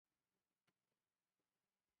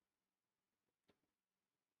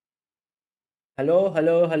Hello,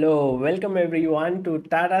 hello, hello. Welcome everyone to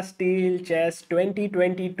Tata Steel Chess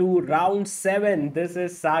 2022 Round 7. This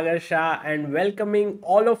is Sagar Shah and welcoming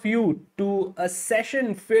all of you to a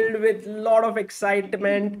session filled with lot of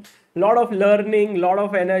excitement, lot of learning, lot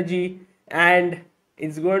of energy, and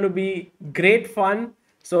it's going to be great fun.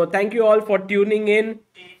 So thank you all for tuning in.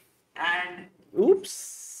 And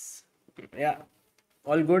oops. Yeah,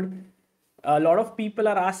 all good. A lot of people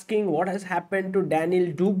are asking what has happened to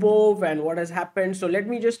Daniel Dubov and what has happened. So let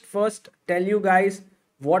me just first tell you guys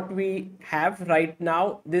what we have right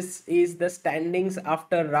now. This is the standings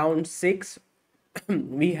after round 6.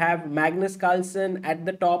 We have Magnus Carlsen at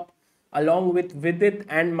the top along with Vidit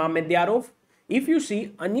and Mamedyarov. If you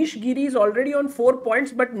see, Anish Giri is already on 4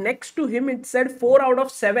 points, but next to him it said 4 out of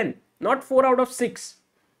 7, not 4 out of 6.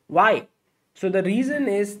 Why? So the reason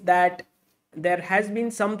is that there has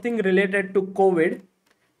been something related to COVID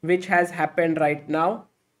which has happened right now.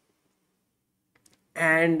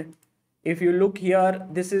 And if you look here,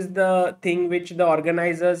 this is the thing which the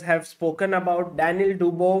organizers have spoken about. Daniel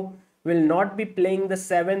Dubov will not be playing the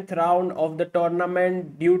 7th round of the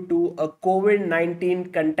tournament due to a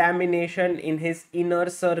COVID-19 contamination in his inner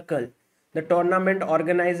circle. The tournament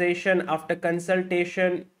organization, after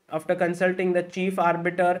consulting the chief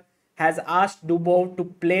arbiter, has asked Dubov to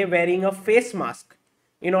play wearing a face mask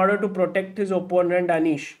in order to protect his opponent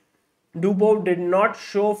Anish. Dubov did not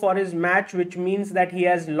show for his match, which means that he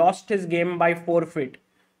has lost his game by forfeit.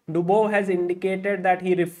 Dubov has indicated that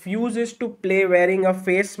he refuses to play wearing a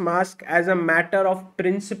face mask as a matter of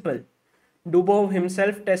principle. Dubov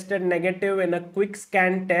himself tested negative in a quick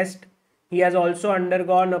scan test. He has also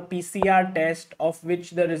undergone a PCR test, of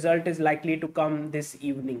which the result is likely to come this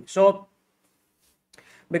evening. So,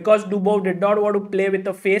 because Dubov did not want to play with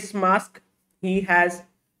a face mask, he has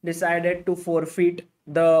decided to forfeit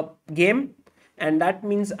the game, and that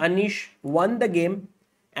means Anish won the game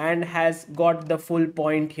and has got the full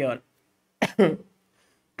point here.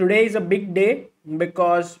 Today is a big day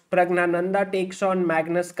because Praggnanandhaa takes on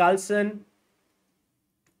Magnus Carlsen.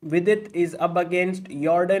 Vidit is up against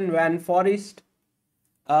Jorden van Foreest.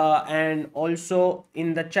 And also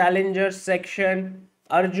in the challengers section,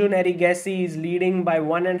 Arjun Erigaisi is leading by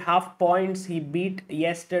 1.5 points. He beat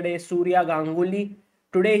yesterday Surya Ganguly.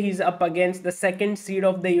 Today he's up against the second seed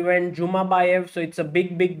of the event, Jumabayev. So it's a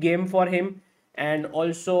big game for him. And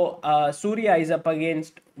also Surya is up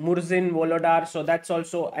against Murzin Volodar. So that's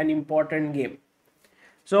also an important game.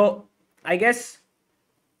 So I guess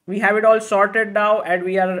we have it all sorted now and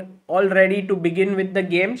we are all ready to begin with the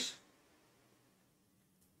games.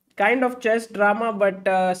 Kind of chess drama, but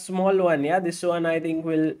a small one. Yeah, this one I think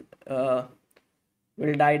will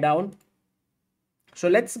die down. So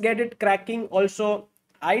let's get it cracking. Also,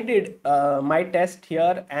 I did my test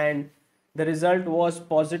here and the result was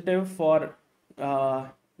positive for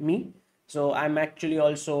me. So I'm actually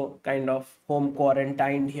also kind of home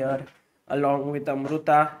quarantined here along with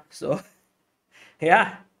Amruta. So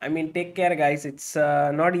yeah, I mean, take care guys. It's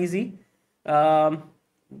not easy.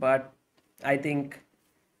 But I think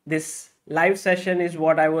this live session is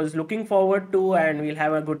what I was looking forward to and we'll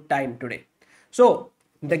have a good time today. So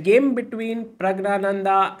the game between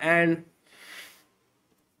Praggnanandhaa and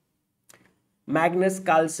Magnus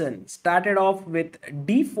Carlsen started off with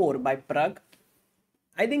d4 by Pragg.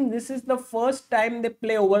 I think this is the first time they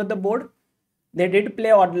play over the board. They did play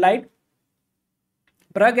oddlight.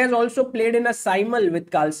 Pragg has also played in a simul with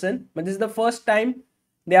Carlsen, but this is the first time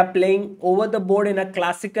they are playing over the board in a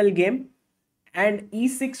classical game. And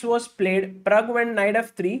e6 was played, Pragg went knight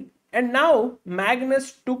f3, and now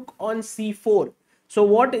Magnus took on c4. So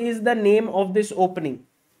what is the name of this opening?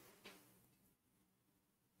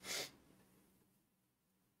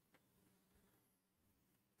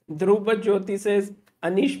 Dhruva Jyoti says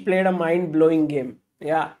Anish played a mind-blowing game.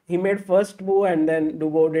 Yeah, he made first move and then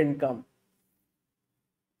Dubov didn't come.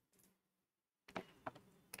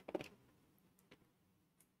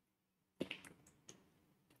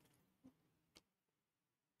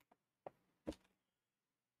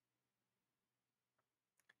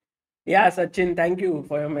 Yeah, Sachin, thank you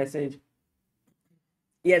for your message.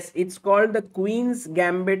 Yes, it's called the Queen's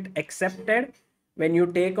Gambit accepted. When you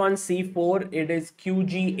take on c4, it is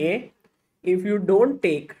QGA. If you don't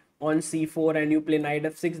take on c4 and you play knight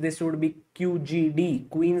f6, this would be QGD,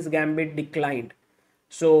 Queen's Gambit declined.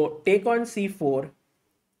 So take on c4,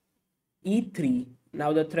 e3.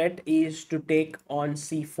 Now the threat is to take on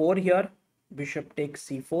c4 here. Bishop takes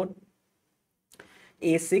c4.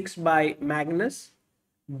 a6 by Magnus.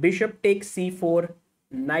 Bishop takes c4,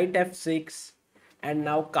 knight f6, and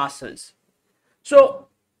now castles. So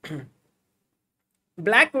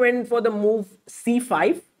black went for the move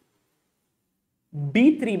c5.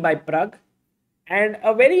 b3 by Pragg, and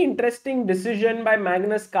a very interesting decision by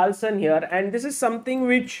Magnus Carlsen here. And this is something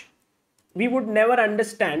which we would never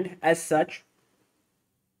understand as such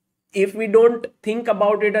if we don't think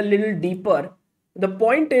about it a little deeper. The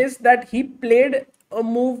point is that he played a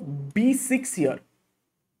move b6 here.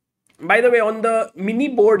 By the way, on the mini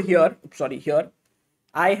board here, sorry, here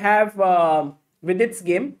I have Vidit's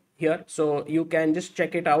game here, so you can just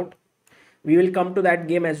check it out. We will come to that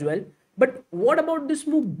game as well. But what about this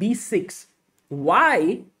move b6?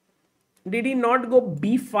 Why did he not go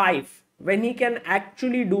b5 when he can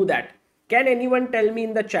actually do that? Can anyone tell me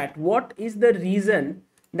in the chat what is the reason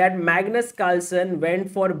that Magnus Carlsen went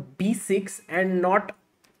for b6 and not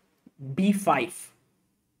b5?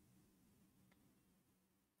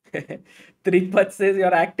 Tripat says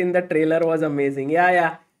your act in the trailer was amazing.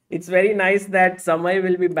 Yeah. It's very nice that Samay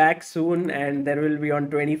will be back soon, and there will be on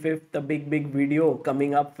 25th a big video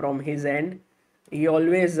coming up from his end. He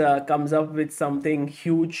always comes up with something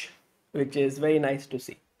huge, which is very nice to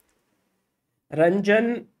see.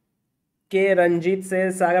 Ranjan K. Ranjit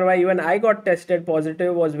says, Sagar bhai, even I got tested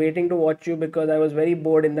positive, was waiting to watch you because I was very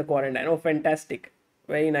bored in the quarantine. Oh, fantastic.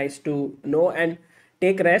 Very nice to know, and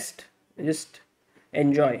take rest. Just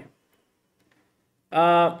enjoy.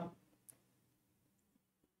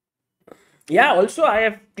 Yeah, also I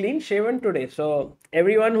have clean shaven today. So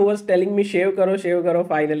everyone who was telling me shave karo,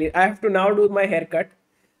 finally. I have to now do my haircut.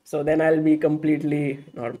 So then I'll be completely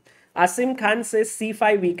normal. Asim Khan says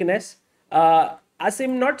C5 weakness.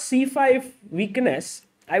 Asim, not C5 weakness.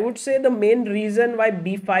 I would say the main reason why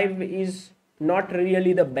B5 is not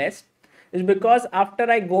really the best is because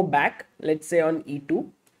after I go back, let's say on E2,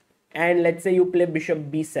 and let's say you play bishop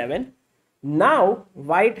B7, now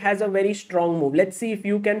white has a very strong move. Let's see if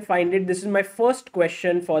you can find it. This is my first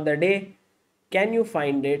question for the day. Can you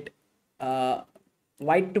find it?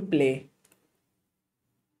 White to play.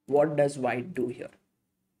 What does white do here?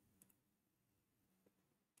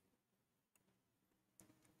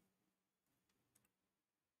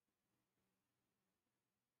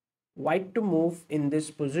 White to move in this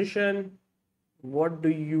position. What do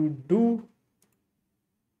you do?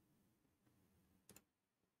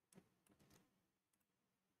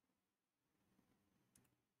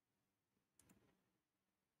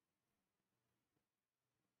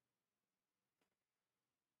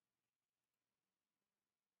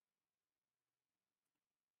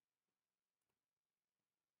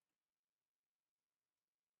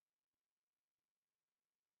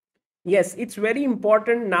 Yes, it's very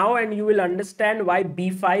important now, and you will understand why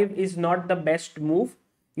b5 is not the best move.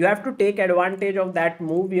 You have to take advantage of that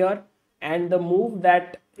move here, and the move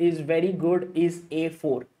that is very good is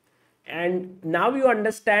a4. And now you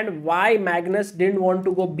understand why Magnus didn't want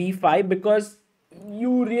to go b5, because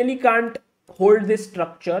you really can't hold this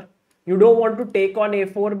structure. You don't want to take on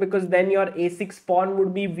a4 because then your a6 pawn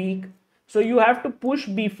would be weak. So you have to push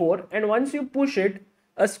b4, and once you push it,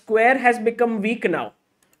 a square has become weak now.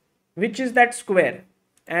 Which is that square?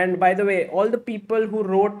 And by the way, all the people who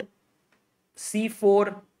wrote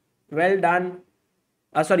c4, well done.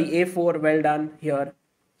 Sorry, a4, well done here.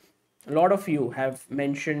 A lot of you have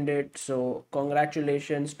mentioned it, so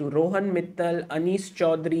congratulations to Rohan Mittal, Anish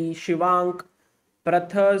Chaudhary, Shivank,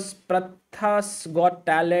 Prathas Got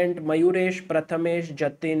Talent, Mayuresh, Prathamesh,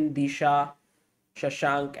 Jatin, Disha,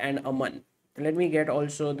 Shashank, and Aman. Let me get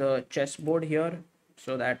also the chessboard here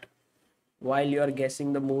so that while you are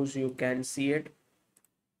guessing the moves, you can see it.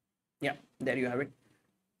 Yeah, there you have it.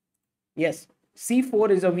 Yes, c4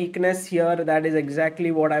 is a weakness here. That is exactly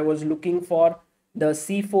what I was looking for. The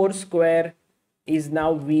c4 square is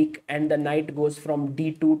now weak, and the knight goes from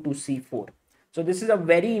d2 to c4. So this is a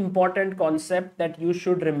very important concept that you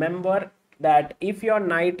should remember, that if your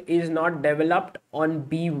knight is not developed on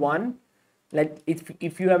b1,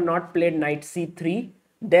 if you have not played knight c3,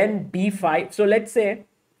 then b5. So let's say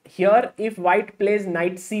here, if white plays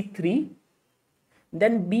knight c3,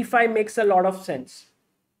 then b5 makes a lot of sense.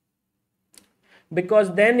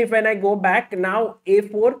 Because then if when I go back, now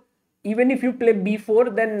a4, even if you play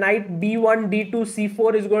b4, then knight b1, d2,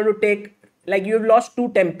 c4 is going to take, like you have lost 2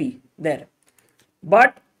 tempi there.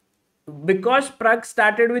 But because Pragg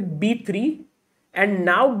started with b3 and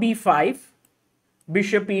now b5,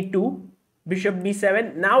 bishop e2, bishop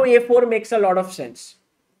b7, now a4 makes a lot of sense,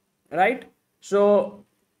 right? So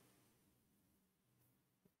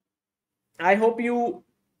I hope you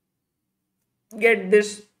get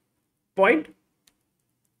this point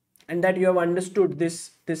and that you have understood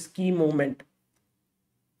this key moment.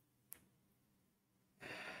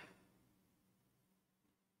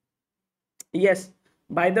 Yes,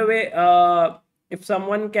 by the way, If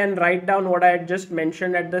someone can write down what I had just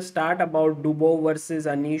mentioned at the start about Dubov versus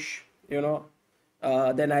Anish,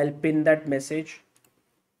 then I'll pin that message.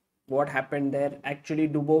 What happened there? Actually,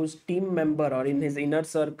 Dubov's team member or in his inner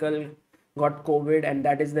circle got COVID, and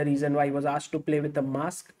that is the reason why he was asked to play with a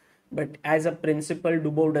mask. But as a principal,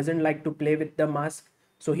 Dubov doesn't like to play with the mask,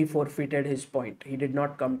 so he forfeited his point. He did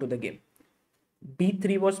not come to the game.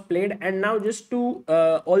 B3 was played, and now just to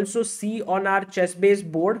also see on our chess base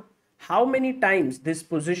board how many times this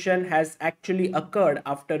position has actually occurred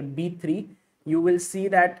after B3, you will see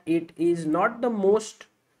that it is not the most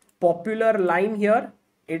popular line here.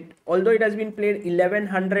 Although it has been played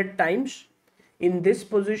 1100 times, in this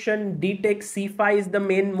position D takes C5 is the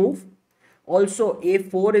main move. Also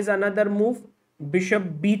A4 is another move, bishop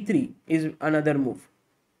B3 is another move,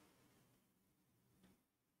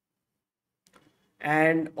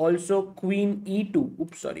 and also queen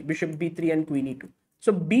E2, bishop B3 and queen E2.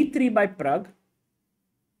 So B3 by Pragg,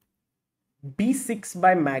 B6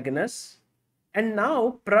 by Magnus, and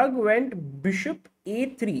now Pragg went bishop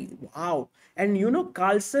A3. Wow. And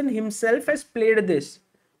Carlsen himself has played this.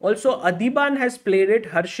 Also Adiban has played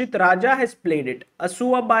it, Harshit Raja has played it,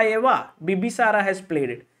 Asuabayeva, Bibisara has played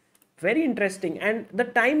it. Very interesting, and the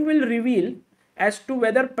time will reveal as to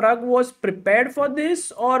whether Pragg was prepared for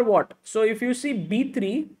this or what. So if you see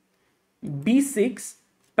B3, B6,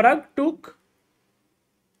 Pragg took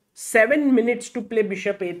 7 minutes to play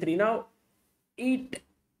bishop A3. Now, it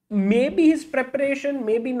may be his preparation,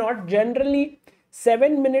 maybe not. Generally,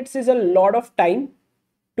 7 minutes is a lot of time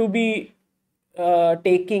to be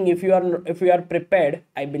taking if you are prepared,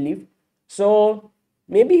 I believe. So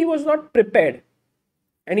maybe he was not prepared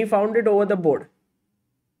and he found it over the board.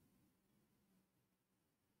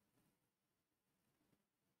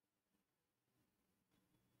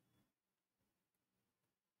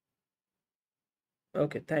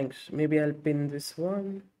 Okay, thanks. Maybe I'll pin this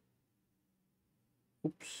one.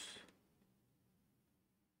 Oops.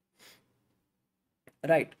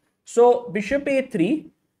 Right. So bishop A3,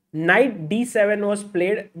 knight D7 was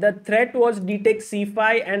played. The threat was D takes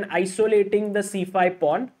C5 and isolating the C5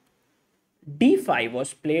 pawn. D5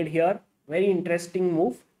 was played here. Very interesting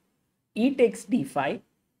move. E takes D5,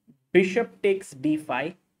 bishop takes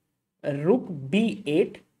D5, rook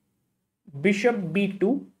B8, bishop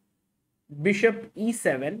B2, bishop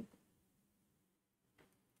E7.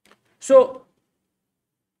 So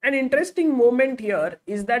an interesting moment here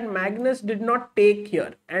is that Magnus did not take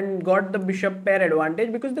here and got the bishop pair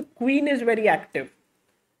advantage because the queen is very active.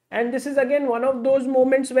 And this is again one of those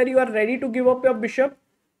moments where you are ready to give up your bishop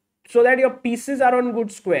so that your pieces are on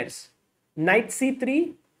good squares. Knight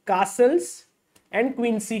C3, castles, and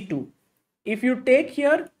queen C2. If you take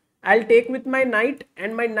here, I'll take with my knight,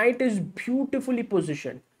 and my knight is beautifully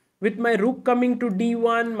positioned. With my rook coming to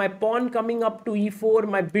D1, my pawn coming up to E4,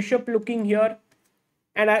 my bishop looking here.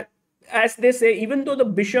 And as they say, even though the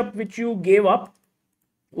bishop which you gave up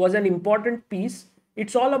was an important piece,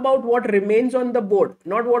 it's all about what remains on the board,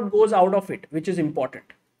 not what goes out of it, which is important.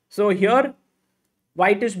 So here,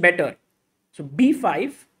 white is better. So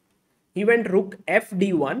B5, he went rook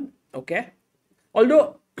FD1, okay.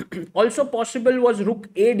 Although also possible was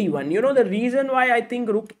rook AD1. The reason why I think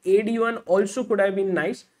rook AD1 also could have been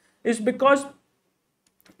nice is because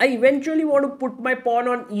I eventually want to put my pawn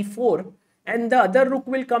on E4 and the other rook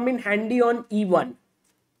will come in handy on E1.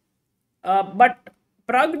 But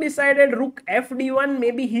Pragg decided rook FD1,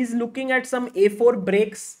 maybe he's looking at some A4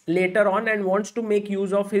 breaks later on and wants to make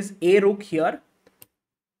use of his A rook here.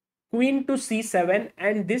 Queen to C7,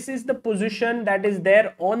 and this is the position that is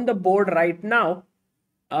there on the board right now.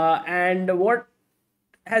 And what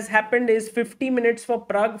has happened is 50 minutes for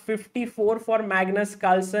Pragg, 54 for Magnus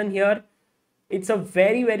Carlsen here. It's a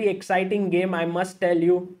very, very exciting game, I must tell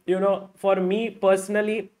you. For me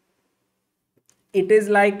personally, it is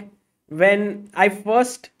like when I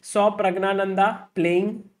first saw Praggnanandhaa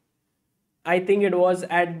playing, I think it was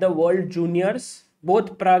at the World Juniors,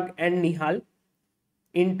 both Pragg and Nihal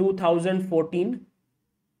in 2014.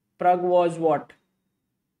 Pragg was what?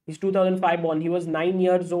 He's 2005 born. He was 9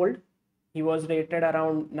 years old. He was rated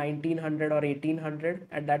around 1900 or 1800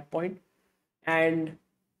 at that point. And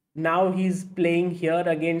now he's playing here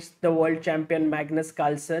against the world champion Magnus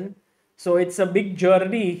Carlsen. So it's a big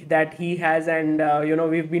journey that he has, and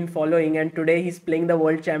we've been following. And today he's playing the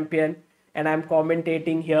world champion, and I'm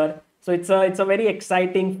commentating here. So it's a very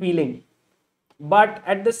exciting feeling. But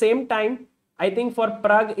at the same time, I think for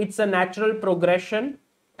Pragg, it's a natural progression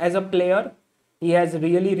as a player. He has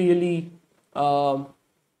really, really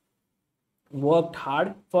worked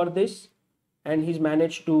hard for this, and he's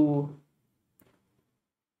managed to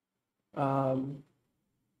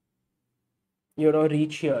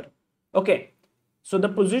reach here. Okay, so the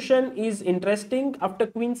position is interesting. After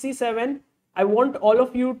queen c7, I want all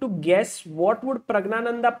of you to guess what would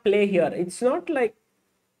Praggnanandhaa play here. It's not like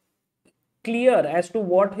clear as to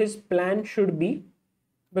what his plan should be,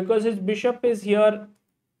 because his bishop is here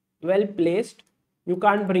well placed. You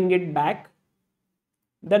can't bring it back.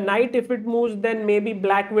 The knight, if it moves, then maybe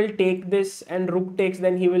black will take this, and rook takes,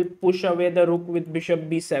 then he will push away the rook with bishop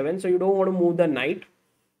b7. So you don't want to move the knight.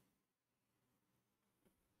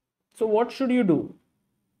 So what should you do?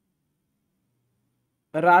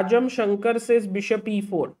 Rajam Shankar says bishop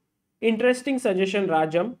e4. Interesting suggestion,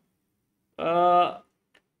 Rajam.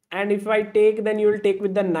 And if I take, then you will take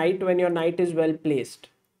with the knight when your knight is well placed.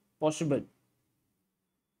 Possible.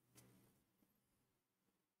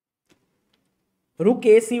 Rook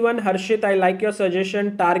AC1, Harshit, I like your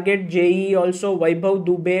suggestion. Target JE also, Vaibhav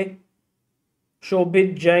Dubey,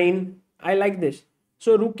 Shobhit Jain. I like this.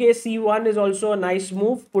 So Rook AC1 is also a nice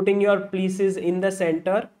move, putting your pieces in the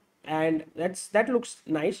center, and that looks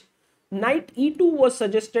nice. Knight E2 was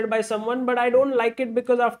suggested by someone, but I don't like it,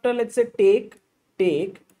 because after, let's say, take,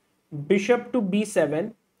 bishop to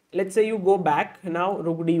B7, let's say you go back, now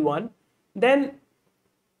Rook D1, then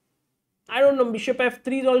I don't know, bishop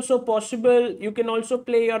f3 is also possible. You can also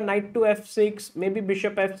play your knight to f6, maybe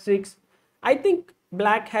bishop f6. I think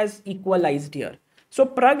black has equalized here. So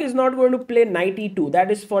Pragg is not going to play knight e2,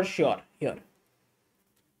 that is for sure here.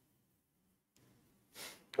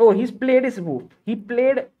 Oh, he's played his move. He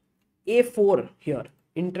played a4 here.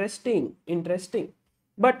 Interesting.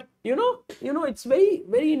 But it's very,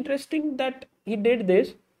 very interesting that he did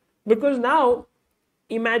this, because now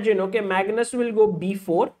imagine, okay, Magnus will go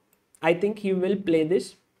b4. I think he will play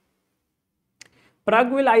this.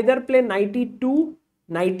 Pragg will either play knight e2,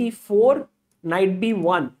 knight e4, knight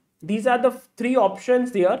b1. These are the three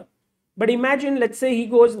options here. But imagine, let's say he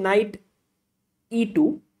goes knight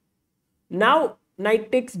e2. Now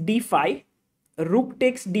knight takes d5, rook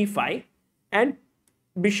takes d5, and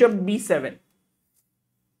bishop b7.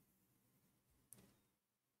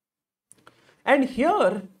 And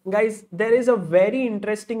here, guys, there is a very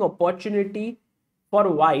interesting opportunity for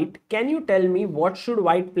white. Can you tell me what should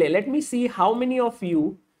white play? Let me see how many of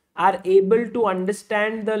you are able to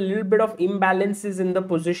understand the little bit of imbalances in the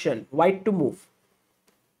position. White to move.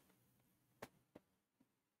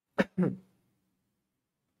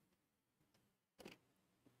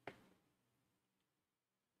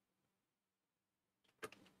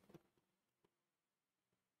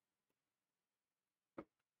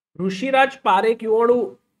 Rushiraj Parekh, you want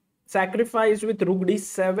to sacrifice with rook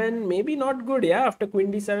d7? Maybe not good, yeah? After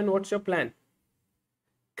queen d7, what's your plan?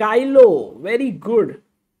 Kylo, very good.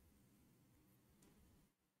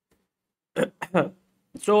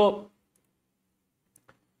 So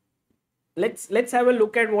let's have a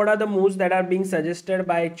look at what are the moves that are being suggested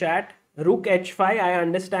by chat. Rook h5, I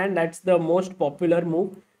understand that's the most popular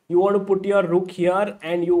move. You want to put your rook here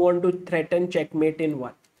and you want to threaten checkmate in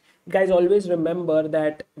one. Guys, always remember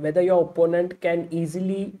that whether your opponent can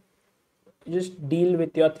easily just deal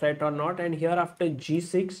with your threat or not. And here after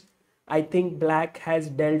g6, I think black has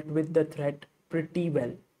dealt with the threat pretty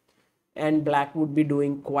well, and black would be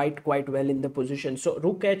doing quite well in the position. So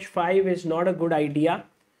rook h5 is not a good idea.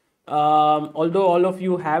 Although all of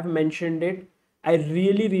you have mentioned it, I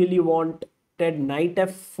really wanted knight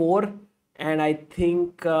f4, and I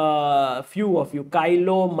think few of you,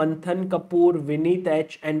 Kylo, Manthan Kapoor, Vinit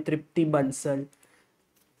H, and Tripti Bansal.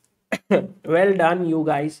 Well done, you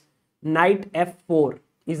guys. Knight f4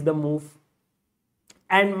 is the move.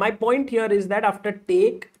 And my point here is that after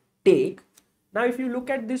take, now if you look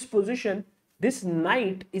at this position, this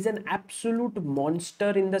knight is an absolute monster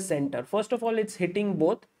in the center. First of all, it's hitting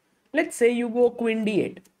both. Let's say you go queen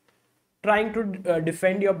d8, trying to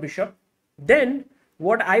defend your bishop. Then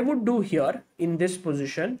what I would do here in this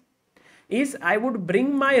position is I would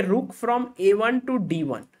bring my rook from a1 to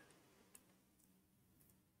d1.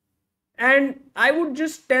 And I would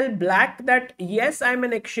just tell black that yes, I'm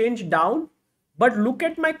an exchange down, but look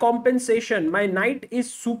at my compensation. My knight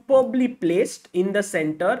is superbly placed in the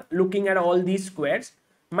center, looking at all these squares.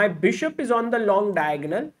 My bishop is on the long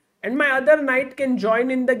diagonal, and my other knight can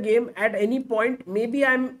join in the game at any point. Maybe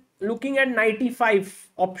I'm looking at knight e5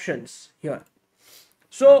 options here.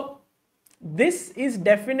 So this is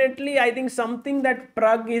definitely, I think, something that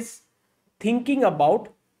Pragg is thinking about.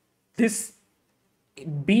 This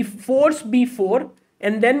force b4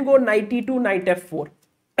 and then go knight e2, knight f4.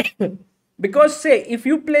 Because say if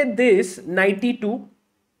you play this knight e2,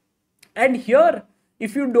 and here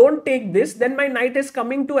if you don't take this, then my knight is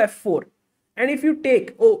coming to f4. And if you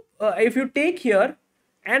take, if you take here,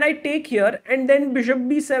 and I take here, and then bishop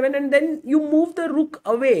b7, and then you move the rook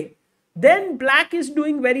away, then black is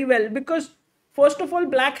doing very well, because first of all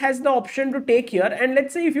black has the option to take here, and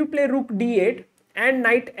let's say if you play rook d8 and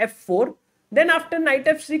knight f4, then after knight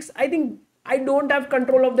f6, I think I don't have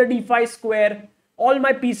control of the d5 square. All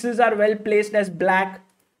my pieces are well placed as black,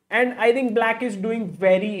 and I think black is doing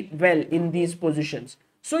very well in these positions.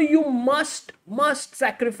 So you must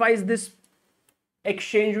sacrifice this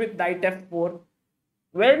exchange with knight f4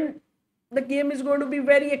 when the game is going to be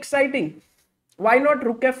very exciting. Why not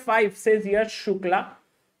rook f5, says Yash Shukla.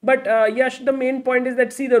 But Yash, the main point is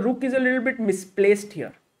that, see, the rook is a little bit misplaced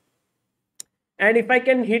here. And if I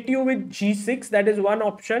can hit you with g6, that is one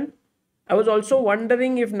option. I was also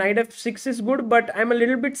wondering if knight f6 is good, but I'm a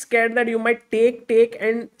little bit scared that you might take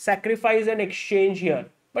and sacrifice an exchange here.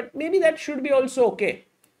 But maybe that should be also okay.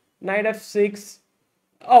 Knight f6.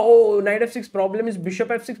 Oh, knight f6 problem is bishop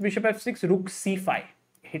f6, rook c5,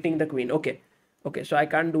 hitting the queen. Okay, so I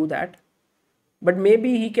can't do that. But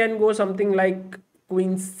maybe he can go something like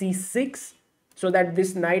queen c6, so that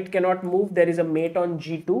this knight cannot move. There is a mate on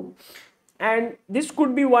g2. And this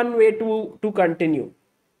could be one way to continue.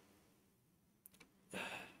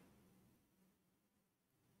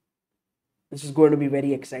 This is going to be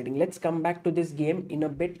very exciting. Let's come back to this game in a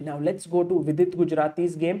bit. Now let's go to Vidit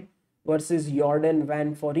Gujrathi's game versus Jorden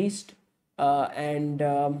van Foreest, and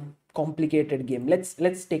complicated game.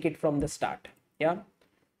 Let's take it from the start. Yeah.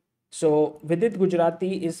 So Vidit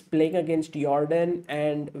Gujrathi is playing against Jorden,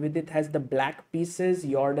 and Vidit has the black pieces.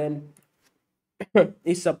 Jorden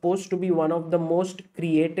is supposed to be one of the most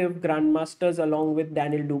creative grandmasters along with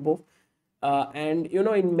Daniel Dubov, and you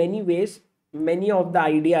know, in many ways, many of the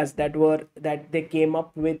ideas that they came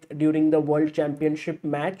up with during the World Championship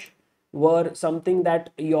match were something that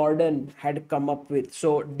Jorden had come up with.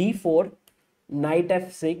 So d4, knight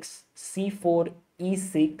f6, c4,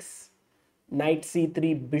 e6, knight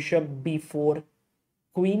c3, bishop b4,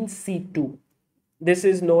 queen c2. This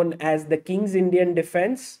is known as the King's Indian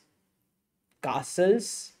defense.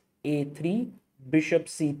 Castles, a3, bishop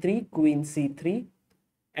c3, queen c3,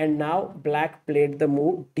 and now black played the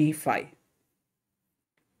move d5.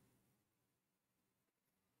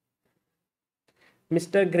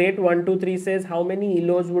 Mr. Great 123 says, how many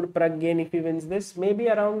elos would Pragg gain if he wins this? Maybe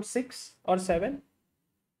around 6 or 7.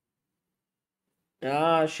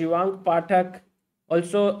 Shivang Pathak.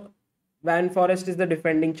 Also, Van Foreest is the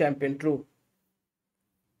defending champion. True.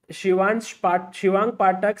 Shivang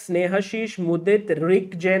Pathak, Snehashish, Mudit,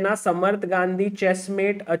 Rick Jaina, Samarth Gandhi,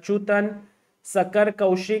 Chessmate, Achutan, Sakar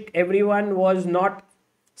Kaushik. Everyone was not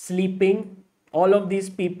sleeping. All of these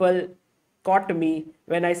people caught me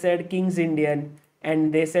when I said King's Indian.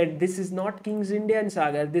 And they said, this is not King's Indian,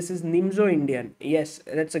 Sagar. This is Nimzo Indian. Yes,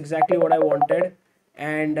 that's exactly what I wanted.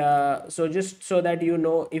 And so just so that you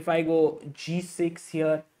know, if I go g6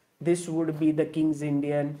 here, this would be the King's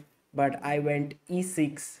Indian. But I went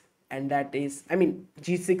e6, and that is, I mean,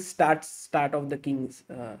 g6 start of the King's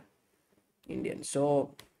Indian.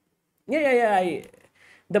 So yeah.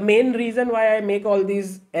 The main reason why I make all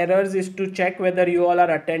these errors is to check whether you all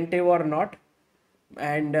are attentive or not.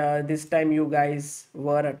 And this time you guys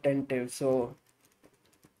were attentive. So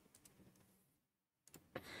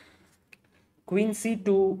queen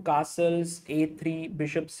c2, castles, a3,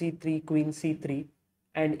 bishop c3, queen c3,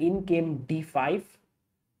 and in came d5,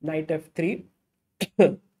 knight f3.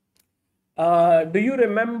 Do you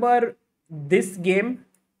remember this game,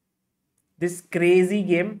 this crazy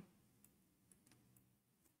game?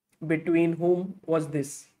 Between whom was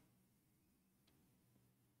this?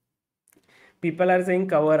 People are saying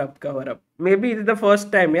cover up. Maybe it's the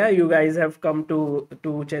first time, yeah, you guys have come to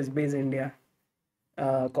ChessBase India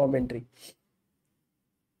commentary.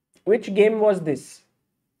 Which game was this?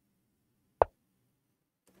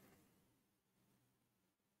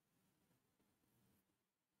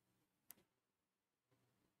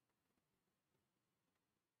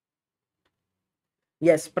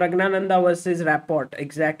 Yes, Praggnanandhaa versus Rapport.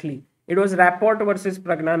 Exactly. It was Rapport versus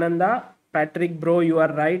Praggnanandhaa. Patrick, bro, you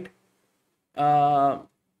are right.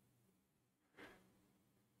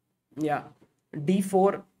 Yeah,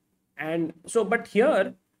 d4. And so, but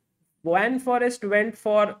here Van Foreest went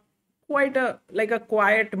for quite a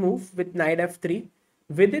quiet move with knight f3.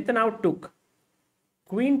 Vidit now took,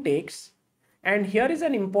 queen takes, and here is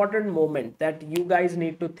an important moment that you guys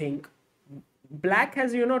need to think. Black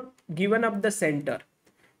has, you know, given up the center,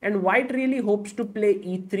 and white really hopes to play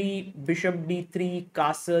e3, bishop d3,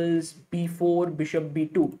 castles, b4, bishop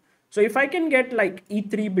b2. So if I can get like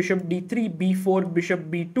e3, bishop d3, b4, bishop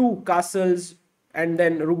b2, castles, and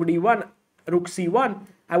then rook d1, rook c1,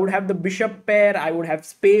 I would have the bishop pair, I would have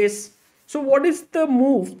space. So what is the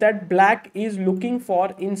move that black is looking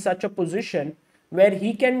for in such a position where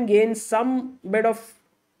he can gain some bit of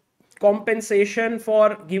compensation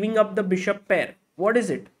for giving up the bishop pair? What is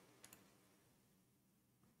it?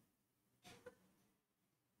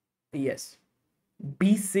 Yes,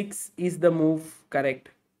 b6 is the move, correct.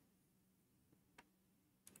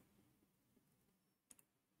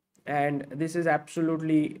 And this is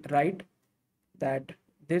absolutely right, that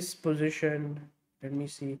this position, let me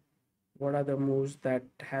see what are the moves that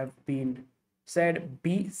have been said.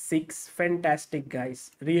 b6, fantastic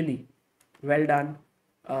guys, really well done.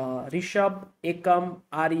 Rishabh, Ekam,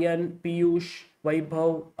 Aryan, Piyush,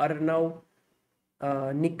 Vaibhav, Arnav,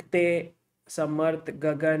 Nikte, Samarth,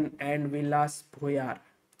 Gagan and Vilas Bhoyar.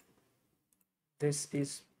 This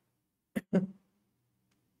is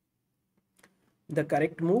the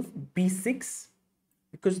correct move, b6,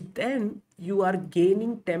 because then you are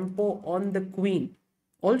gaining tempo on the queen.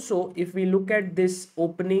 Also, if we look at this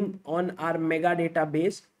opening on our mega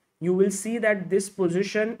database, you will see that this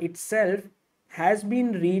position itself has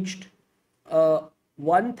been reached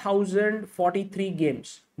 1043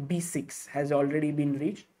 games. b6 has already been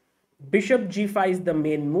reached. Bishop g5 is the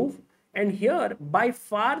main move, and here by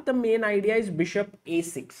far the main idea is bishop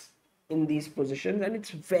a6 in these positions, and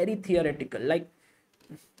it's very theoretical. Like,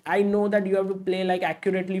 I know that you have to play like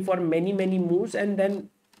accurately for many moves and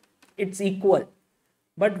then it's equal,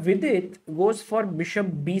 but Vidit goes for bishop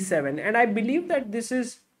b7, and I believe that this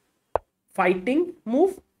is fighting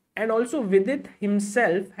move, and also Vidit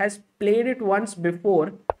himself has played it once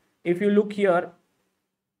before. If you look here,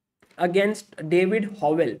 against David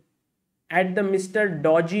Howell at the Mr.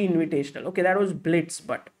 Dodgy Invitational. Okay, that was blitz,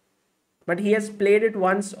 but he has played it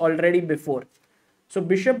once already before. So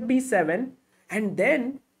bishop b7, and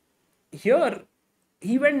then here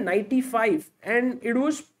he went knight e5, and it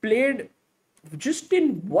was played just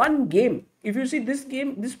in one game. If you see this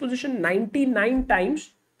game, this position 99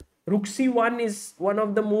 times. Rook c1 is one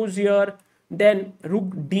of the moves here, then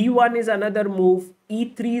rook d1 is another move,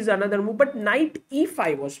 e3 is another move, but knight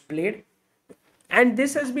e5 was played, and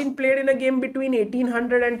this has been played in a game between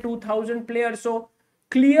 1800 and 2000 players. So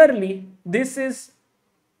clearly this is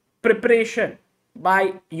preparation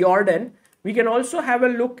by Jorden. We can also have a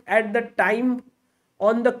look at the time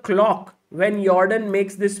on the clock when Jorden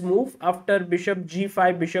makes this move after bishop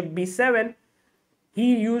g5, bishop b7.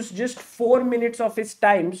 He used just 4 minutes of his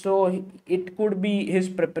time, so it could be his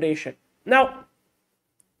preparation. Now,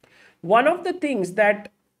 one of the things that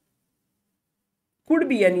could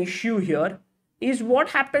be an issue here is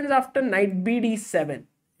what happens after knight bd7.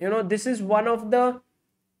 You know, this is one of the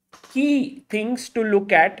key things to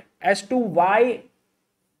look at as to why.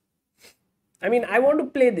 I mean, I want to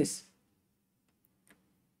play this.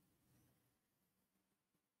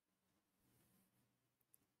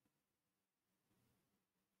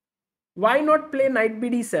 Why not play knight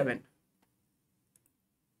bd7?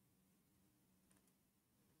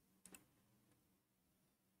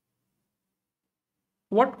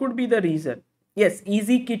 What could be the reason? Yes,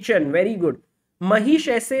 easy kitchen, very good. Mahish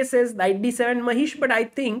SA says knight d7, Mahish, but I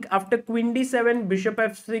think after queen d7, bishop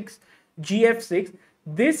f6, gf6,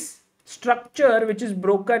 this structure which is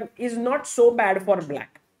broken is not so bad for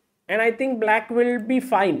black. And I think black will be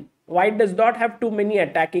fine. White does not have too many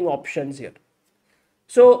attacking options here.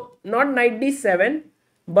 So not knight d7,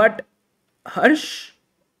 but Harsh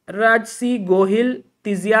Rajsi Gohil,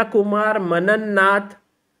 Tizya Kumar, Manan Nath.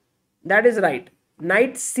 That is right.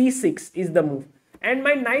 Knight c6 is the move. And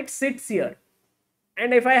my knight sits here.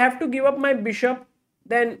 And if I have to give up my bishop,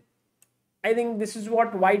 then I think this is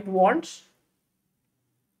what white wants.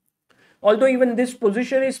 Although even this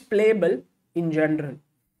position is playable in general.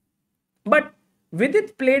 But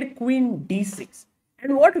Vidit played queen d6.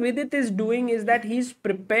 And what Vidit is doing is that he's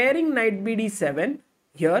preparing knight bd7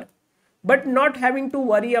 here, but not having to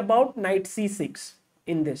worry about knight c6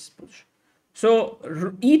 in this position. So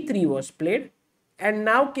e3 was played, and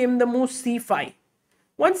now came the move c5.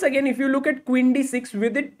 Once again, if you look at queen d6,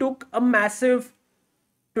 Vidit took a massive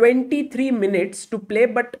 23 minutes to play,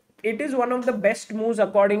 but it is one of the best moves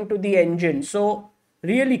according to the engine. So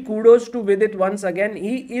really kudos to Vidit once again.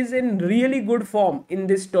 He is in really good form in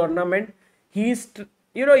this tournament. He's,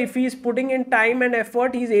 you know, if he's putting in time and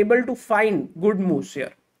effort, he's able to find good moves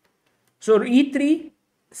here. So e3,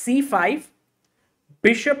 c5,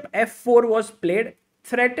 bishop f4 was played,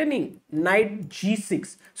 threatening knight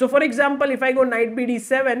g6. So for example, if I go knight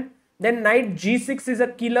bd7, then knight g6 is a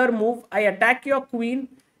killer move. I attack your queen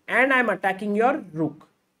and I'm attacking your rook.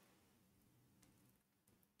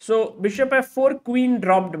 So bishop f4, queen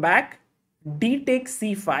dropped back, d takes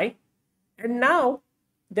c5, and now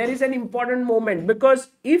there is an important moment, because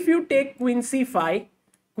if you take queen c5,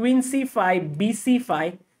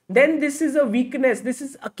 bc5, then this is a weakness. This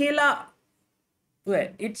is akela. Well,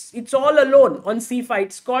 it's all alone on c5.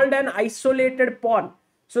 It's called an isolated pawn.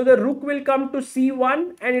 So the rook will come to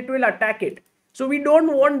c1 and it will attack it. So we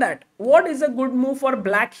don't want that. What is a good move for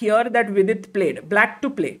black here that Vidit played? Black to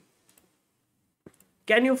play.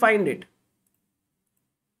 Can you find it?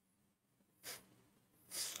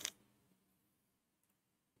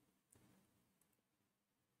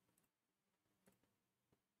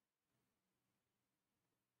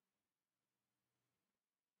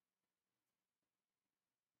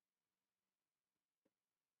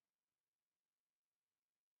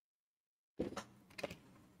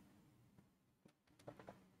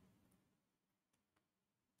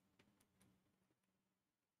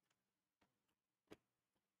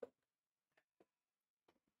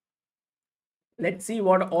 Let's see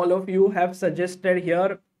what all of you have suggested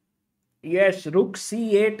here. Yes, rook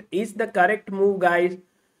c8 is the correct move, guys.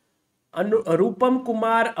 Rupam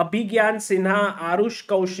Kumar, Abhigyan Sinha, Arush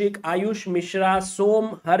Kaushik, Ayush Mishra,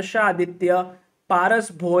 Som, Harsha Aditya, Paras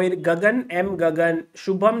Bhoir, Gagan M. Gagan,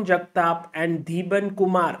 Shubham Jagtap and Dhiban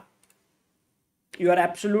Kumar. You are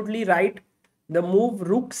absolutely right. The move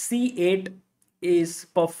rook c8 is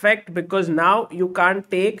perfect because now you can't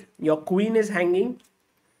take, your queen is hanging.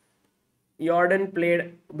 Jorden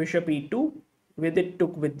played bishop e2, Vidit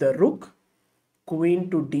took with the rook, queen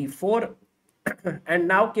to d4, and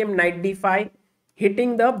now came knight d5,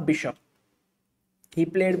 hitting the bishop. He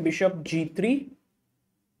played bishop g3,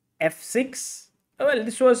 f6. Well,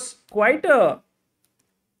 this was quite a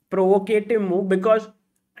provocative move because,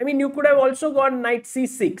 I mean, you could have also gone knight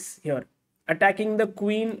c6 here, attacking the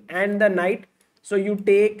queen and the knight. So you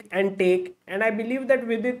take, and I believe that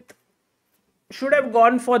Vidit should have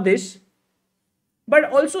gone for this. But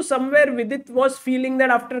also somewhere Vidit was feeling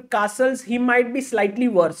that after castles, he might be slightly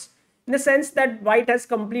worse. In the sense that white has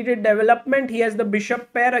completed development. He has the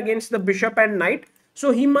bishop pair against the bishop and knight.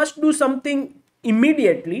 So he must do something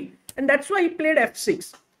immediately. And that's why he played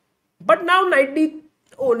f6. But now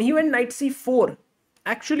he went knight c4.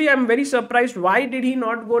 Actually, I'm very surprised. Why did he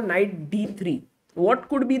not go knight d3? What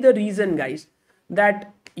could be the reason, guys,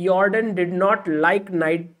 that Jorden did not like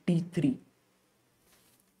knight d3?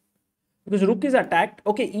 Because rook is attacked.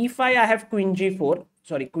 Okay, e5, I have queen g4.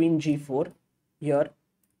 Sorry, queen g4 here.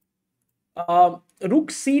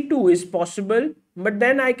 Rook c2 is possible, but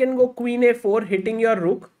then I can go queen a4, hitting your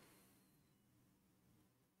rook.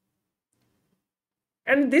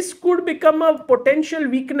 And this could become a potential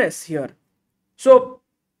weakness here. So,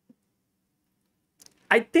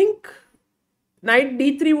 I think knight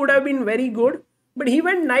d3 would have been very good, but he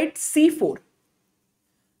went knight c4.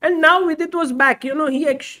 And now Vidit was back. You know, he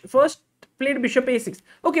first played bishop a6.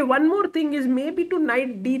 Okay, one more thing is maybe to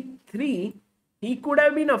knight d3, he could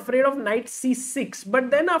have been afraid of knight c6. But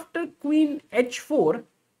then after queen h4,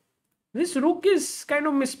 this rook is kind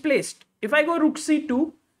of misplaced. If I go rook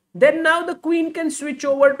c2, then now the queen can switch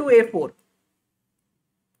over to a4.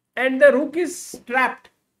 And the rook is trapped.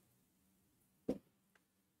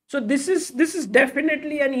 So this is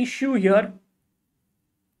definitely an issue here.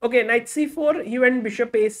 Okay, knight c4, he went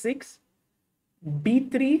bishop a6,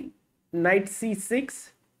 b3, knight c6,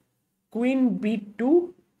 queen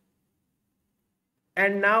b2,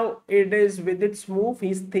 and now it is Vidit's move.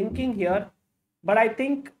 He's thinking here, but I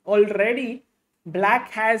think already black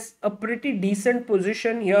has a pretty decent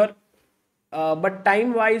position here, but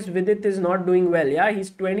time-wise, Vidit is not doing well. Yeah, he's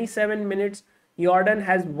 27 minutes. Jorden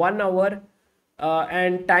has 1 hour,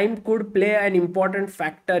 and time could play an important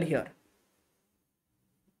factor here.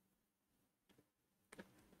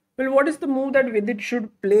 Well, what is the move that Vidit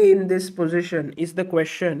should play in this position is the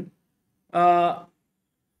question.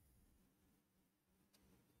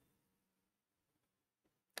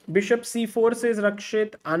 Bishop c4 says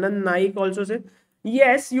Rakshit. Anand Naik also says,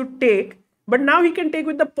 yes, you take, but now he can take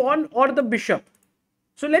with the pawn or the bishop.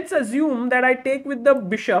 So let's assume that I take with the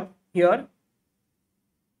bishop here.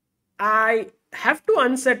 I have to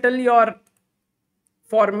unsettle your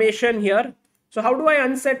formation here. So how do I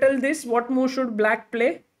unsettle this? What move should black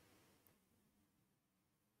play?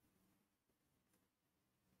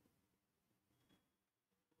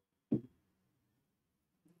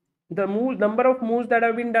 The number of moves that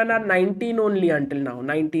have been done are 19 only until now.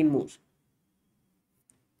 19 moves.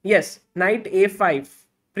 Yes, knight a5.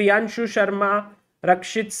 Priyanshu Sharma,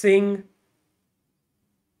 Rakshit Singh,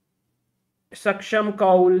 Saksham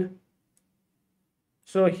Kaul.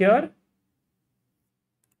 So here,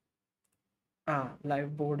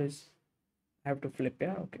 live board is, I have to flip.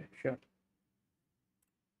 Yeah, okay, sure.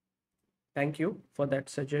 Thank you for that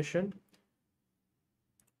suggestion.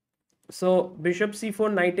 So bishop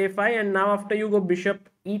c4, knight a5, and now after you go bishop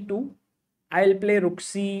e2, I'll play rook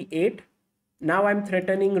c8. Now I'm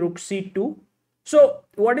threatening rook c2. So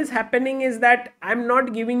what is happening is that I'm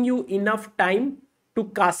not giving you enough time to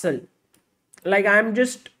castle. Like I'm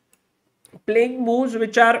just playing moves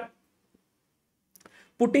which are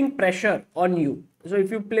putting pressure on you. So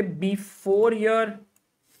if you play b4 here,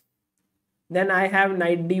 then I have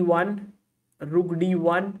knight d1, rook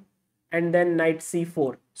d1, and then knight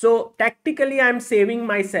c4. So tactically I'm saving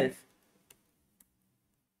myself.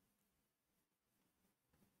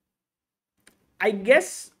 I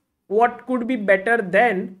guess what could be better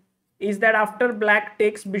then is that after black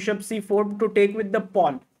takes bishop c4 to take with the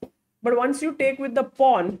pawn. But once you take with the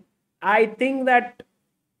pawn, I think that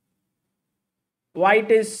black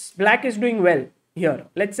is doing well here.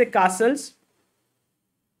 Let's say castles.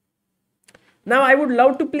 Now I would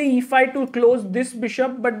love to play e5 to close this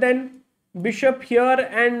bishop, but then bishop here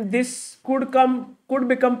and this could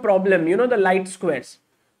become problem, you know, the light squares.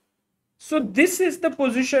 So this is the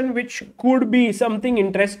position which could be something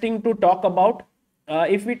interesting to talk about.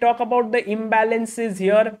 If we talk about the imbalances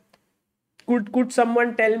here, could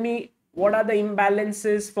someone tell me what are the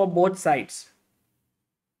imbalances for both sides?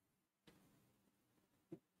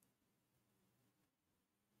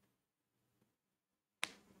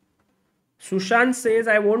 Sushant says,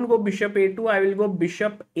 I won't go bishop a2, I will go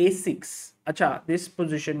bishop a6. Acha, this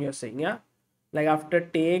position you're saying, yeah? Like after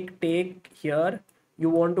take here, you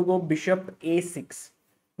want to go bishop a6.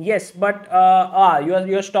 Yes, but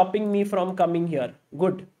you're stopping me from coming here.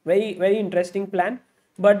 Good. Very interesting plan.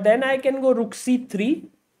 But then I can go rook c3.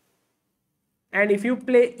 And if you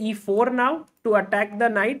play e4 now to attack the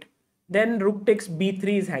knight, then rook takes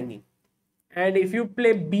b3 is hanging. And if you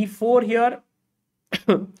play b4 here,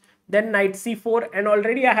 then knight c4, and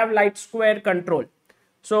already I have light square control.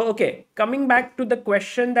 So, okay, coming back to the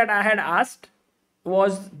question that I had asked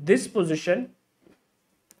was this position.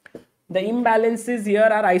 The imbalances here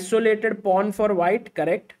are isolated pawn for white,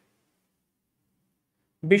 correct?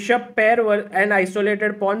 Bishop pair and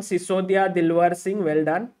isolated pawn, Sisodia, Dilwar Singh, well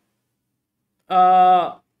done.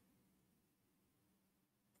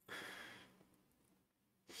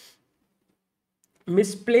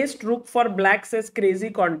 Misplaced rook for black says crazy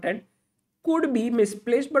content. Could be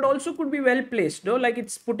misplaced, but also could be well placed. No? Like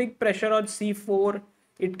it's putting pressure on c4.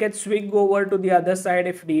 It can swing over to the other side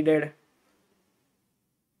if needed.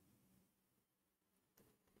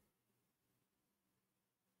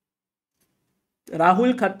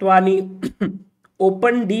 Rahul Khatwani,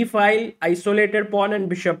 open d file, isolated pawn and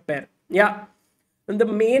bishop pair. Yeah, and the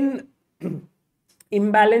main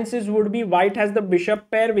imbalances would be white has the bishop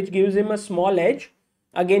pair, which gives him a small edge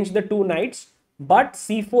against the two knights, but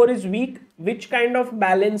c4 is weak, which kind of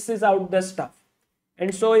balances out the stuff.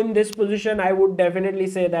 And so in this position, I would definitely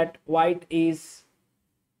say that white is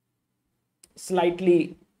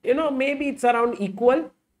slightly, you know, maybe it's around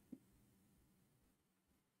equal,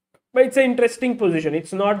 but it's an interesting position.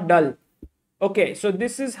 It's not dull. Okay, so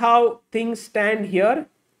this is how things stand here.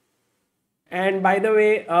 And by the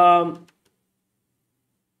way, all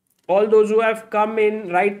those who have come in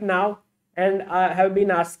right now and have been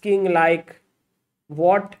asking like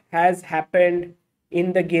what has happened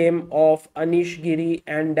in the game of Anish Giri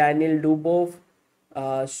and Daniel Dubov.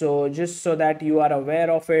 So just so that you are aware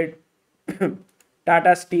of it,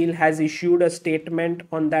 Tata Steel has issued a statement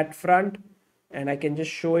on that front, and I can just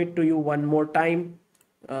show it to you one more time,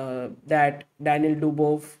 that Daniel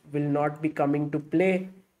Dubov will not be coming to play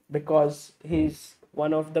because he's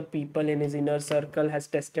one of the people in his inner circle has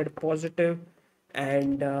tested positive,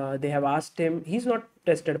 and they have asked him, he's not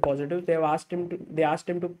tested positive, they asked him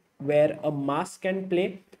to wear a mask and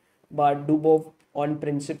play, but Dubov on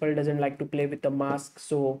principle doesn't like to play with a mask,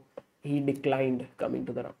 so he declined coming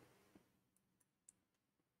to the round.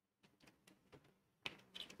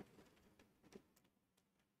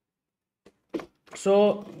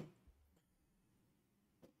 So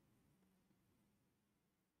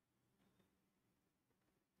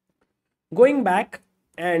going back,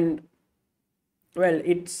 and well,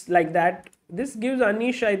 it's like that. This gives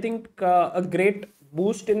Anish, I think, a great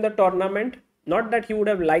boost in the tournament. Not that he would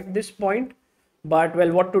have liked this point, but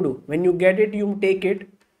well, what to do? When you get it, you take it.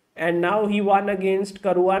 And now he won against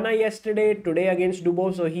Caruana yesterday, today against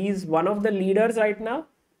Dubov. So he's one of the leaders right now.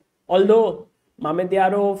 Although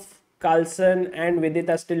Mamedyarov, Carlsen and Vidit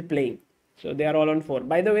are still playing. So they are all on 4.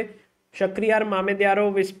 By the way, Shakhriyar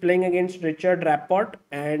Mamedyarov is playing against Richard Rapport,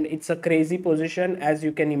 and it's a crazy position. As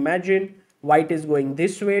you can imagine, white is going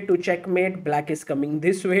this way to checkmate, black is coming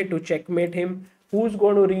this way to checkmate him. Who's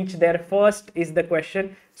going to reach there first is the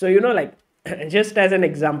question. So, you know, like just as an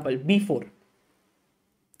example, b4.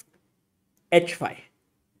 h5.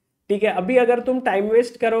 ठीक है, अभी अगर तुम time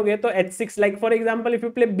waste करोगे तो h6, like for example if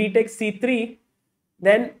you play b takes c3,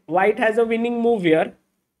 then white has a winning move here,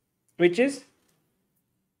 which is,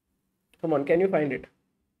 come on, can you find it?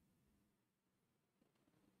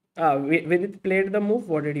 Vidit played the move.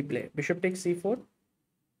 What did he play? Bishop takes c4.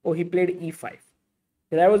 Oh, he played e5.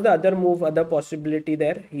 That was the other move, other possibility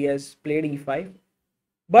there. He has played e5.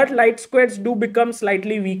 But light squares do become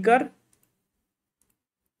slightly weaker.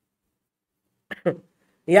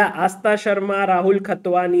 Yeah, Asta Sharma, Rahul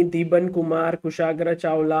Khatwani, Deeban Kumar, Kushagra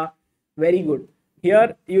Chawla. Very good.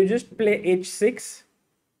 Here, you just play h6.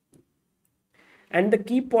 And the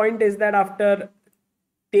key point is that after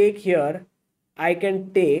take here, I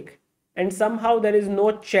can take, and somehow there is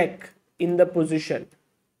no check in the position.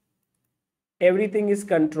 Everything is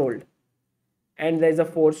controlled. And there's a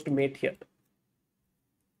forced mate here.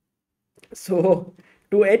 So,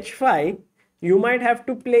 to h5, you might have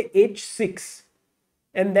to play h6.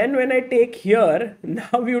 And then when I take here,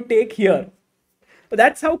 now you take here.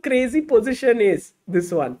 That's how crazy position is,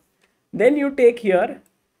 this one. Then you take here.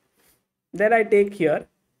 Then I take here.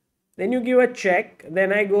 Then you give a check.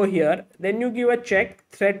 Then I go here. Then you give a check,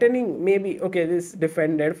 threatening maybe. Okay, this is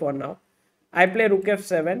defended for now. I play rook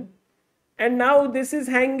f7. And now this is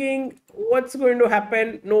hanging. What's going to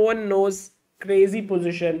happen? No one knows. Crazy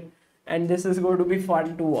position. And this is going to be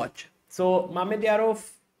fun to watch. So Mamedyarov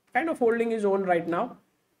kind of holding his own right now.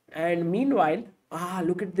 And meanwhile,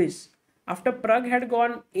 look at this. After Pragg had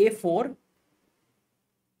gone a4,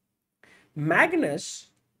 Magnus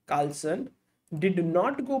Carlsen did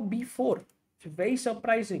not go b4. It's very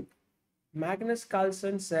surprising. Magnus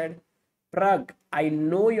Carlsen said, Pragg, I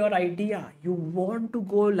know your idea. You want to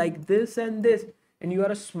go like this and this. And you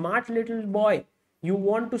are a smart little boy. You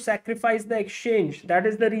want to sacrifice the exchange. That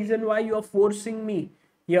is the reason why you are forcing me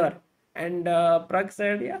here. And Pragg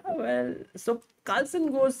said, yeah, well, so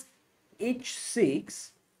Carlsen goes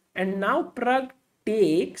h6. And now Pragg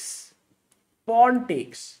takes, pawn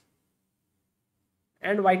takes.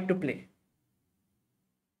 And white to play.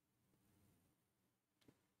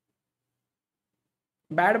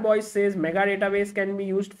 Bad Boy says mega database can be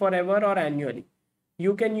used forever or annually.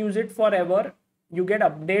 You can use it forever. You get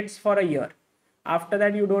updates for a year. After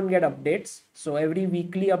that, you don't get updates. So every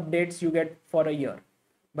weekly updates you get for a year.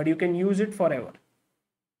 But you can use it forever.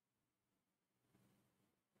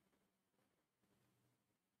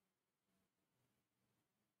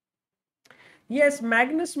 Yes,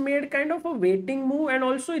 Magnus made kind of a waiting move, and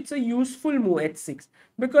also it's a useful move, h6.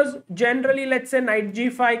 Because generally, let's say knight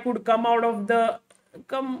g5 could come out of the,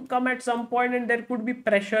 come at some point, and there could be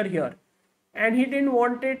pressure here. And he didn't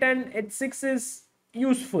want it, and h6 is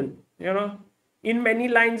useful, you know. In many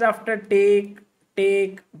lines after take,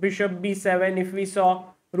 bishop b7, if we saw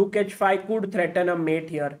rook h5 could threaten a mate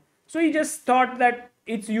here. So he just thought that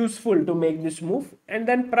it's useful to make this move. And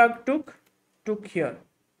then Pragg took here.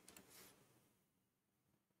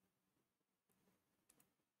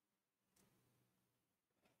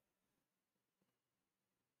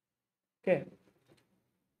 Okay.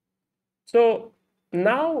 So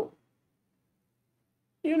now,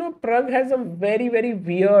 you know, Pragg has a very, very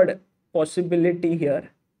weird possibility here.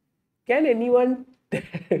 Can anyone,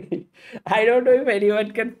 I don't know if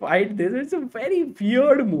anyone can find this. It's a very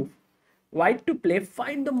weird move. White to play,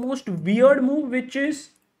 find the most weird move, which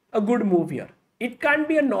is a good move here. It can't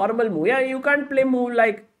be a normal move. Yeah, you can't play move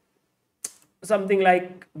like something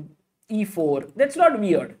like e4. That's not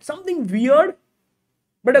weird. Something weird,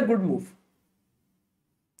 but a good move.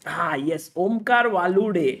 Yes, Omkar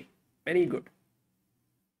Walude. Very good.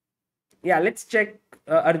 Yeah, let's check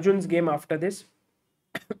Arjun's game after this.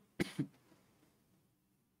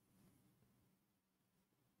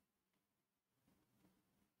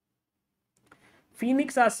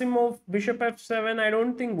 Phoenix Asimov, bishop f7, I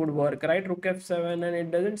don't think would work, right? Rook f7, and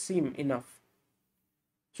it doesn't seem enough.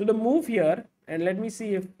 So the move here, and let me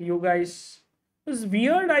see if you guys, it's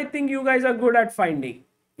weird. I think you guys are good at finding.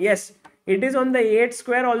 Yes, it is on the a8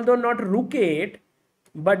 square, although not rook a8,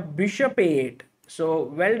 but bishop a8. So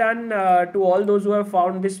well done to all those who have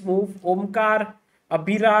found this move. Omkar,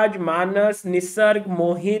 Abhiraj, Manas, Nisarg,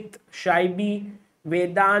 Mohit, Shaibi,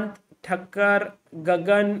 Vedant, Thakkar,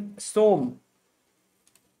 Gagan, Som.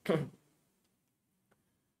 The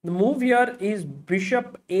move here is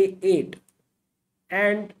bishop a8.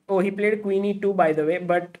 And he played queen e2, by the way,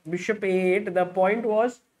 but bishop a8. The point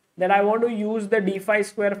was that I want to use the d5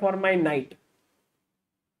 square for my knight.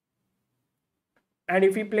 And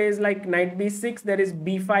if he plays like knight b6, there is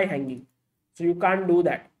b5 hanging. So you can't do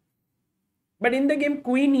that. But in the game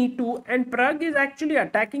queen e2, and Pragg is actually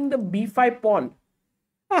attacking the b5 pawn.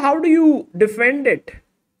 How do you defend it?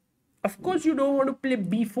 Of course, you don't want to play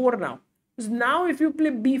b4 now. Because now if you play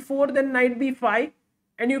b4, then knight b5,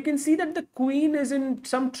 and you can see that the queen is in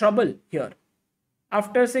some trouble here.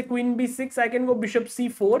 After say queen b6, I can go bishop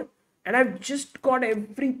c4, and I've just got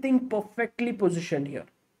everything perfectly positioned here.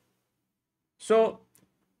 So,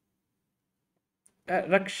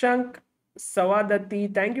 Rakshank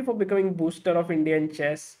Sawadati, thank you for becoming booster of Indian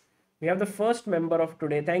chess. We have the first member of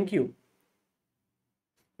today. Thank you.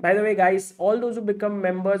 By the way, guys, all those who become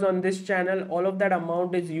members on this channel, all of that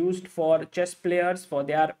amount is used for chess players for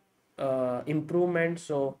their improvement.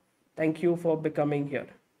 So thank you for becoming here.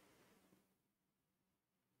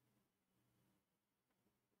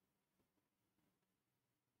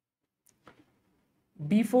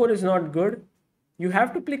 b4 is not good. You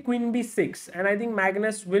have to play queen b6, and I think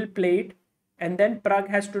Magnus will play it, and then Pragg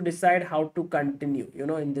has to decide how to continue,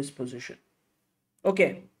 in this position.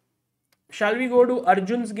 Okay. Shall we go to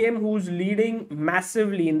Arjun's game, who's leading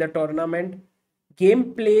massively in the tournament?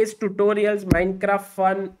 Gameplays, tutorials, Minecraft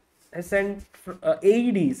fun, and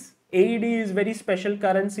AEDs. AED is very special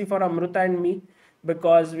currency for Amruta and me,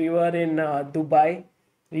 because we were in Dubai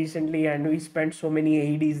recently and we spent so many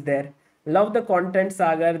AEDs there. Love the content,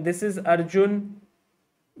 Sagar. This is Arjun.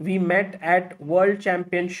 We met at World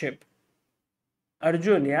Championship.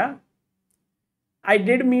 Arjun, yeah? I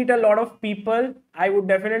did meet a lot of people. I would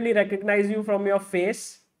definitely recognize you from your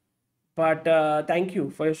face. But thank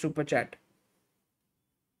you for your super chat.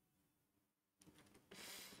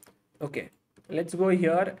 Okay, let's go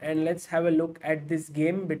here and let's have a look at this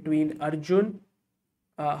game between Arjun.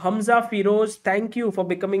 Hamza Firoz, thank you for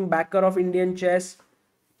becoming backer of Indian chess.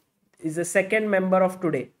 Is the second member of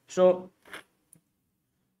today. So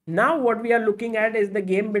now what we are looking at is the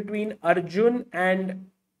game between Arjun and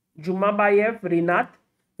Jumabayev, Rinat.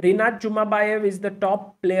 Rinat Jumabayev is the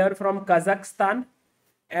top player from Kazakhstan.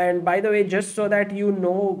 And by the way, just so that you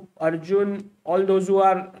know, Arjun, all those who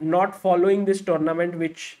are not following this tournament,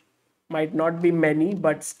 which might not be many,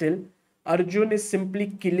 but still, Arjun is simply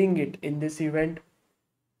killing it in this event.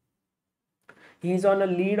 He's on a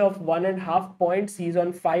lead of 1.5 points. He's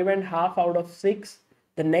on 5.5 out of 6.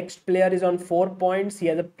 The next player is on 4 points. He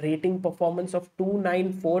has a rating performance of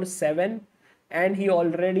 2947. And he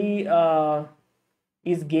already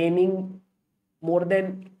is gaining more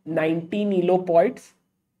than 19 ELO points,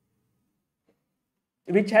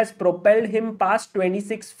 which has propelled him past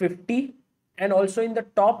 2650 and also in the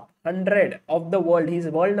top 100 of the world. He's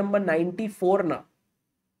world number 94 now.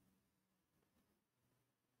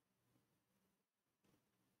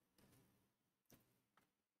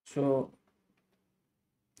 So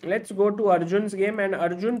let's go to Arjun's game, and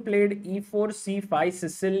Arjun played e4, c5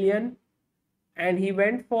 Sicilian, and he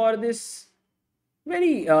went for this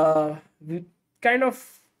very kind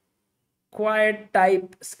of quiet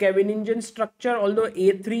type Scandinavian structure, although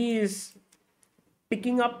a3 is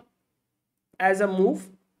picking up as a move,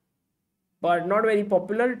 but not very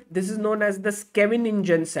popular. This is known as the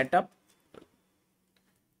Scandinavian setup.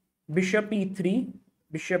 Bishop e3,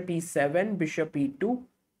 bishop e7, bishop e2,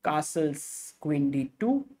 castles, queen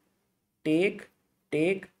d2, take,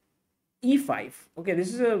 e5. Okay,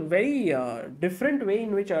 this is a very different way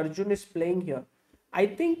in which Arjun is playing here. I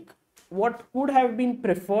think what could have been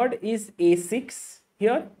preferred is a6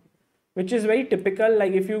 here, which is very typical.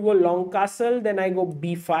 Like if you go long castle, then I go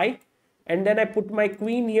b5, and then I put my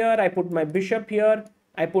queen here, I put my bishop here,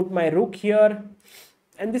 I put my rook here,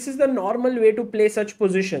 and this is the normal way to play such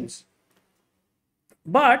positions.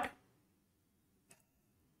 But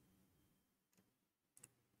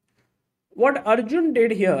what Arjun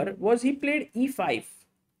did here was he played e5,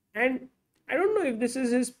 and I don't know if this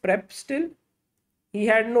is his prep still. He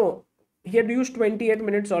had used 28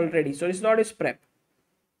 minutes already, so it's not his prep.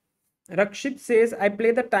 Rakshit says, I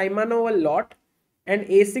play the Taimanov a lot, and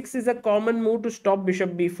a6 is a common move to stop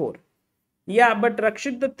bishop b4. Yeah, but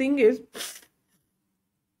Rakshit, the thing is,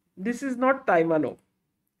 this is not Taimanov.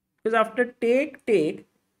 Because after take,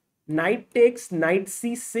 knight takes, knight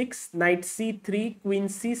c6, knight c3, queen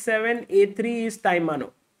c7, a3 is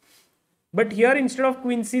Taimanov. But here, instead of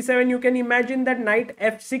queen c7, you can imagine that knight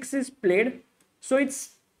f6 is played. So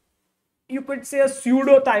it's, you could say, a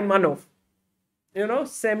pseudo Taimanov,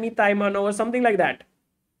 semi Taimanov or something like that.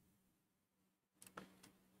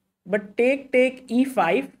 But take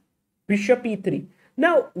e5, bishop e3.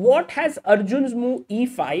 Now, what has Arjun's move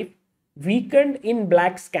e5 weakened in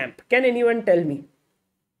black's camp? Can anyone tell me?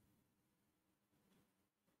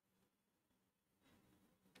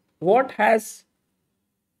 What has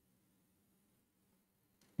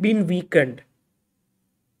been weakened?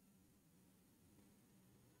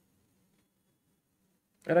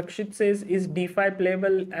 Rakshit says, is d5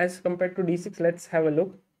 playable as compared to d6? Let's have a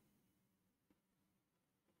look.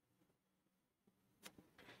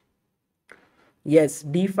 Yes,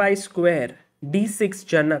 d5 square, d6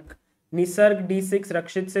 Janak. Nisarg d6,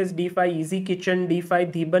 Rakshit says d5, Easy Kitchen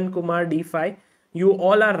d5, Dhiban Kumar d5. You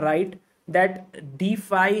all are right that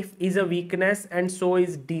d5 is a weakness and so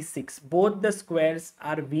is d6. Both the squares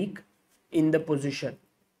are weak in the position.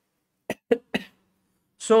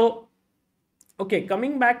 So, okay,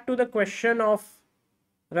 coming back to the question of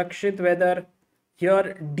Rakshit, whether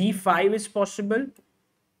here d5 is possible,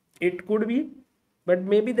 it could be, but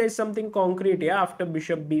maybe there's something concrete, yeah, after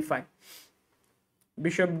bishop b5.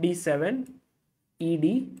 Bishop d7,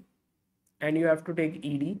 ed, and you have to take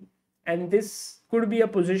ed. And this could be a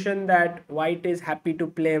position that white is happy to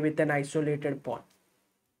play with an isolated pawn.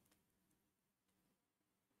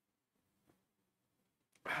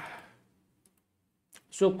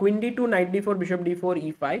 So queen d2, knight d4, bishop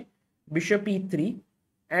d4, e5, bishop e3,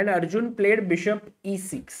 and Arjun played bishop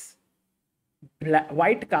e6.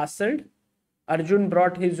 White castled. Arjun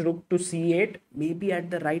brought his rook to c8. Maybe at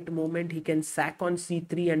the right moment he can sack on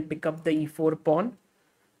c3 and pick up the e4 pawn.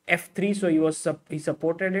 f3, so he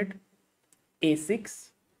supported it.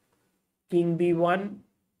 a6, king b1,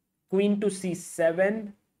 queen to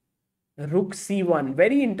c7, rook c1.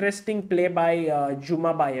 Very interesting play by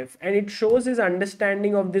Jumabayev, and it shows his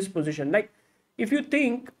understanding of this position. Like, if you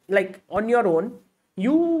think like on your own,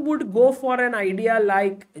 you would go for an idea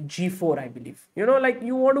like g4, I believe. You know, like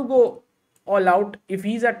you want to go all out. If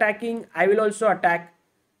he's attacking, I will also attack,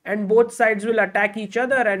 and both sides will attack each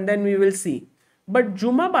other, and then we will see. But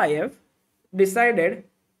Jumabayev decided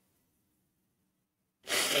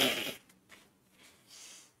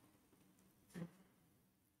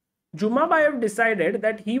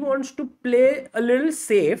that he wants to play a little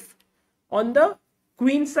safe on the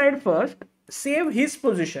queen side first, save his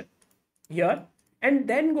position here, and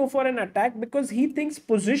then go for an attack, because he thinks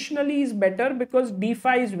positionally is better because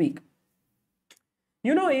d5 is weak.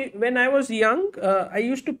 You know, when I was young, I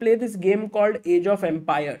used to play this game called Age of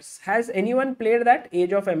Empires. Has anyone played that,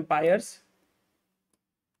 Age of Empires?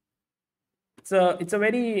 It's a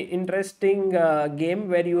very interesting game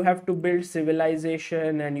where you have to build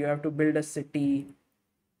civilization and you have to build a city,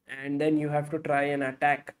 and then you have to try and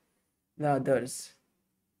attack the others.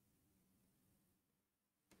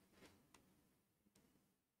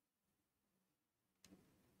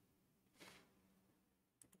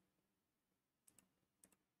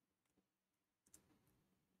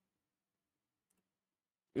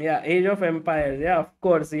 Yeah, Age of Empires. Yeah, of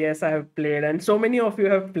course. Yes, I have played, and so many of you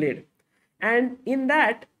have played. And in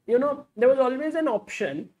that, you know, there was always an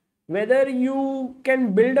option whether you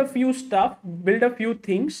can build a few stuff, build a few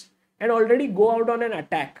things, and already go out on an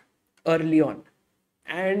attack early on.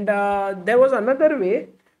 And there was another way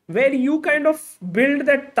where you kind of build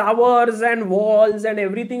the towers and walls and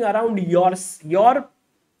everything around your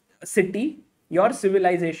city, your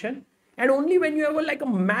civilization. And only when you have like a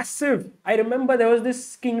massive, I remember there was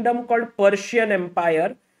this kingdom called Persian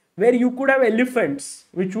Empire, where you could have elephants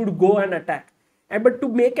which would go and attack. And but to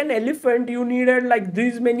make an elephant, you needed like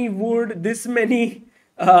this many wood, this many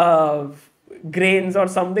grains or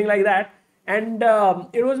something like that. And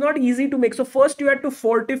it was not easy to make. So first you had to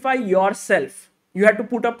fortify yourself. You had to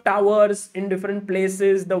put up towers in different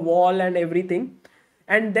places, the wall and everything.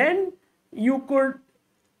 And then you could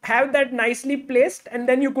have that nicely placed, and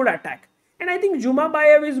then you could attack. And I think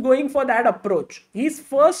Jumabayev is going for that approach. He's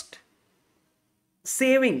first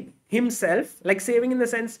saving himself, like saving in the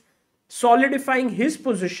sense solidifying his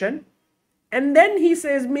position, and then he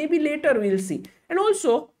says maybe later we'll see. And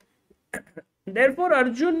also, therefore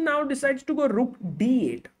Arjun now decides to go rook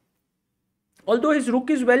d8. Although his rook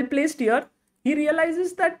is well placed here, he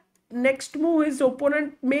realizes that next move his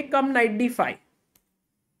opponent may come knight d5.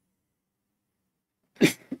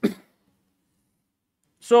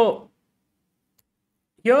 So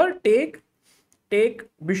here take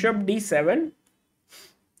bishop d7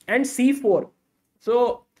 and c4.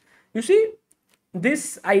 So you see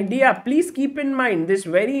this idea, please keep in mind this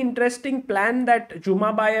very interesting plan that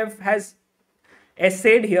Jumabayev has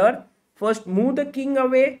essayed here. First move the king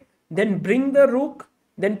away, then bring the rook,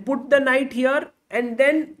 then put the knight here, and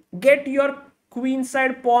then get your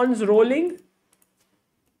queenside pawns rolling.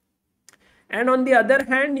 And on the other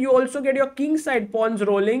hand, you also get your kingside pawns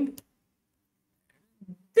rolling.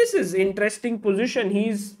 This is interesting position.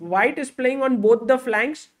 White is playing on both the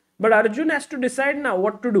flanks, but Arjun has to decide now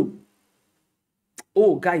what to do.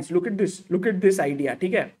 Oh, guys, look at this. Look at this idea.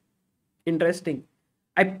 Okay? Interesting.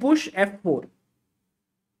 I push f4.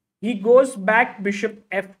 He goes back bishop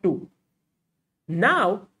f2.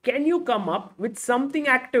 Now, can you come up with something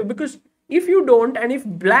active? Because if you don't, and if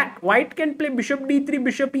white can play bishop d3,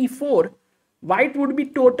 bishop e4, white would be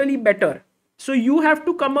totally better. So you have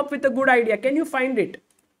to come up with a good idea. Can you find it?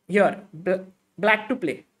 Here, black to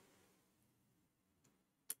play.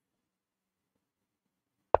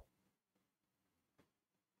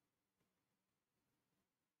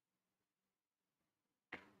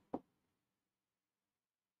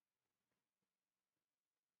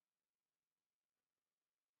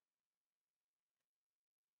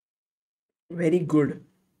 Very good.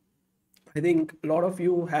 I think a lot of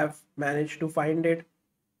you have managed to find it.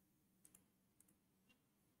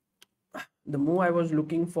 The move I was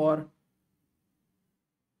looking for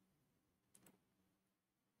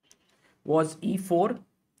was e4.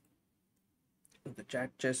 The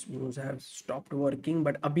chat chess moves have stopped working,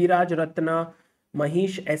 but Abhiraj Ratna,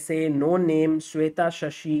 Mahish SA, No Name, Sweta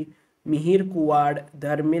Shashi, Mihir Kuwad,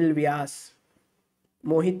 Dharmil Vyas,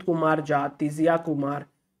 Mohit Kumar Jha, Tizia Kumar,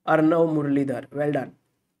 Arnav Murlidhar. Well done.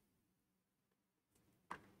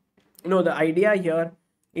 No, the idea here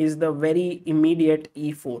is the very immediate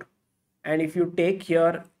e4. And if you take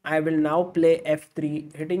here, I will now play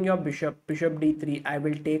f3, hitting your bishop, bishop d3. I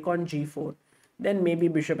will take on g4. Then maybe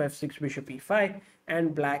bishop f6, bishop e5.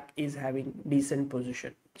 And black is having decent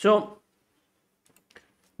position. So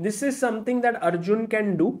this is something that Arjun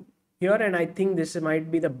can do here. And I think this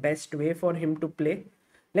might be the best way for him to play.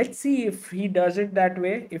 Let's see if he does it that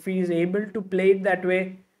way. If he is able to play it that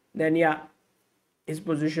way, then yeah, his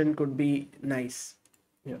position could be nice.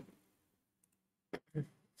 Yeah.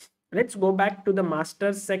 Let's go back to the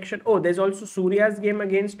Masters section. Oh, there's also Surya's game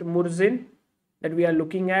against Murzin that we are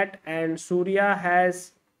looking at. And Surya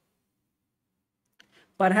has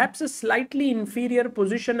perhaps a slightly inferior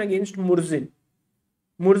position against Murzin.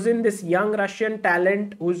 Murzin, this young Russian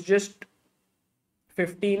talent who's just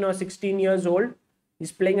 15 or 16 years old,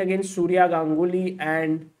 is playing against Surya Ganguly.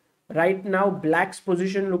 And right now, black's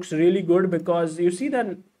position looks really good because you see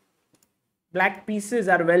the black pieces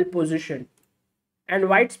are well positioned. And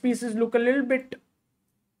white's pieces look a little bit,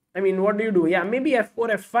 I mean, what do you do? Yeah, maybe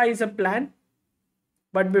f4, f5 is a plan.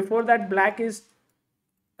 But before that, black is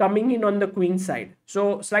coming in on the queen side.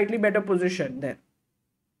 So slightly better position there.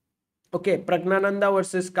 Okay, Praggnanandhaa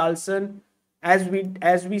versus Carlsen. As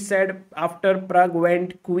we said, after Pragg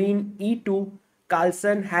went queen e2,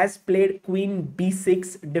 Carlsen has played queen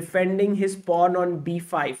b6, defending his pawn on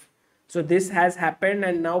b5. So this has happened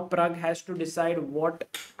and now Pragg has to decide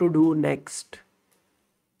what to do next.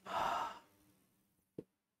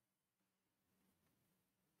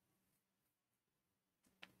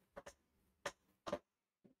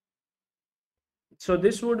 So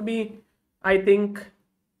this would be, I think,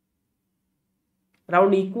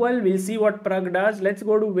 round equal. We'll see what Pragg does. Let's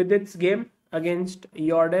go to Vidit's game against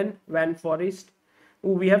Jorden van Foreest. Ooh,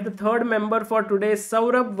 we have the third member for today,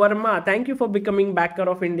 Saurabh Verma. Thank you for becoming backer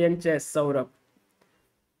of Indian chess, Saurabh.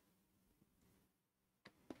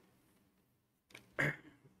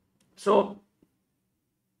 So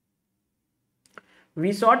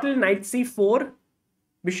we saw till knight c4,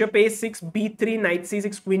 bishop a6, b3, knight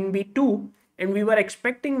c6, queen b2. And we were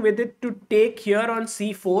expecting Vidit to take here on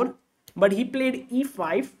c4. But he played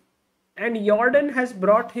e5. And Jorden has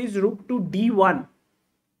brought his rook to d1.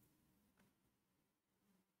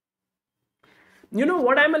 You know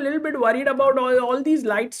what I'm a little bit worried about? All these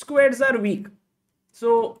light squares are weak.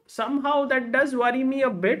 So somehow that does worry me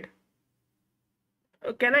a bit.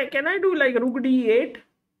 Can I do like rook d8?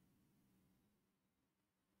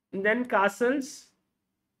 And then castles.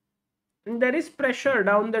 And there is pressure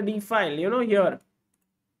down the d file, you know, here.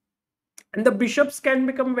 And the bishops can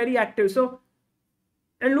become very active. So,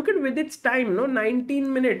 and look at with its time, no,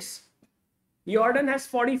 19 minutes. Jorden has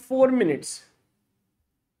 44 minutes.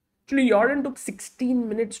 Actually, Jorden took 16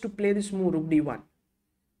 minutes to play this move, rook d1.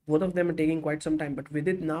 Both of them are taking quite some time. But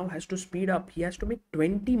Vidit now has to speed up. He has to make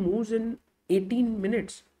 20 moves in 18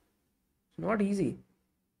 minutes. It's not easy.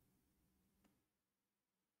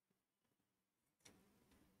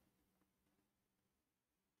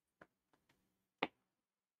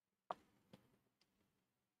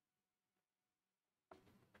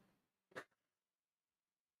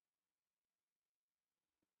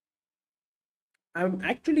 I'm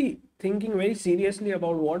actually thinking very seriously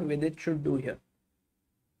about what Vidit should do here.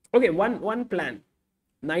 Okay, one plan.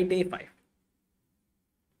 Knight a5.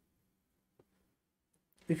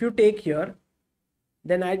 If you take here,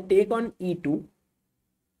 then I take on e2.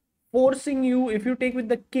 Forcing you, if you take with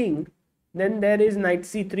the king, then there is knight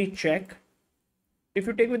c3 check. If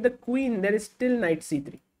you take with the queen, there is still knight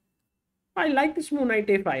c3. I like this move, knight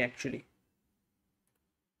a5 actually.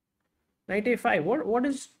 Knight a5. What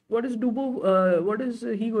is Dubov? What is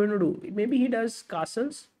he going to do? Maybe he does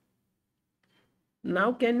castles.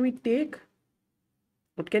 Now can we take?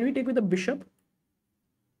 What can we take with the bishop?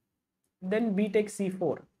 then b takes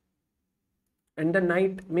c4. And the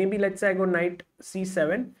knight, maybe let's say I go knight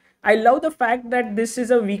c7. I love the fact that this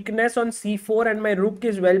is a weakness on c4 and my rook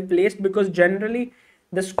is well placed, because generally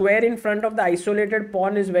the square in front of the isolated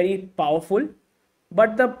pawn is very powerful.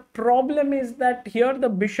 But the problem is that here the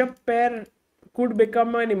bishop pair could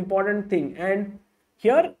become an important thing. And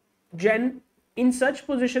here, in such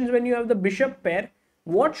positions when you have the bishop pair,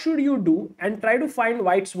 what should you do? And try to find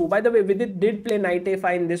white's move. By the way, Vidit did play knight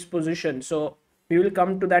a5 in this position, so we will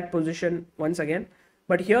come to that position once again.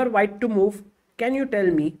 But here white to move. Can you tell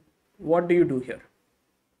me what do you do here?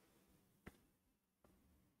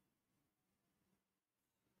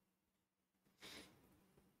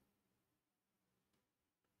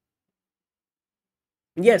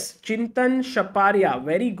 Yes, Chintan Shaparia.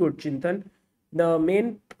 Very good, Chintan. The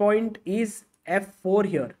main point is f4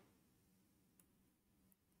 here.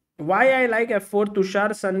 Why I like f4? Tushar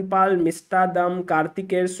Sanpal, Mistadam,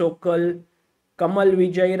 Kartikeya Sokal, Kamal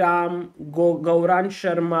Vijay Ram, Gauran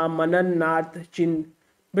Sharma, Manan Nath, Chin.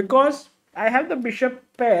 Because I have the bishop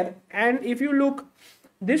pair, and if you look,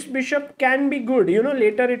 this bishop can be good. You know,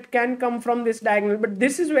 later it can come from this diagonal, but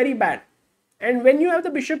this is very bad. And when you have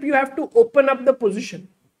the bishop, you have to open up the position.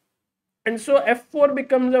 And so f4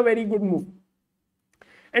 becomes a very good move.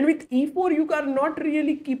 And with e4, you are not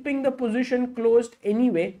really keeping the position closed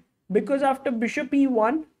anyway, because after bishop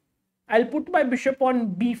e1, I'll put my bishop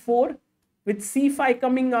on b4 with c5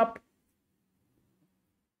 coming up.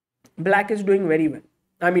 Black is doing very well.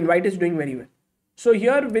 I mean, white is doing very well. So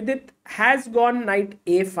here Vidit has gone knight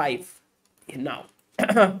a5 now.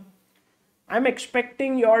 I'm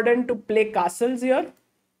expecting Jorden to play castles here,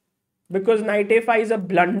 because knight a5 is a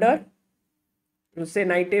blunder. You say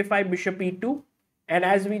knight a5, bishop e2. And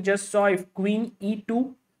as we just saw, if queen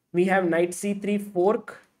e2, we have knight c3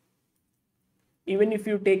 fork. Even if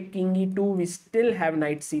you take king e2, we still have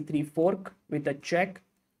knight c3 fork with a check.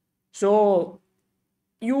 So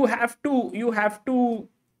you can't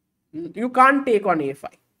take on a5.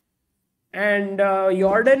 And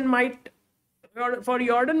Jorden might, for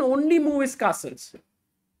Jorden, only move is castles.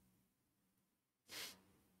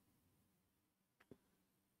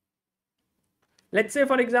 Let's say,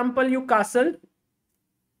 for example, you castle.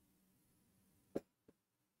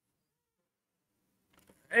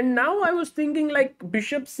 And now I was thinking, like,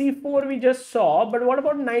 bishop c4 we just saw, but what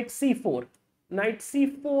about knight c4? Knight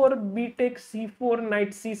c4, b takes c4,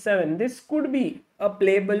 knight c7. This could be a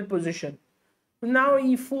playable position. Now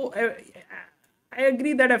e4, I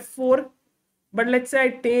agree that f4, but let's say I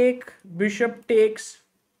take, bishop takes.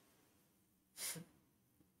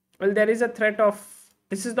 Well, there is a threat of,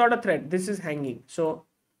 this is not a threat, this is hanging. So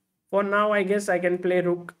for now, I guess I can play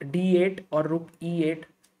rook d8 or rook e8,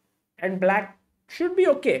 and black should be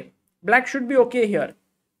okay. Black should be okay here.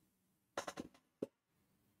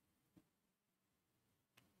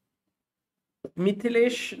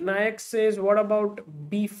 Mithilesh Nayak says, what about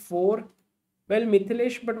b4? Well,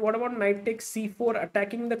 Mithilesh, but what about knight takes c4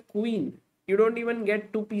 attacking the queen? You don't even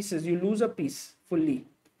get two pieces. You lose a piece fully.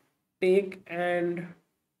 Take and...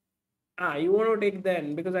 you want to take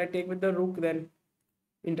then, because I take with the rook then.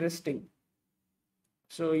 Interesting.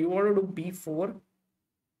 So you want to do b4,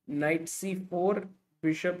 knight c4,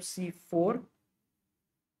 bishop c4,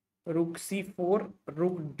 rook c4,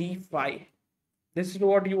 rook d5. This is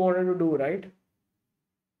what you wanted to do, right?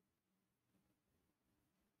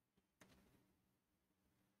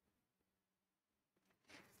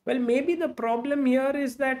 Well, maybe the problem here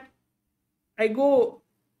is that I go,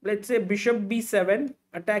 let's say, bishop b7,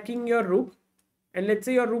 attacking your rook, and let's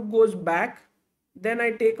say your rook goes back, then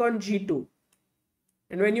I take on g2.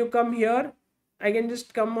 And when you come here, I can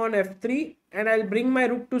just come on f3 and I'll bring my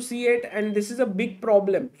rook to c8, and this is a big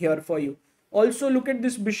problem here for you. Also, look at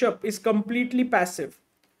this bishop is completely passive.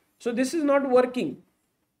 So this is not working.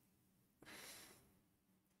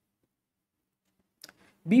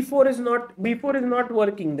 B4 is not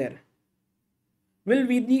working there. Will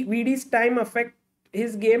VD's time affect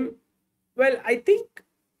his game? Well, I think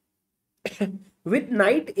with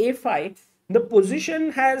knight a5, the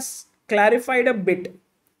position has clarified a bit.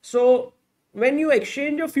 So when you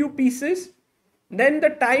exchange a few pieces, then the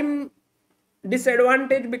time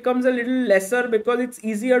disadvantage becomes a little lesser, because it's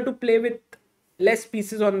easier to play with less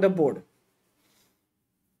pieces on the board.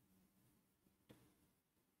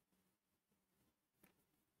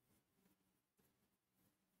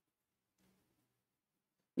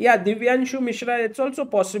 Yeah, Divyanshu Mishra, it's also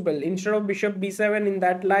possible. Instead of bishop b7 in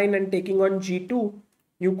that line and taking on g2,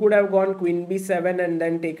 you could have gone queen b7 and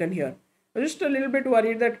then taken here. I'm just a little bit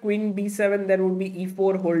worried that queen b7, there would be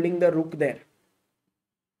e4 holding the rook there.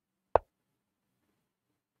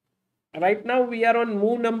 Right now we are on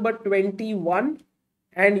move number 21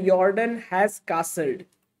 and Jorden has castled.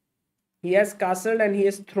 He has castled and he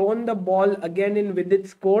has thrown the ball again in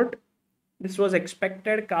Vidit's court. This was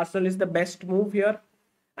expected. Castle is the best move here.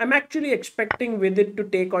 I'm actually expecting Vidit to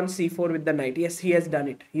take on c4 with the knight. Yes, he has done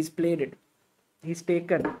it. He's played it. He's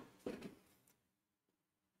taken.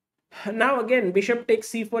 Now again, bishop takes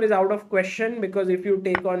c4 is out of question, because if you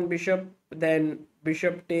take on bishop, then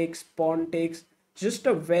bishop takes, pawn takes. Just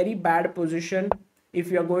a very bad position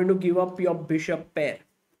if you are going to give up your bishop pair.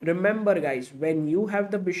 Remember guys, when you have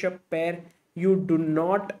the bishop pair, you do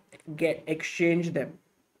not exchange them.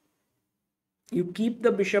 You keep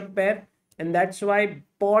the bishop pair, and that's why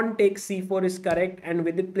pawn takes c4 is correct, and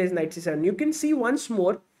Vidit plays knight c7. You can see once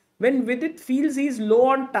more, when Vidit feels he's low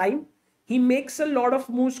on time, he makes a lot of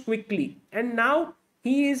moves quickly. And now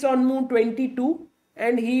he is on move 22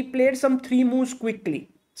 and he played some 3 moves quickly.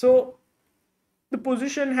 So the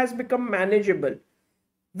position has become manageable.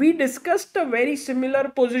 We discussed a very similar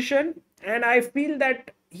position, and I feel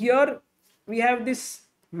that here we have this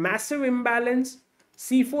massive imbalance,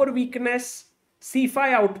 c4 weakness, c5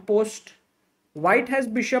 outpost, white has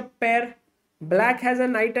bishop pair, black has a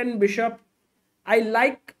knight and bishop. I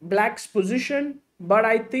like black's position, but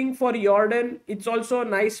I think for Jorden it's also a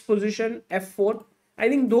nice position, f4. I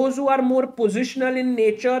think those who are more positional in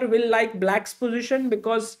nature will like black's position,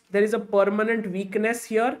 because there is a permanent weakness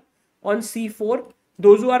here on c4.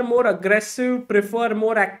 Those who are more aggressive, prefer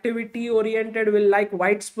more activity oriented, will like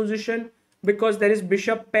white's position, because there is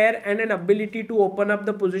bishop pair and an ability to open up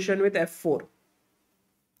the position with f4.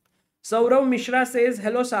 Saurav Mishra says,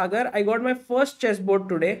 hello Sagar, I got my first chessboard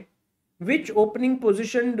today. Which opening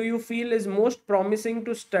position do you feel is most promising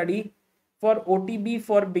to study for OTB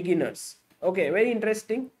for beginners? Okay, very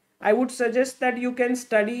interesting. I would suggest that you can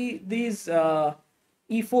study these e4,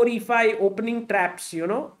 e5 opening traps,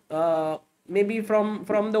 maybe from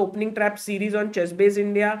the opening trap series on ChessBase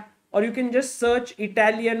India, or you can just search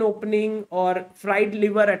Italian opening or fried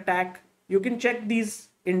liver attack. You can check these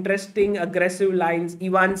interesting aggressive lines,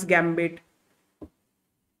 Ivan's Gambit.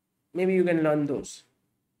 Maybe you can learn those.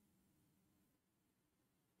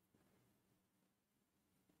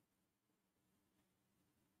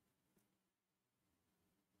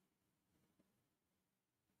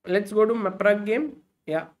 Let's go to Pragg game.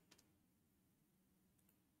 Yeah.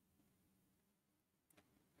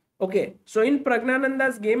 Okay, so in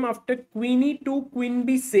Praggnanandhaa's game, after queen e2, queen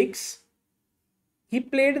b6, he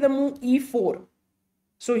played the move e4.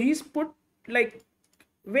 So he's put like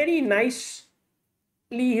very nicely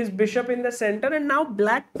his bishop in the center, and now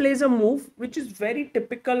black plays a move which is very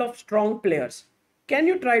typical of strong players. Can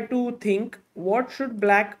you try to think what should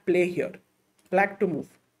black play here? Black to move.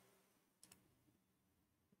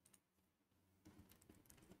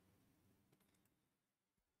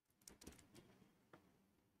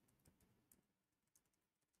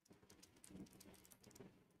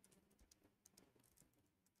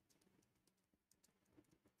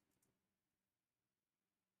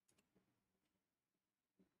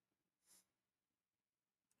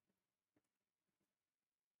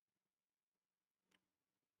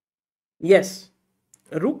 Yes,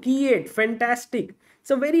 rook e8, fantastic.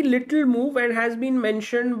 It's a very little move and has been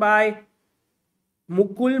mentioned by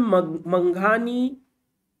Mukul Manghani,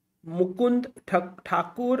 Mukund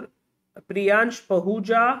Thakur, Priyansh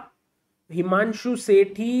Pahuja, Himanshu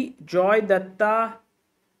Sethi, Joy Datta,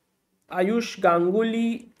 Ayush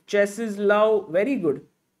Ganguly. Chess is love. Very good.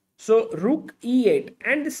 So rook e8,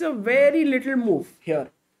 and this is a very little move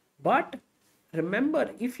here. But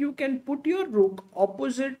remember, if you can put your rook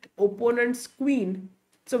opposite opponent's queen,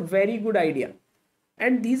 it's a very good idea.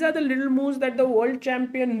 And these are the little moves that the world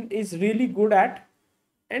champion is really good at.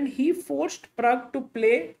 And he forced Pragg to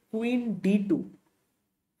play queen d2.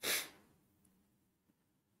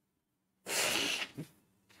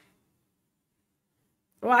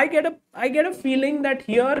 Well, I get a feeling that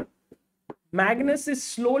here Magnus is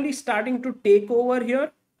slowly starting to take over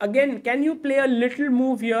here. Again, can you play a little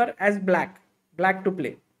move here as black to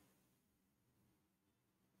play?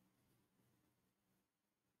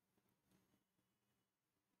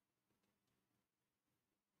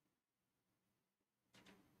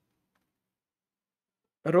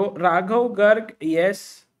 Raghav Garg,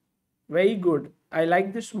 yes, very good. I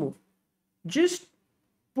like this move. Just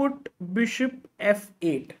put bishop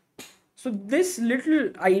f8. So this little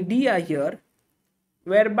idea here,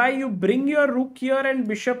 whereby you bring your rook here and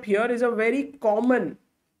bishop here, is a very common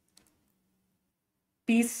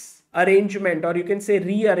piece arrangement, or you can say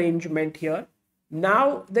rearrangement here.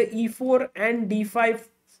 Now the e4 and d5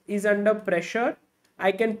 is under pressure.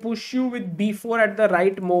 I can push you with b4 at the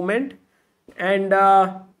right moment, and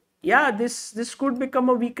Yeah, this could become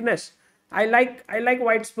a weakness. I like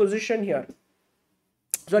white's position here.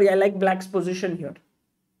 Sorry, I like black's position here.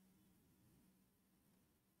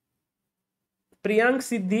 Priyank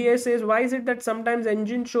Siddhiye says, why is it that sometimes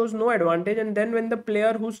engine shows no advantage and then when the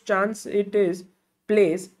player whose chance it is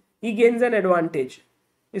plays, he gains an advantage?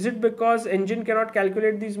 Is it because engine cannot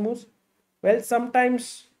calculate these moves? Well,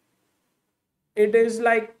 sometimes it is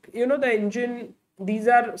like, the engine, these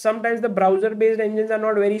are sometimes the browser based engines are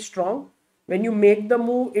not very strong. When you make the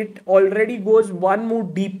move, it already goes one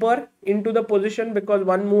move deeper into the position because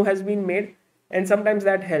one move has been made, and sometimes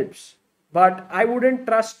that helps. But I wouldn't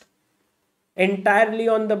trust entirely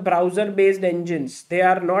on the browser based engines. They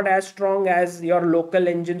are not as strong as your local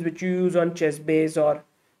engines which you use on Chessbase or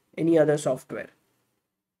any other software.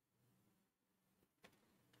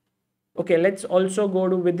 Okay, let's also go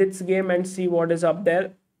to Vidit's game and see what is up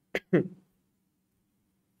there.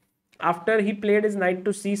 After he played his knight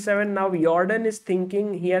to c7, now Jorden is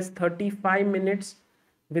thinking. He has 35 minutes.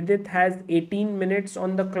 Vidit has 18 minutes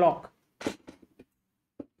on the clock.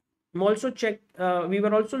 We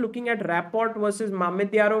were also looking at Rapport versus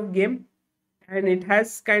Mamedyarov game, and it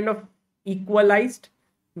has kind of equalized.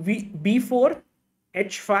 B4,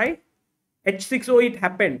 h5, h6. Oh, it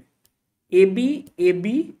happened. AB,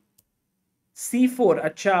 c4.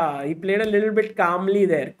 Acha, he played a little bit calmly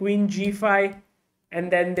there. Queen g5, and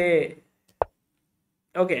then they.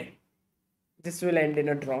 Okay, this will end in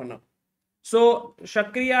a draw now. So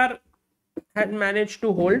Shakhriyar had managed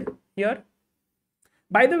to hold here.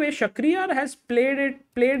 By the way, Shakhriyar has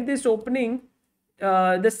played this opening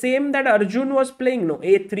the same that Arjun was playing. No,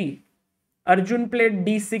 a3. Arjun played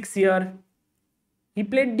d6 here. He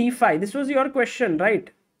played d5. This was your question,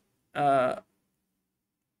 right?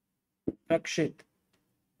 Rakshit.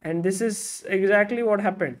 And this is exactly what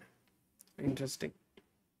happened. Interesting.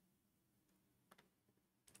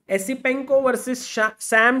 Esipenko versus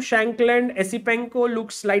Sam Shankland. Esipenko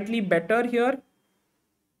looks slightly better here.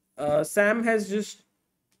 Sam has just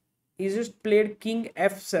played king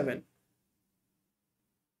f7.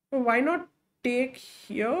 Why not take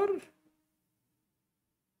here?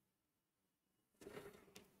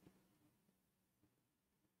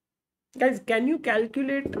 Guys, can you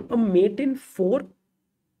calculate a mate in 4?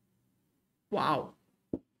 Wow.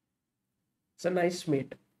 It's a nice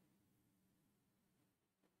mate.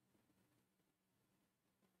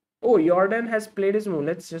 Oh, Jorden has played his move.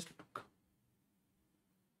 Let's just look.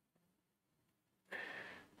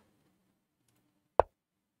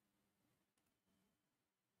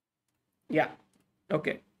 Yeah.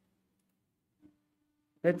 Okay.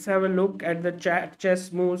 Let's have a look at the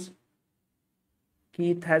chess moves.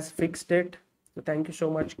 Keith has fixed it. So thank you so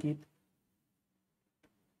much, Keith.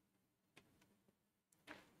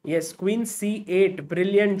 Yes, Queen c8.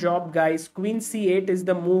 Brilliant job, guys. Queen c8 is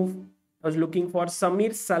the move I was looking for.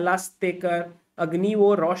 Samir Salastekar,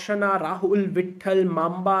 Agnivo, Roshana, Rahul, Vitthal,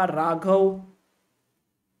 Mamba, Raghav,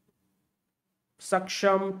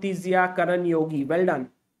 Saksham, Tizia, Karan Yogi. Well done.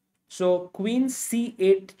 So Queen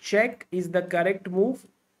c8 check is the correct move.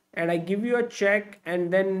 And I give you a check,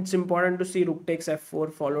 and then it's important to see rook takes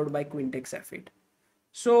f4 followed by queen takes f8.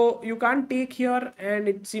 So you can't take here, and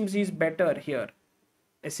it seems he's better here,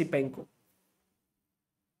 Esipenko.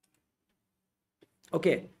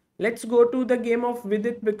 Okay, let's go to the game of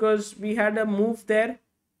Vidit because we had a move there,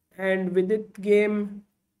 and Vidit game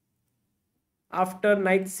after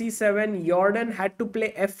knight c7, Jorden had to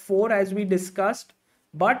play f4 as we discussed,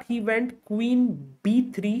 but he went queen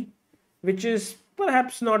b3, which is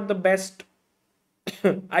perhaps not the best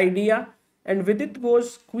idea, and Vidit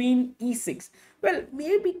goes queen e6. Well,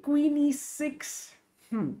 maybe queen e6.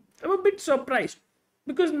 I'm a bit surprised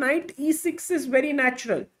because knight e6 is very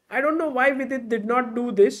natural. I don't know why Vidit did not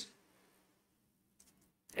do this.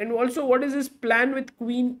 And also, what is his plan with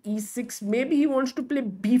queen e6? Maybe he wants to play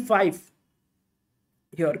b5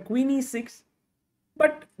 here, queen e6.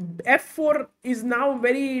 But f4 is now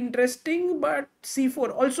very interesting, but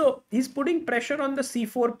c4. Also, he's putting pressure on the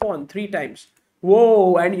c4 pawn 3 times.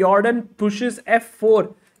 Whoa, and Jorden pushes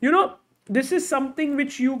f4. This is something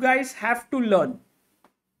which you guys have to learn.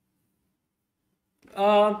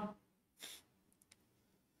 I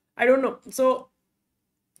don't know. So,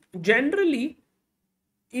 generally,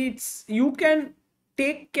 you can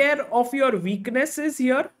take care of your weaknesses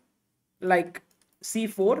here, like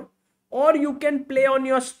c4. Or you can play on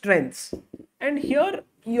your strengths. And here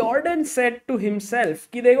Jorden said to himself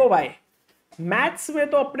कि देखो भाई, maths में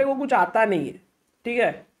तो अपने को कुछ आता नहीं है, ठीक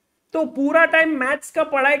है? तो पूरा टाइम मैथ्स का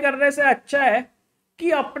पढ़ाई करने से अच्छा है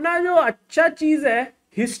कि अपना जो अच्छा चीज है,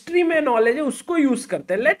 हिस्ट्री में नॉलेज है, उसको यूज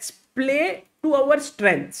करते हैं. Let's play to our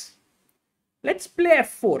strengths. Let's play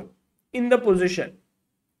f4 in the position.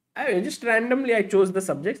 Just randomly I chose the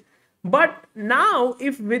subjects. But now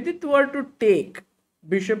if Vidit were to take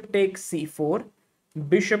bishop takes c4,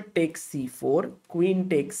 bishop takes c4, queen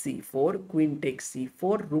takes c4, queen takes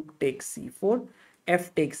c4, rook takes c4,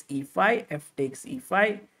 f takes e5, f takes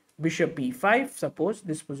e5, bishop e5, suppose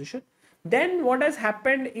this position, then what has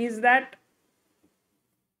happened is that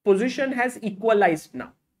position has equalized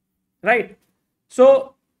now, right?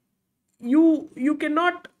 So you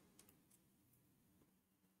cannot,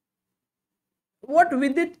 what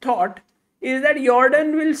Vidit thought is that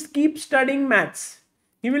Jorden will keep studying maths.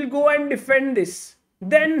 He will go and defend this.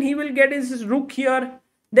 Then he will get his rook here.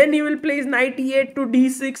 Then he will play his knight e8 to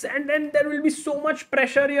d6. And then there will be so much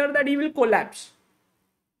pressure here that he will collapse.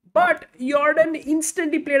 But Jorden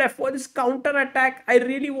instantly played f4. This counter attack, I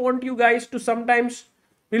really want you guys to sometimes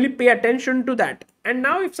really pay attention to that. And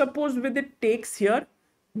now if suppose Vidit takes here,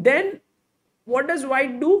 then what does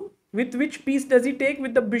white do? With which piece does he take?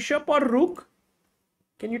 With the bishop or rook?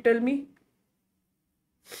 Can you tell me?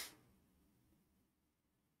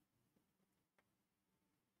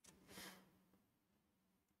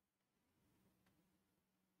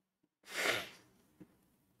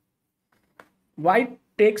 White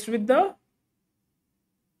takes with the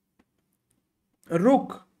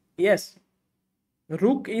rook. Yes.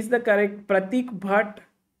 Rook is the correct. Pratik Bhatt,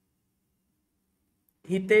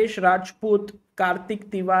 Hitesh Rajput, Kartik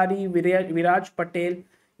Tiwari, Viraj Patel.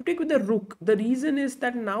 You take with the rook. The reason is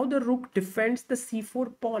that now the rook defends the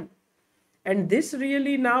c4 pawn. And this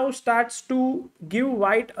really now starts to give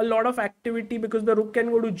white a lot of activity because the rook can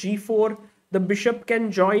go to g4. The bishop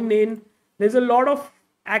can join in. There's a lot of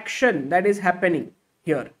action that is happening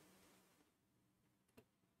here.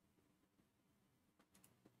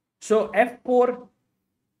 So f4,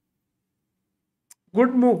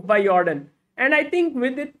 good move by Jorden. And I think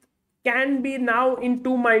Vidit can be now in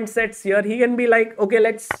two mindsets here. He can be like, okay,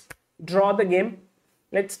 let's draw the game.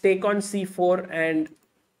 Let's take on c4 and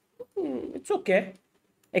it's okay.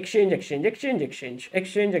 Exchange, exchange, exchange, exchange,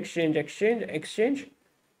 exchange, exchange, exchange, exchange.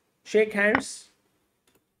 Shake hands.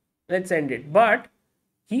 Let's end it. But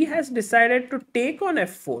he has decided to take on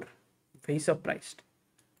f4. Very surprised.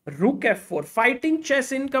 Rook f4. Fighting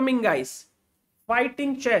chess incoming, guys.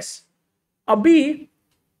 Fighting chess. Abhi,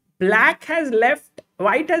 black has left,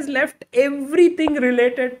 white has left everything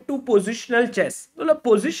related to positional chess. So the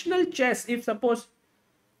positional chess, if suppose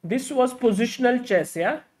this was positional chess,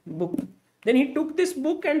 yeah, book, then he took this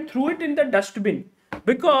book and threw it in the dustbin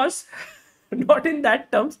because not in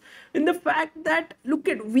that terms, in the fact that look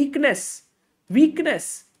at weakness,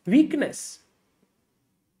 weakness, weakness,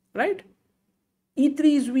 right? E3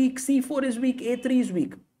 is weak, c4 is weak, a3 is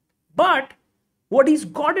weak, but what he's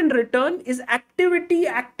got in return is activity,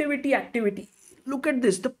 activity, activity. Look at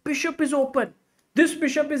this. The bishop is open. This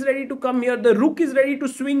bishop is ready to come here. The rook is ready to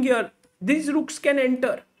swing here. These rooks can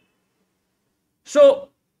enter. So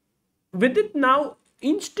Vidit now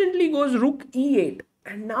instantly goes rook e8.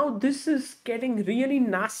 And now this is getting really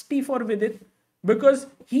nasty for Vidit because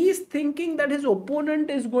he is thinking that his opponent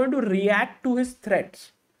is going to react to his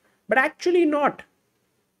threats. But actually not.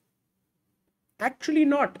 Actually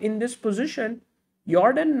not. In this position,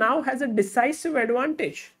 Jorden now has a decisive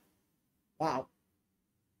advantage. Wow.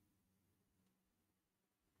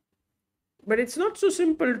 But it's not so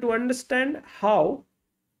simple to understand how.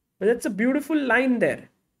 But that's a beautiful line there.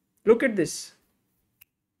 Look at this.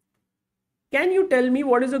 Can you tell me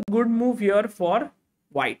what is a good move here for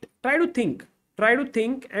white? Try to think. Try to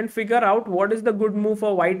think and figure out what is the good move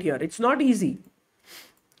for white here. It's not easy.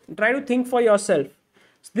 Try to think for yourself.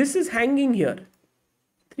 This is hanging here.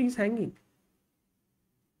 3 is hanging.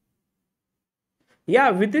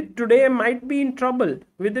 Yeah, Vidit today might be in trouble.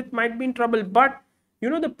 Vidit might be in trouble. But, you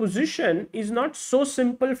know, the position is not so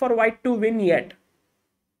simple for white to win yet.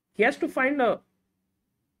 He has to find a...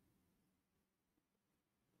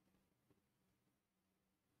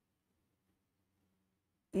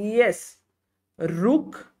 Yes.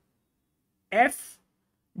 Rook F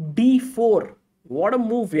D4. What a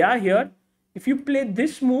move, yeah, here. If you play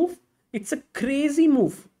this move, it's a crazy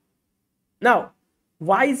move. Now,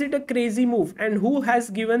 why is it a crazy move? And who has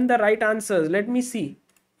given the right answers? Let me see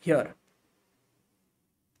here.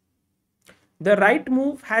 The right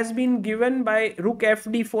move has been given by rook f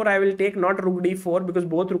d4. I will take, not rook d4, because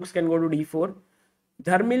both rooks can go to d4.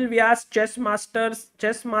 Dharmil Vyas, chess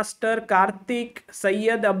master, Karthik,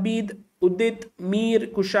 Sayyid Abid, Udit, Mir,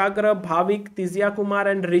 Kushagra, Bhavik, Tizya Kumar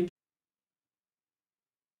and Rich.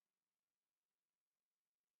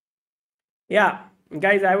 Yeah,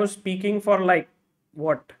 guys, I was speaking for like,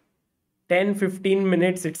 what, 10-15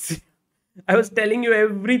 minutes. It's I was telling you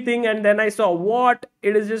everything and then I saw what?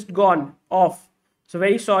 It is just gone off. So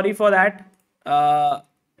very sorry for that.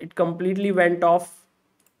 It completely went off.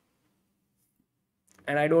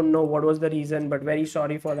 And I don't know what was the reason, but very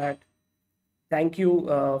sorry for that. Thank you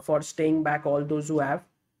for staying back, all those who have.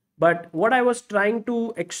 But what I was trying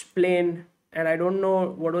to explain, and I don't know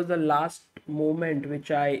what was the last moment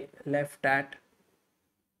which I left at.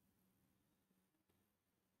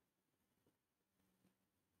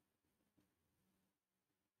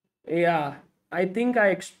 Yeah, I think I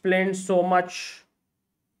explained so much.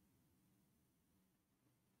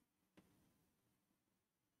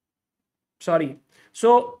 Sorry.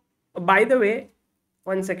 So, by the way,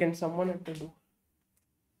 1 second, someone had to do.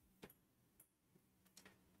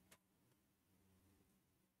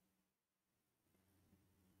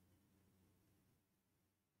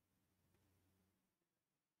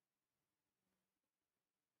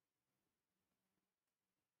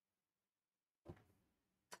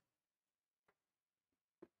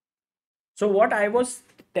 So what I was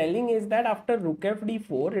telling is that after rook f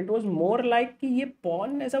d4, it was more like कि ये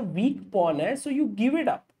pawn as a weak pawn है, so you give it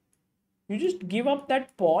up. You just give up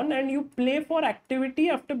that pawn and you play for activity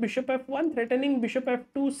after bishop f1, threatening bishop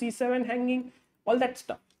f2, c7 hanging, all that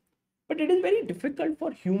stuff. But it is very difficult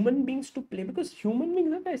for human beings to play because human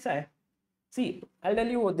beings are kaisa hai? See, I'll tell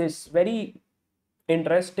you this very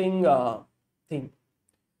interesting thing.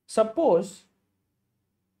 Suppose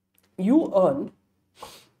you earn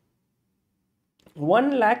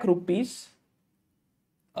 1 lakh rupees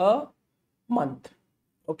a month.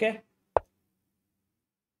 Okay.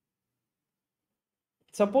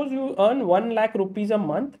 Suppose you earn 1 lakh rupees a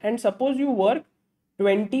month and suppose you work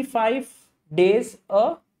 25 days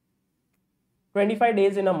a 25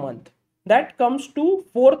 days in a month. That comes to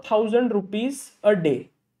 4,000 rupees a day.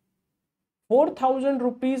 4,000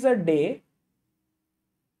 rupees a day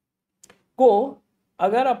को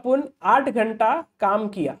अगर अपन 8 घंटा काम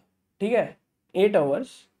किया, ठीक है, 8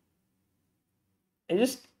 hours. I'm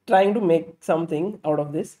just trying to make something out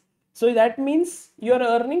of this. So that means you are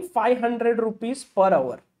earning 500 rupees per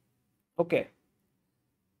hour. Okay.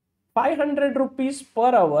 500 rupees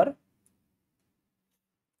per hour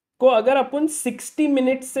को अगर अपन 60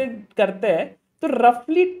 minute से करते हैं तो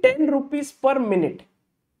roughly 10 rupees per minute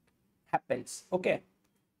happens. Okay.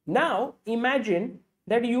 Now imagine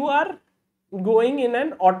that you are going in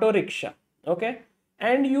an auto rickshaw. Okay.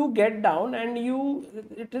 And you get down and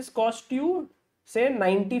it is cost you say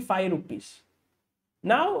 95 rupees.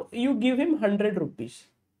 Now you give him 100 rupees.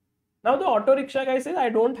 Now the auto rickshaw guy says, I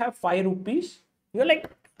don't have 5 rupees. You're like,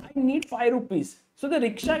 I need 5 rupees. So the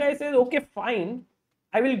rickshaw guy says, okay, fine.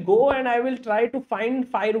 I will go and I will try to find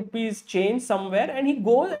 5 rupees change somewhere. And he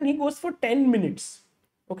goes for 10 minutes.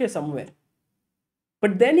 Okay, somewhere.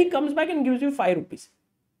 But then he comes back and gives you 5 rupees.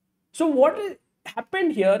 So what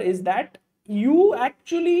happened here is that you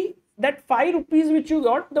actually, that 5 rupees which you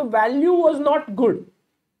got, the value was not good.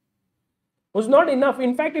 Was not enough.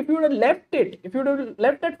 In fact, if you would have left it, if you would have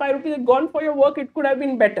left that 5 rupees and gone for your work, it could have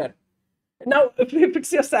been better. Now, if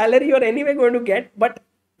it's your salary, you're anyway going to get, but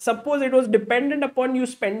suppose it was dependent upon you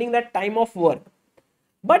spending that time of work.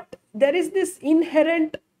 But there is this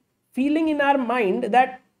inherent feeling in our mind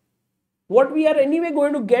that what we are anyway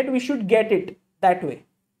going to get, we should get it that way.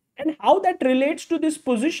 And how that relates to this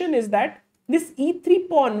position is that this e3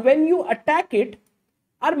 pawn, when you attack it,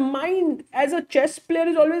 our mind as a chess player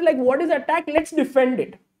is always like, what is attack? Let's defend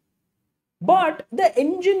it. But the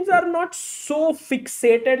engines are not so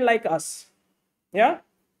fixated like us. Yeah.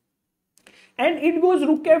 And it goes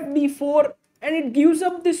rook f d4 and it gives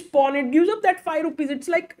up this pawn. It gives up that 5 rupees. It's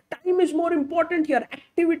like time is more important here.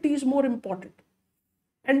 Activity is more important.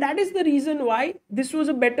 And that is the reason why this was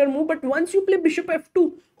a better move. But once you play bishop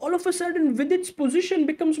f2, all of a sudden Vidit's position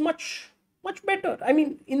becomes much better. I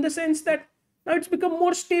mean, in the sense that now it's become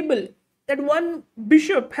more stable. That one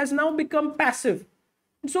bishop has now become passive.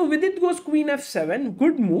 So Vidit goes queen f7,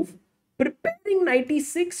 good move, preparing knight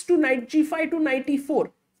e6 to knight g5 to knight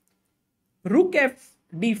e4. Rook f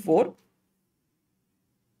d4.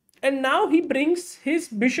 And now he brings his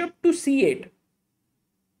bishop to c8.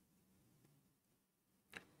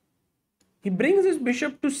 He brings his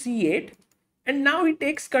bishop to c8. And now he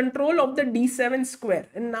takes control of the d7 square.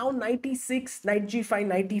 And now knight e6, knight g5,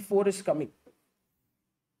 knight e4 is coming.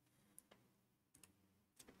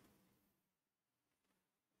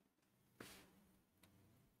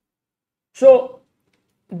 So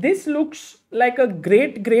this looks like a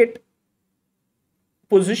great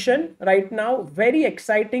position right now. Very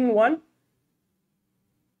exciting one.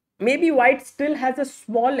 Maybe white still has a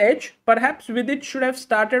small edge. Perhaps Vidit should have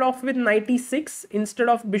started off with knight e6 instead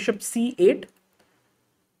of bishop c8.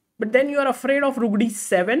 But then you are afraid of rook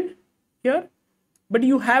d7 here. But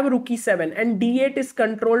you have rook e7 and d8 is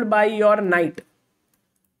controlled by your knight.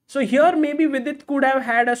 So here maybe Vidit could have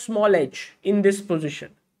had a small edge in this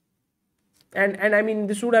position. And I mean,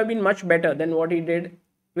 this would have been much better than what he did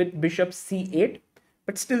with bishop c8.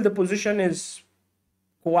 But still the position is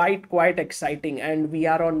quite exciting. And we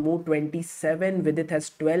are on move 27. Vidit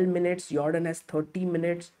has 12 minutes. Jorden has 30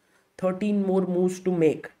 minutes. 13 more moves to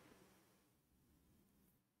make.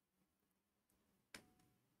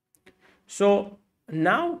 So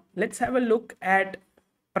now let's have a look at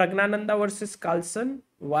Praggnanandhaa versus Carlsen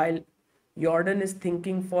while Jorden is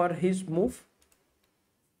thinking for his move.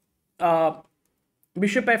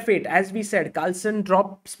 Bishop f8, as we said, Carlsen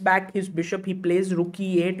drops back his bishop. He plays rook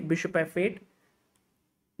e8, bishop f8.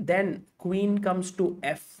 Then queen comes to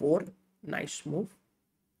f4. Nice move.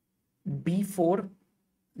 b4,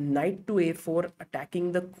 knight to a4,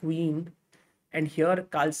 attacking the queen. And here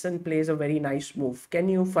Carlsen plays a very nice move. Can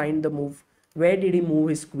you find the move? Where did he move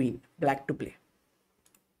his queen? Black to play.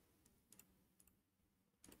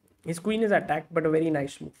 His queen is attacked, but a very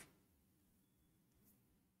nice move.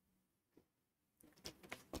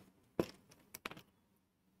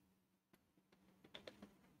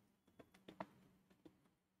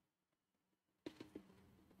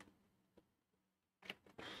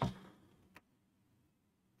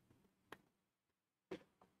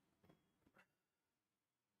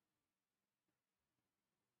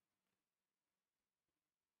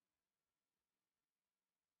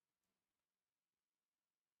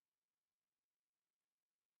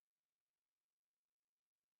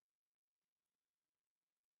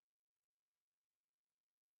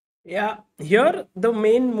 Yeah, here the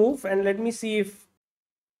main move, and let me see if...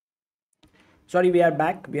 Sorry, we are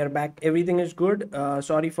back. We are back. Everything is good.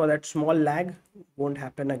 Sorry for that small lag. Won't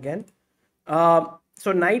happen again.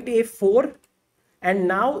 So knight a4. And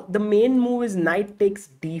now the main move is knight takes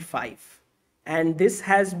d5. And this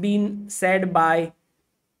has been said by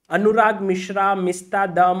Anurag Mishra, Mista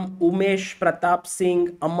Dam, Umesh Pratap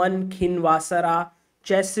Singh, Aman Khinwasara.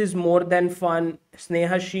 Chess is more than fun.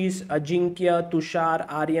 Snehashish, Ajinkya, Tushar,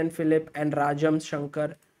 Aryan Philip, and Rajam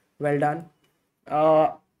Shankar. Well done.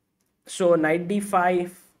 So knight d5,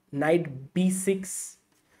 knight b6.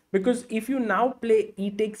 Because if you now play e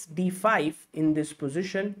takes d5 in this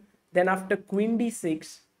position, then after queen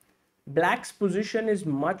d6, black's position is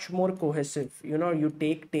much more cohesive. You know, you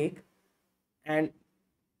take, and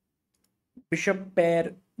bishop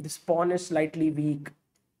pair, this pawn is slightly weak.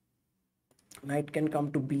 Knight can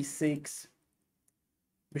come to b6,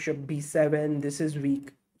 bishop b7, this is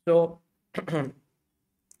weak. So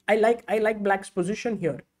I like black's position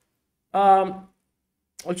here.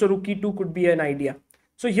 Also rook e2 could be an idea.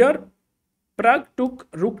 So here Pragg took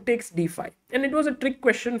rook takes d5, and it was a trick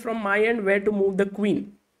question from my end where to move the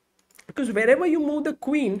queen, because wherever you move the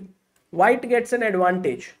queen, white gets an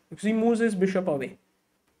advantage because he moves his bishop away.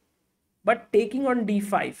 But taking on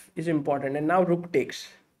d5 is important, and now rook takes.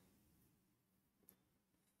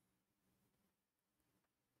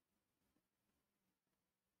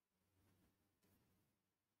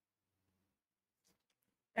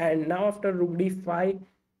 And now after rook d5,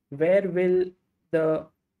 where will the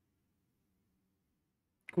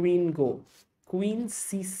queen go? Queen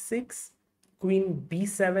c6, queen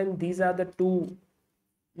b7. These are the two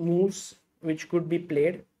moves which could be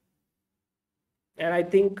played. And I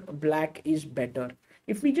think black is better.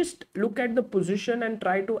 If we just look at the position and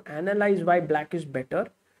try to analyze why black is better,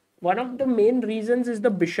 one of the main reasons is the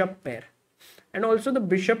bishop pair. And also the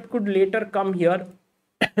bishop could later come here.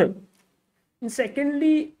 And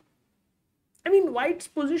secondly, I mean, white's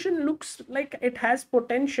position looks like it has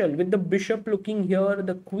potential with the bishop looking here,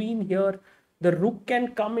 the queen here, the rook can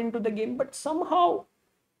come into the game, but somehow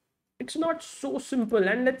it's not so simple.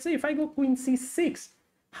 And let's say if I go queen c6,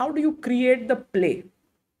 how do you create the play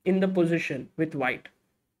in the position with white?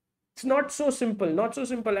 It's not so simple,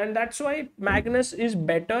 and that's why Magnus is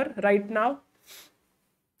better right now.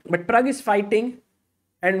 But Pragg is fighting,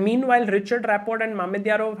 and meanwhile Richard Rapport and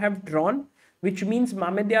Mamedyarov have drawn, which means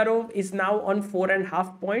Mamedyarov is now on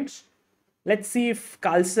 4.5 points. Let's see if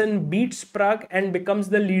Carlsen beats Pragg and becomes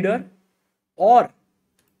the leader, or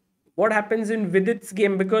what happens in Vidit's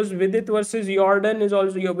game, because Vidit versus Jorden is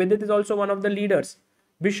also, Vidit is also one of the leaders.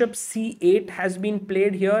 Bishop c8 has been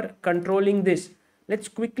played here, controlling this. Let's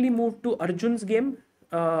quickly move to Arjun's game.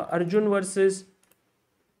 Arjun versus,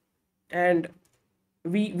 and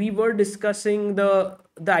we were discussing the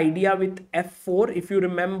idea with f4. If you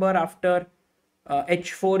remember, after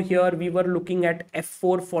h4 here, we were looking at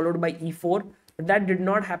f4 followed by e4, but that did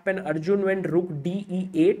not happen. Arjun went rook d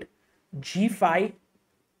e8, g5,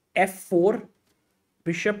 f4,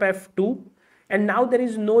 bishop f2, and now there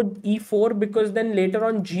is no e4 because then later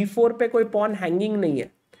on g4 पे कोई pawn hanging नहीं है.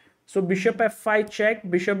 So bishop f5 check,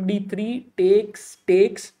 bishop d3 takes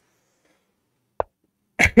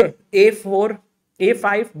a4,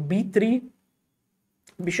 a5, b3,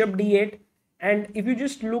 bishop d8. And if you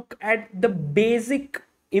just look at the basic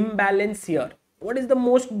imbalance here, what is the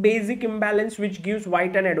most basic imbalance which gives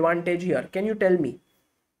white an advantage here? Can you tell me?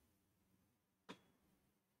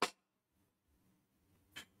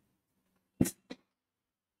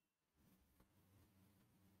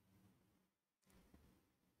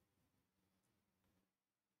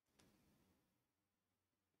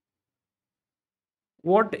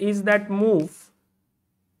 What is that move?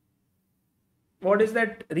 What is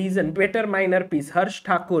that reason? Better minor piece. Harsh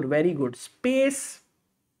Thakur, very good. Space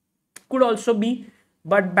could also be,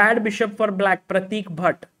 but bad bishop for black. Pratik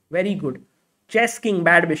Bhatt, very good. Chess king,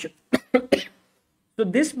 bad bishop. So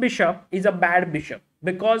this bishop is a bad bishop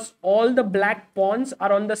because all the black pawns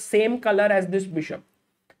are on the same color as this bishop.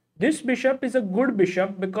 This bishop is a good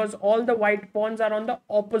bishop because all the white pawns are on the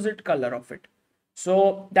opposite color of it.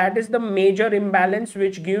 So that is the major imbalance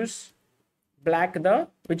which gives white the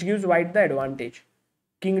advantage.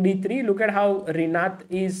 King d3. Look at how Rinat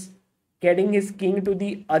is getting his king to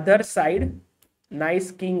the other side.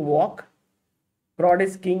 Nice king walk. Brought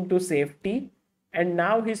his king to safety. And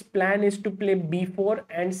now his plan is to play b4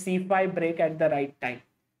 and c5 break at the right time.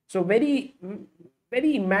 So very,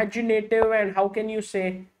 very imaginative, and how can you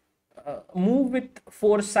say, move with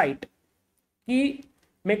foresight. कि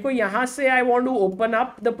मेरे को यहाँ से I want to open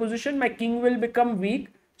up the position, my king will become weak.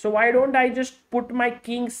 So why don't I just put my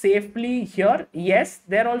king safely here? Yes,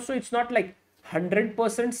 there also it's not like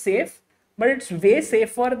 100% safe, but it's way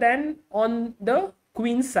safer than on the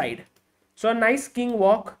queen side. So a nice king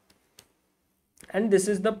walk. And this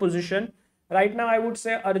is the position. Right now I would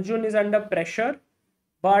say Arjun is under pressure,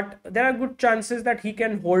 but there are good chances that he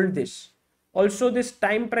can hold this. Also, this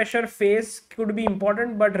time pressure phase could be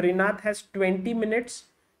important, but Rinat has 20 minutes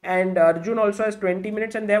and Arjun also has 20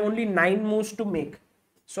 minutes and they have only 9 moves to make.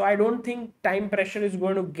 So I don't think time pressure is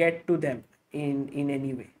going to get to them in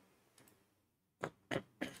any way.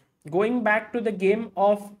 Going back to the game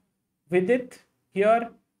of Vidit, here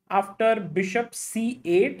after bishop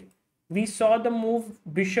c8, we saw the move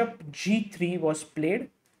bishop g3 was played.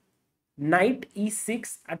 Knight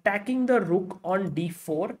e6 attacking the rook on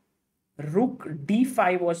d4. Rook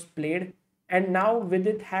d5 was played. And now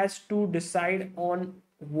Vidit has to decide on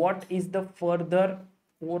what is the further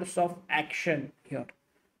course of action here.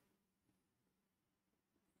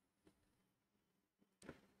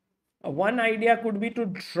 One idea could be to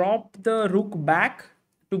drop the rook back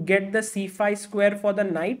to get the c5 square for the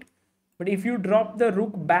knight. But if you drop the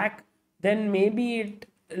rook back, then maybe it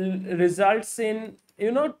results in,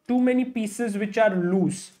 too many pieces which are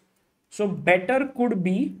loose. So better could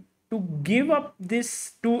be to give up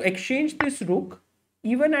this, to exchange this rook,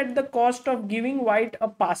 even at the cost of giving white a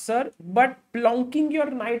passer, but plonking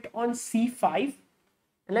your knight on c5.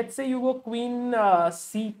 Let's say you go queen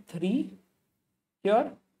c3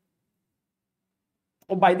 here.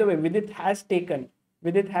 Oh, by the way, Vidit has taken,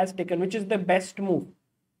 which is the best move.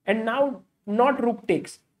 And now not rook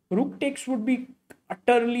takes. Rook takes would be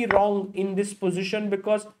utterly wrong in this position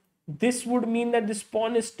because this would mean that this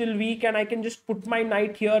pawn is still weak and I can just put my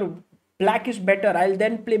knight here. Black is better. I'll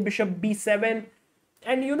then play bishop b7.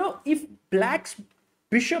 And if black's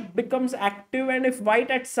bishop becomes active and if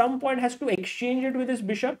white at some point has to exchange it with his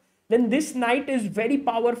bishop, then this knight is very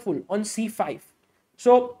powerful on c5.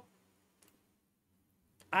 So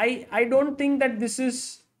I don't think that this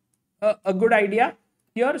is a good idea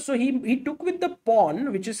here. So he took with the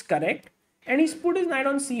pawn, which is correct, and he's put his knight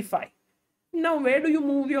on c5. Now where do you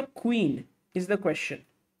move your queen is the question.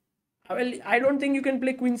 Well, I don't think you can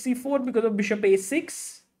play queen c4 because of bishop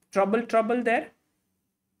a6. Trouble there.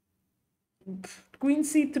 Queen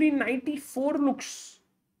c3, knight e4 looks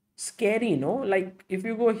scary, no? Like if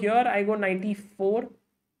you go here, I go knight e4.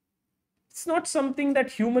 It's not something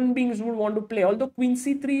that human beings would want to play. Although queen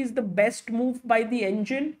c3 is the best move by the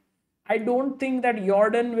engine, I don't think that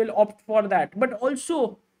Jorden will opt for that. But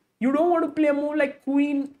also, you don't want to play a move like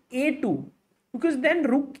queen a2 because then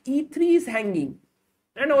rook e3 is hanging.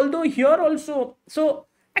 And although here also, so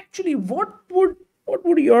actually what would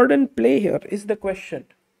Jorden play here is the question.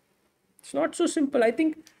 It's not so simple. I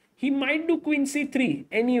think he might do queen c3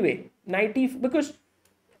 anyway. Knight e, because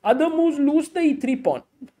other moves lose the e3 pawn.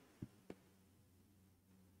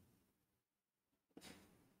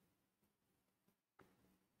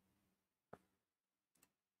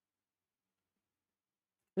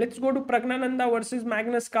 Let's go to Praggnanandhaa versus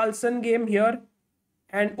Magnus Carlsen game here.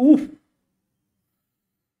 And oof.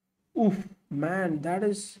 Oof, man, that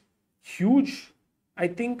is huge. I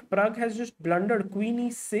think Pragg has just blundered. Queen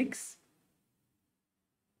e6.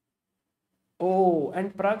 Oh,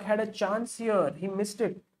 and Pragg had a chance here. He missed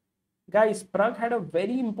it. Guys, Pragg had a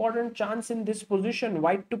very important chance in this position.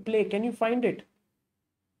 White to play. Can you find it?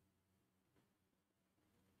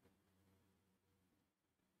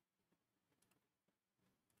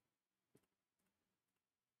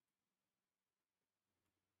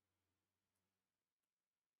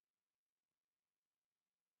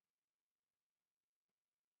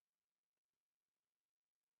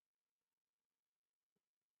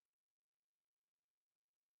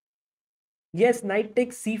 Yes, knight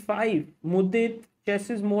takes c5. Mudit, chess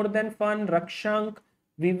is more than fun. Rakshank,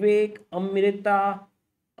 Vivek, Amrita,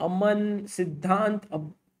 Aman, Siddhant,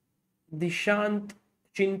 Dishant,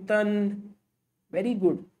 Chintan. Very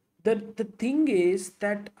good. The thing is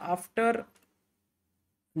that after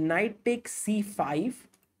knight takes c5,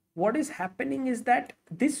 what is happening is that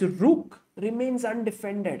this rook remains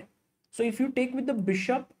undefended. So if you take with the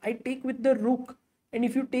bishop, I take with the rook. And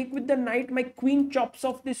if you take with the knight, my queen chops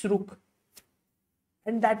off this rook.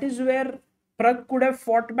 And that is where Pragg could have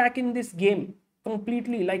fought back in this game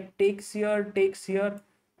completely, like takes here,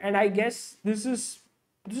 and I guess this is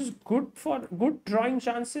good for good drawing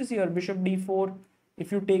chances here. Bishop d4.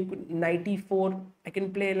 If you take knight e4, I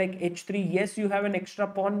can play like h3. Yes, you have an extra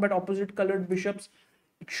pawn, but opposite colored bishops,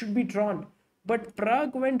 it should be drawn. But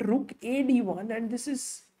Pragg went rook a d1, and this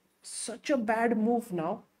is such a bad move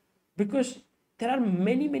now, because there are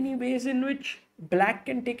many ways in which black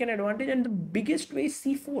can take an advantage, and the biggest way is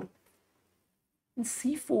c4. In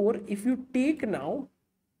c4, if you take now,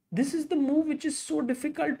 this is the move which is so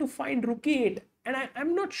difficult to find. Rook a8, and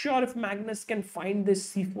I'm not sure if Magnus can find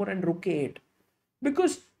this c4 and rook a8,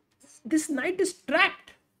 because this knight is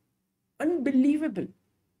trapped. Unbelievable.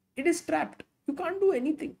 It is trapped. You can't do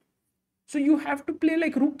anything. So you have to play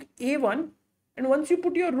like rook a1, and once you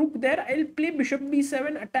put your rook there, I'll play bishop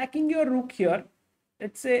b7, attacking your rook here,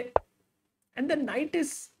 let's say, and the knight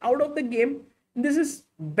is out of the game. This is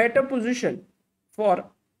better position for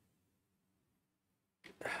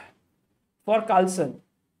Carlsen.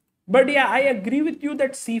 But yeah, I agree with you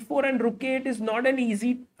that c4 and rook a8 is not an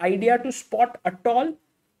easy idea to spot at all,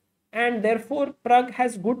 and therefore Pragg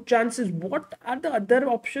has good chances. What are the other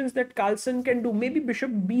options that Carlsen can do? Maybe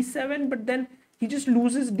bishop b7, but then he just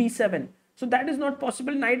loses d7. So that is not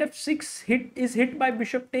possible. Knight f6 is hit by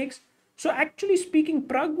bishop takes. So actually speaking,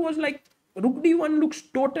 Pragg was like, rook d1 looks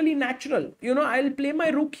totally natural. You know, I'll play my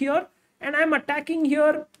rook here and I'm attacking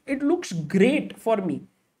here. It looks great for me.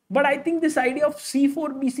 But I think this idea of c4,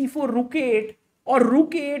 bc4, rook a8, or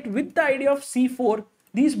rook a8 with the idea of c4,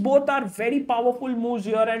 these both are very powerful moves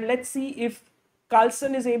here. And let's see if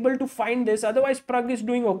Carlsen is able to find this. Otherwise, Pragg is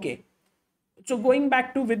doing okay. So going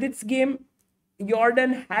back to Vidit's game,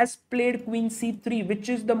 Jorden has played queen c3, which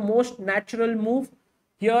is the most natural move.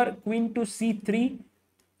 Here, queen to c3.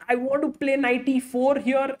 I want to play knight e4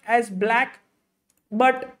 here as black.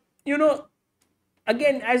 But, you know,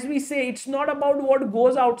 again, as we say, it's not about what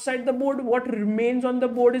goes outside the board. What remains on the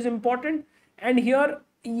board is important. And here,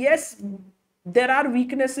 yes, there are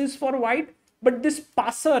weaknesses for white, but this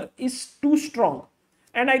passer is too strong.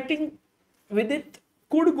 And I think Vidit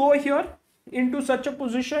could go here into such a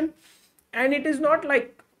position, and it is not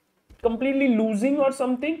like completely losing or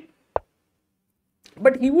something,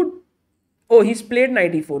 but he would. Oh, he's played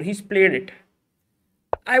knight e4. He's played it.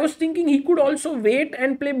 I was thinking he could also wait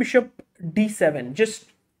and play bishop d7, just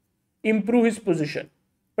improve his position.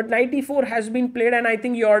 But knight e4 has been played, and I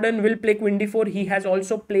think Jorden will play queen d4. He has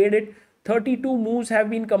also played it. 32 moves have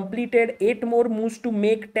been completed. 8 more moves to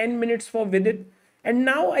make. 10 minutes for Vidit. And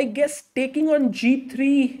now I guess taking on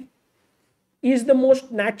g3 is the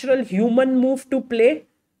most natural human move to play,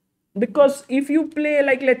 because if you play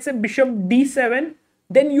like, let's say, bishop d7,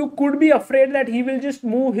 then you could be afraid that he will just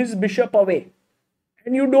move his bishop away,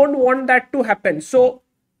 and you don't want that to happen. So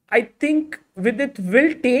I think Vidit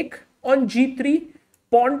will take on g3,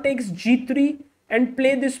 pawn takes g3 and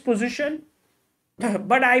play this position.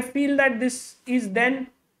 But I feel that this is then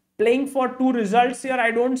playing for two results here.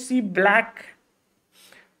 I don't see black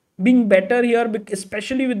being better here,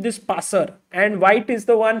 especially with this passer, and white is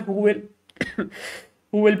the one who will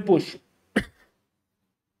who will push.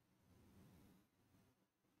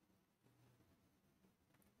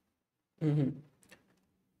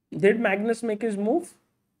 Did Magnus make his move?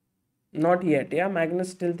 Not yet. Yeah,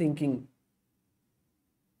 Magnus still thinking.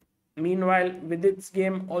 Meanwhile, Vidit's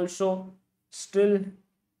game also still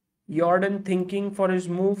Jorden thinking for his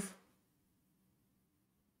move.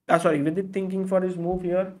 Sorry, Vidit thinking for his move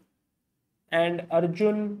here. And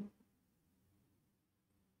Arjun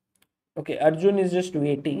Okay, Arjun is just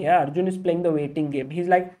waiting. Yeah, Arjun is playing the waiting game. He's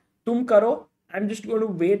like, Tum karo, I'm just going to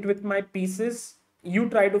wait with my pieces. You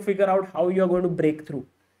try to figure out how you're going to break through.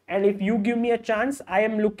 And if you give me a chance, I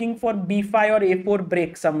am looking for b5 or a4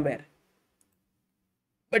 break somewhere.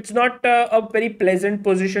 It's not a very pleasant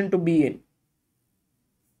position to be in.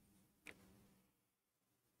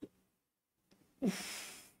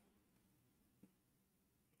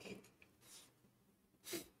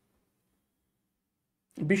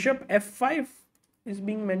 Bishop f5 is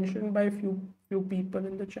being mentioned by a few people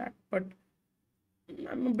in the chat, but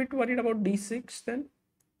I'm a bit worried about d6 then.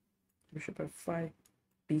 Bishop f5,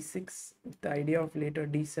 d6, with the idea of later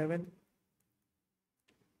d7.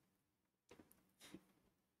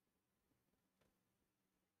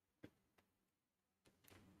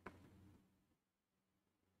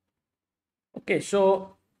 Okay,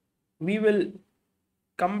 so we will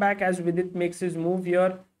come back as Vidit makes his move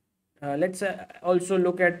here. Let's also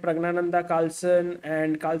look at Praggnanandhaa Carlsen,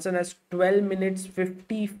 and Carlsen has 12 minutes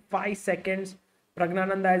 55 seconds.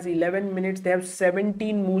 Praggnanandhaa has 11 minutes. They have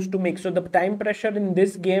 17 moves to make. So the time pressure in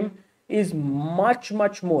this game is much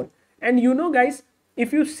more. And you know, guys,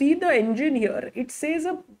 if you see the engine here, it says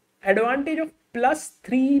a advantage of plus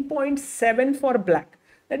 3.7 for black.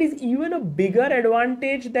 That is even a bigger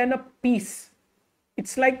advantage than a piece.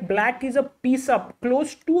 It's like black is a piece up,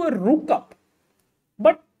 close to a rook up.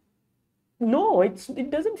 But no, it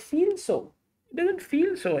doesn't feel so. It doesn't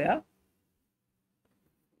feel so, yeah.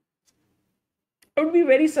 I would be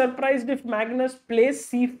very surprised if Magnus plays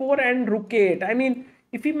c4 and rook 8. I mean,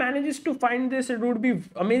 if he manages to find this, it would be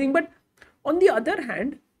amazing. But on the other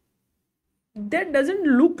hand, that doesn't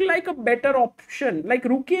look like a better option. Like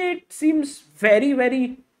rook 8 seems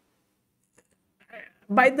very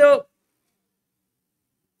by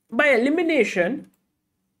elimination.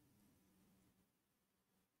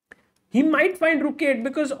 He might find rook 8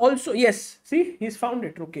 because also, yes, see, he's found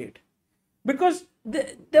it, rook 8. Because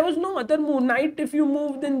there was no other move. Knight, if you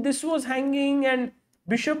move, then this was hanging and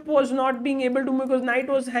bishop was not being able to move because knight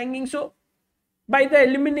was hanging. So by the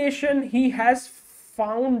elimination, he has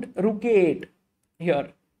found rook 8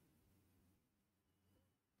 here.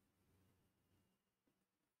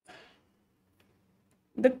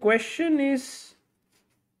 The question is,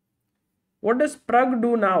 what does Pragg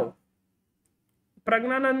do now?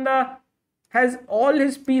 Praggnanandhaa has all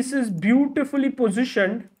his pieces beautifully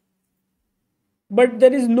positioned, but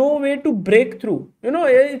there is no way to break through. You know,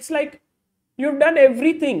 it's like you've done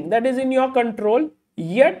everything that is in your control,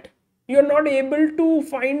 yet you're not able to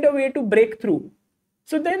find a way to break through.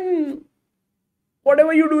 So then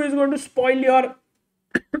whatever you do is going to spoil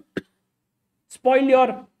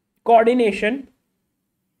your coordination.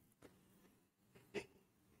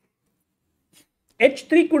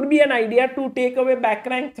 h3 could be an idea to take away back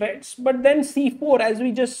rank threats, but then c4 as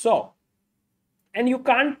we just saw. And you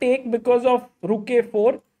can't take because of rook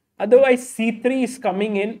a4, otherwise c3 is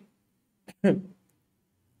coming in.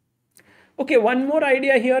 Okay, one more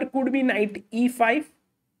idea here could be knight e5.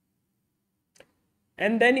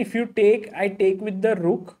 And then if you take, I take with the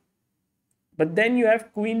rook. But then you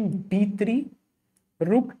have queen b3.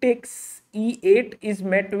 Rook takes e8 is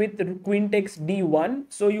met with queen takes d1.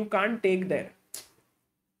 So you can't take there.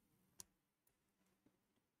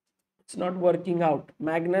 It's not working out.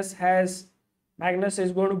 Magnus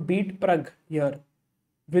is going to beat Pragg here.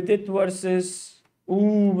 Vidit versus...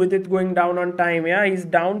 Ooh, Vidit going down on time. Yeah, he's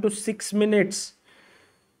down to 6 minutes.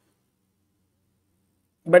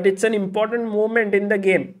 But it's an important moment in the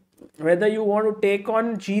game. Whether you want to take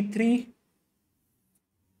on g3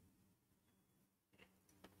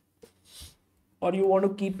 or you want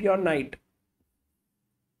to keep your knight.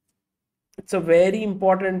 It's a very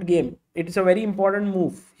important game. It's a very important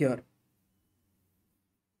move here.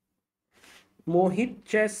 Mohit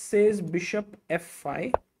Chess says bishop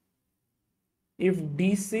f5. If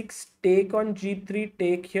d6, take on g3,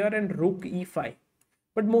 take here and rook e5.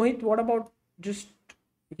 But Mohit, what about just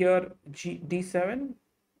here d7?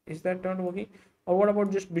 Is that not working? Or what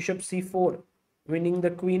about just bishop c4, winning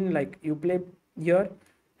the queen? Like you play here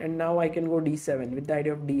and now I can go d7 with the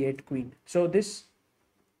idea of d8 queen. So this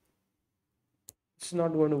is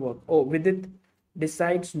not going to work. Oh, Vidit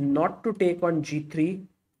decides not to take on g3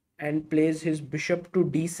 and plays his bishop to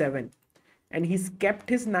d7. And he's kept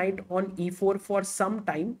his knight on e4 for some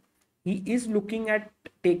time. He is looking at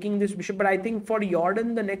taking this bishop, but I think for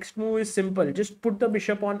Jorden, the next move is simple. Just put the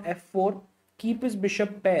bishop on f4, keep his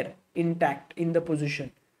bishop pair intact in the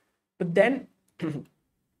position. But then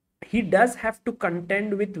he does have to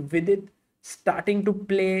contend with Vidit starting to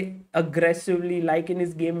play aggressively, like in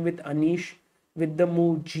his game with Anish, with the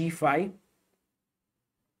move g5.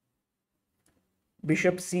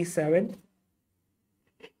 bishop c7.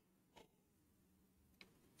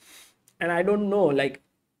 And I don't know like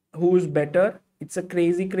who's better. It's a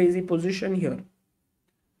crazy position here.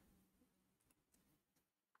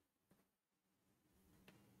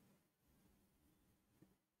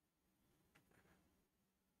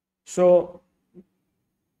 So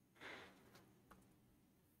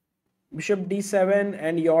bishop d7,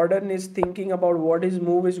 and Jorden is thinking about what his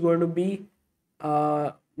move is going to be.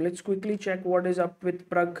 Let's quickly check what is up with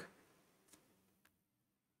Pragg.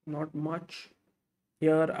 Not much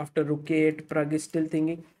here after rook 8. Pragg is still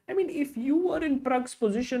thinking. I mean, if you were in Pragg's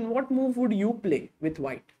position, what move would you play with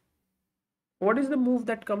white? What is the move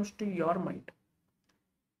that comes to your mind?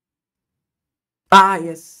 Ah,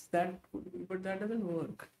 yes, that would be, but that doesn't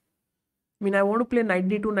work. I mean, I want to play knight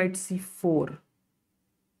d2, knight c4.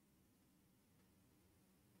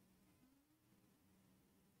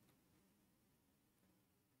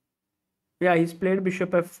 Yeah, he's played bishop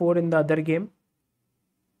f4 in the other game.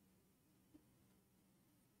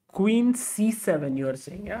 Queen c7, you are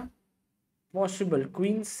saying, yeah? Possible.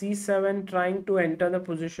 Queen c7 trying to enter the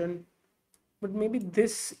position. But maybe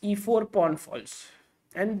this e4 pawn falls.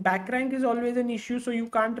 And back rank is always an issue, so you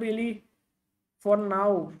can't really, for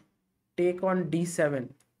now, take on d7.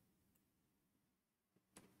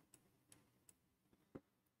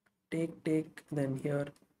 Take, then here.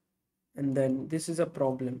 And then this is a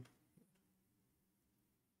problem.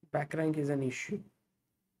 Back rank is an issue.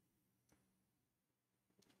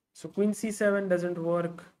 So queen c7 doesn't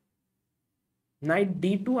work. Knight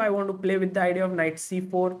d2, I want to play with the idea of knight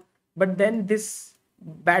c4. But then this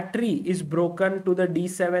battery is broken to the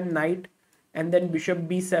d7 knight. And then bishop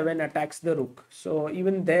b7 attacks the rook. So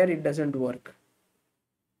even there it doesn't work.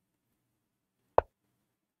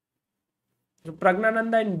 So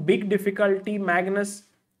Praggnanandhaa in big difficulty. Magnus,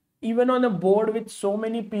 even on a board with so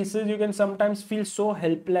many pieces, you can sometimes feel so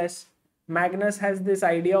helpless. Magnus has this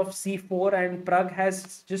idea of c4 and Pragg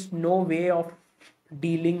has just no way of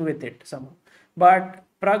dealing with it somehow. But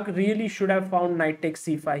Pragg really should have found knight takes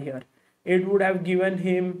c5 here. It would have given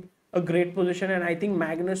him a great position, and I think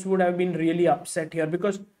Magnus would have been really upset here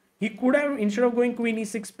because he could have, instead of going queen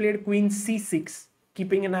e6, played queen c6,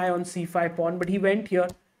 keeping an eye on c5 pawn, but he went here,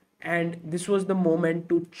 and this was the moment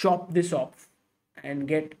to chop this off and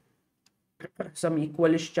get some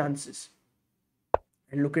equalish chances.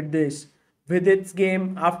 And look at this. Vidit's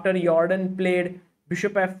game, after Jorden played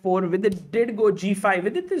bishop f4, Vidit did go g5.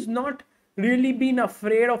 Vidit has not really been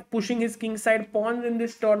afraid of pushing his kingside pawns in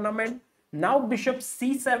this tournament. Now bishop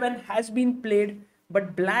c7 has been played,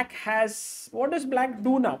 but black has... What does black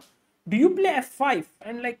do now? Do you play f5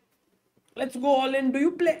 and like, let's go all in? Do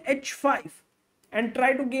you play h5 and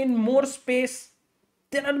try to gain more space?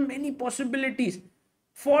 There are many possibilities.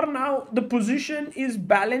 For now, the position is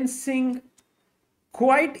balancing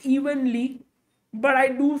quite evenly, but I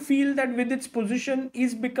do feel that with its position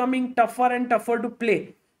is becoming tougher and tougher to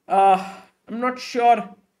play. I'm not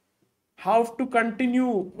sure how to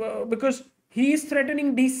continue because he is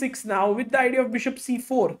threatening d6 now with the idea of bishop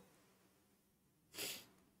c4.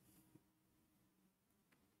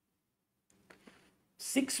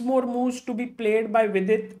 Six more moves to be played by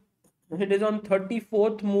Vidit. It is on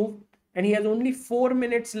 34th move and he has only 4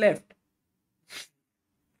 minutes left.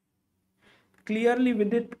 Clearly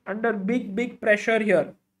Vidit under big pressure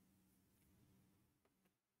here.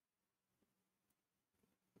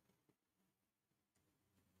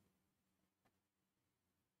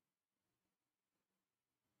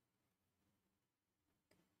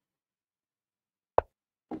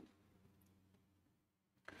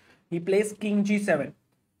 He plays king g7.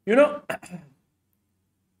 You know,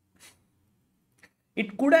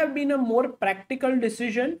 it could have been a more practical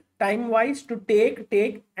decision time-wise to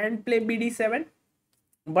take and play bd7.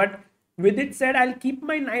 But Vidit said, I'll keep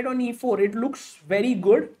my knight on e4. It looks very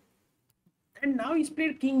good. And now he's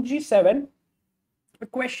played king g7. The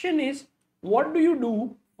question is, what do you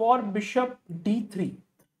do for bishop d3?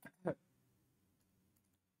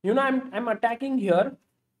 You know, I'm attacking here.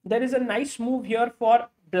 There is a nice move here for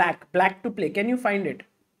black to play. Can you find it?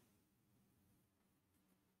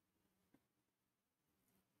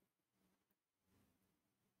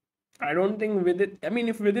 I don't think Vidit... I mean,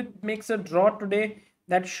 if Vidit makes a draw today,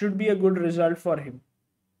 that should be a good result for him.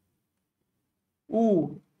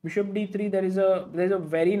 Ooh, bishop d3. There's a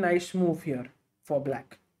very nice move here for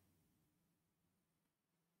black.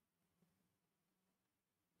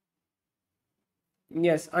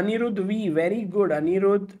 Yes, Anirudh V, very good.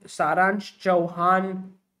 Anirudh, Saransh Chauhan,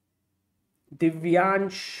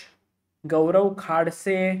 Divyansh, Gaurav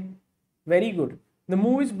Khadse, very good. The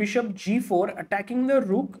move is bishop g4, attacking the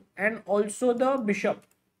rook and also the bishop.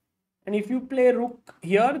 And if you play rook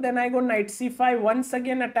here, then I go knight c5, once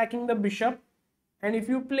again attacking the bishop. And if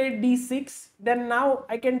you play d6, then now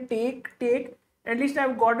I can take. At least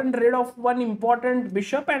I've gotten rid of one important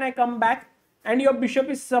bishop, and I come back and your bishop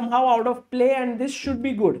is somehow out of play, and this should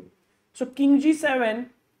be good. So king g7,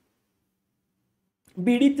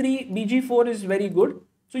 bd3, bg4 is very good.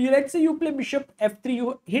 So let's say you play bishop f3,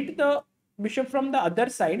 you hit the bishop from the other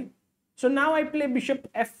side. So now I play bishop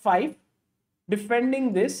f5,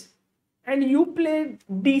 defending this, and you play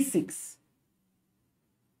d6.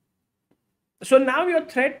 So now your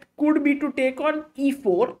threat could be to take on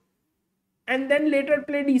e4 and then later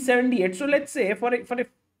play d7, d8. So let's say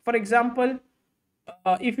for example,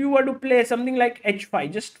 if you were to play something like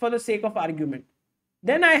h5, just for the sake of argument,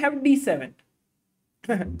 then I have d7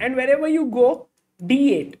 and wherever you go,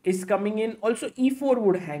 d8 is coming in. Also e4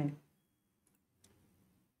 would hang.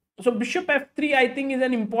 So bishop f3 I think is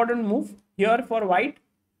an important move here for white.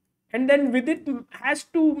 And then Vidit has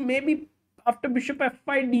to maybe after bishop f5,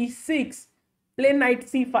 d6, play knight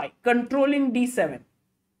c5, controlling d7.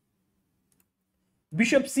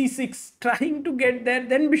 Bishop c6, trying to get there,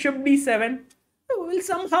 then bishop d7. Well,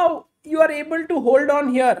 somehow you are able to hold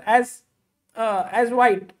on here as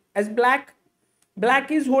white, as black. Black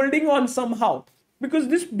is holding on somehow because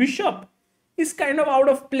this bishop is kind of out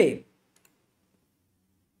of play.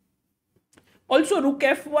 Also, rook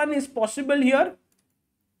f1 is possible here.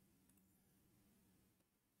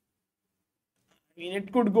 I mean,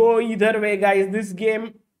 it could go either way, guys, this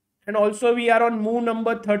game. And also we are on move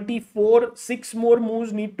number 34. 6 more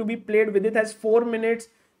moves need to be played. Vidit has 4 minutes.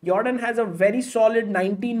 Jorden has a very solid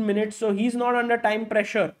 19 minutes. So he's not under time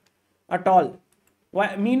pressure at all.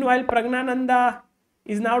 Meanwhile, Praggnanandhaa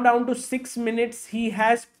is now down to 6 minutes. He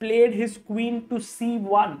has played his queen to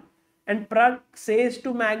c1. And Pragg says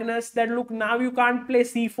to Magnus that, look, now you can't play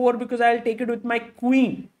c4 because I'll take it with my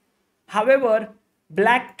queen. However,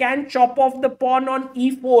 black can chop off the pawn on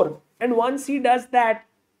e4. And once he does that,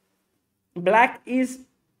 black is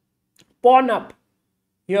pawn up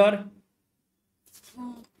here.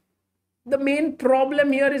 The main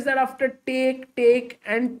problem here is that after take,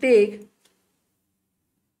 and take,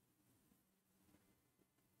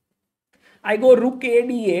 I go rook a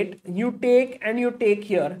d8, you take and you take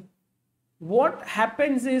here. What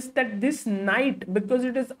happens is that this knight, because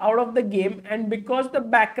it is out of the game and because the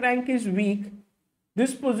back rank is weak,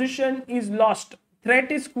 this position is lost.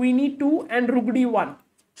 Threat is queen e2 and rook d1.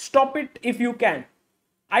 Stop it if you can.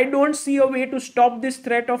 I don't see a way to stop this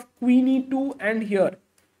threat of queen e2 and here.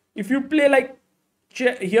 If you play like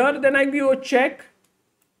here, then I go check.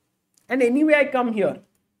 And anyway, I come here,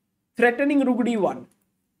 threatening rook d1.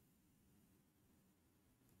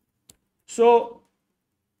 So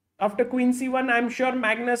after queen c1, I'm sure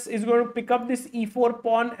Magnus is going to pick up this e4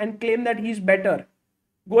 pawn and claim that he's better.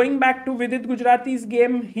 Going back to Vidit Gujrathi's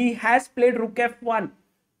game, he has played rook f1.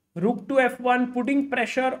 Rook to f1, putting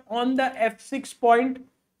pressure on the f6 point.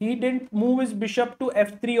 He didn't move his bishop to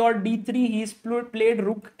f3 or d3. He's played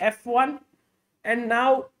rook f1. And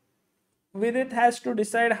now Vidit has to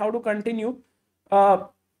decide how to continue.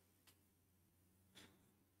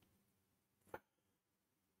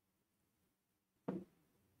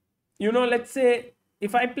 You know, let's say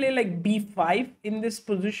if I play like b5 in this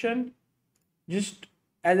position, just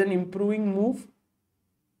as an improving move,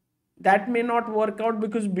 that may not work out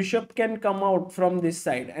because bishop can come out from this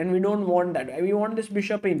side and we don't want that. We want this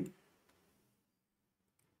bishop in.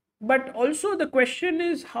 But also the question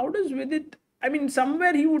is, how does Vidit, I mean,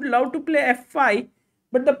 somewhere he would love to play f5,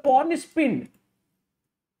 but the pawn is pinned.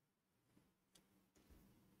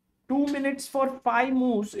 2 minutes for 5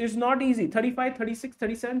 moves is not easy. 35, 36,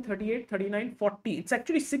 37, 38, 39, 40. It's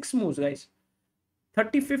actually 6 moves, guys.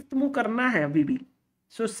 35th move karna hai abhi bhi.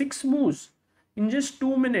 So 6 moves in just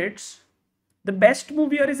 2 minutes. The best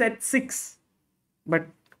move here is h6. But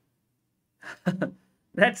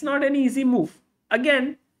that's not an easy move.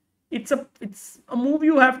 Again, it's a move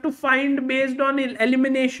you have to find based on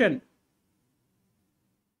elimination.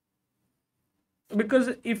 Because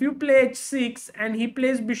if you play h6 and he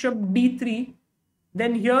plays bishop d3,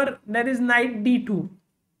 then here there is knight d2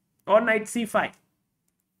 or knight c5.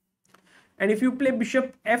 And if you play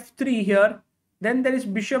bishop f3 here, then there is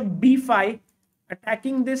bishop b5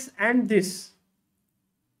 attacking this and this.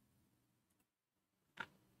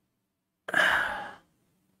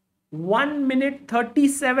 1 minute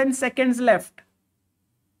 37 seconds left.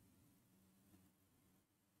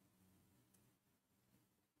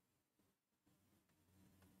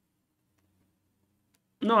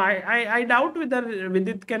 No, I doubt whether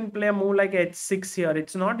Vidit can play a move like h6 here.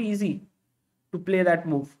 It's not easy to play that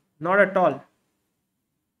move. Not at all.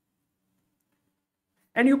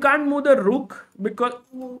 And you can't move the rook because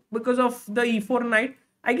of the e4 knight.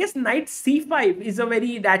 I guess knight c5 is a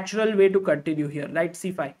very natural way to continue here, right?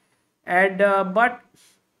 C5. And but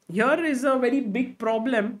here is a very big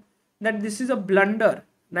problem, that this is a blunder.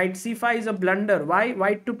 Knight c5 is a blunder. Why?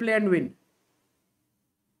 White to play and win.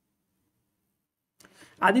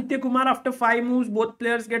 Aditya Kumar, after 5 moves, both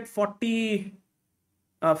players get 50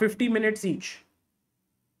 minutes each.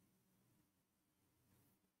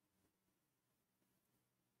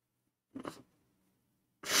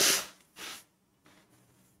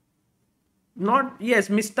 Not, yes,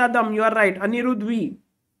 Mistadam, you are right. Anirudh V,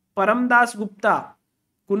 Paramdas Gupta,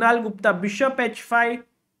 Kunal Gupta, bishop h5,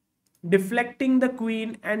 deflecting the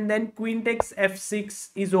queen, and then queen takes f6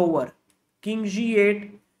 is over. King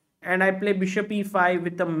g8, and I play bishop e5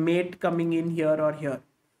 with a mate coming in here or here.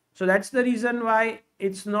 So that's the reason why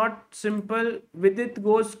it's not simple. Vidit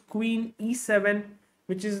goes queen e7,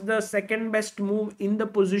 which is the second best move in the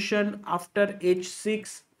position after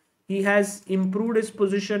h6. He has improved his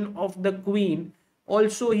position of the queen.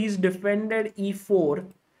 Also, he's defended e4,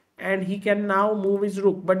 and he can now move his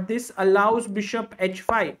rook. But this allows bishop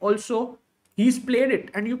h5. Also, he's played it,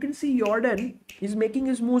 and you can see Jorden is making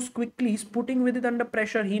his moves quickly. He's putting Vidit under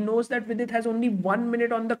pressure. He knows that Vidit has only 1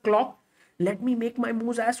 minute on the clock. Let me make my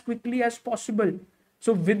moves as quickly as possible.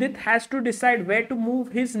 So Vidit has to decide where to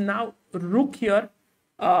move his now rook here.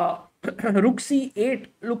 Rook c8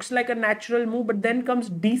 looks like a natural move, but then comes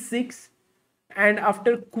d6, and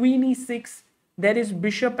after queen e6 there is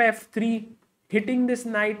bishop f3 hitting this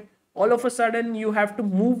knight. All of a sudden you have to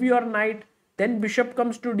move your knight, then bishop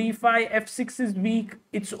comes to d5, f6 is weak,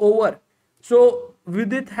 it's over. So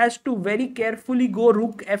Vidit has to very carefully go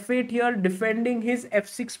rook f8 here, defending his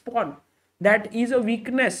f6 pawn. That is a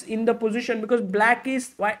weakness in the position, because white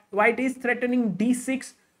is threatening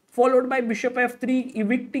d6 followed by bishop f3,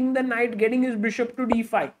 evicting the knight, getting his bishop to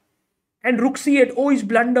d5. And rook c8, oh, he's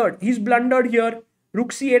blundered. He's blundered here.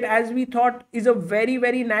 Rook c8, as we thought, is a very,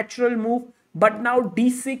 very natural move. But now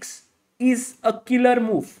d6 is a killer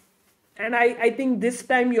move. And I think this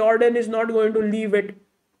time Jorden is not going to leave it.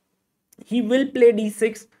 He will play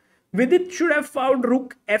d6. Vidit should have found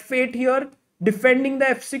rook f8 here, defending the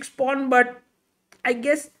f6 pawn. But I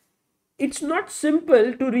guess it's not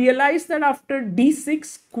simple to realize that after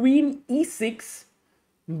d6, queen e6,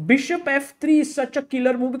 bishop f3 is such a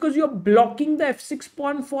killer move, because you're blocking the f6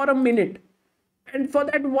 pawn for a minute. And for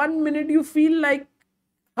that 1 minute, you feel like,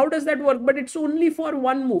 how does that work? But it's only for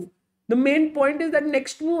one move. The main point is that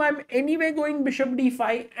next move, I'm anyway going bishop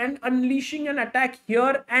d5 and unleashing an attack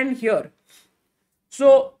here and here.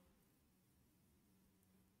 So,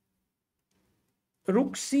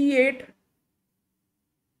 rook c8.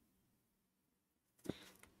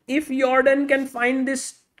 If Jorden can find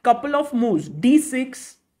this couple of moves,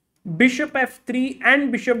 d6, bishop f3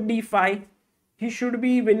 and bishop d5, he should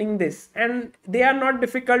be winning this. And they are not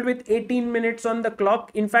difficult with 18 minutes on the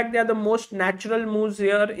clock. In fact, they are the most natural moves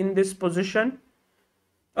here in this position.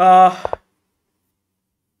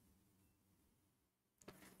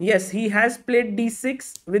 Yes, he has played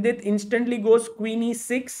d6. With it, instantly goes queen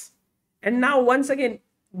e6. And now once again,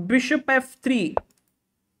 bishop f3.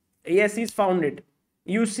 Yes, he's found it.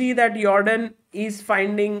 You see that Jorden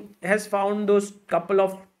has found those couple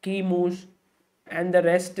of key moves, and the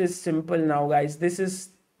rest is simple now, guys. This is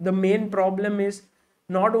the main problem. Is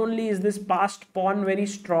not only is this passed pawn very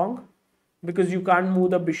strong, because you can't move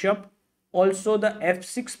the bishop, also the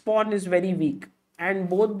f6 pawn is very weak, and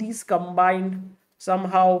both these combined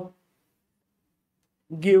somehow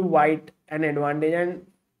give white an advantage. And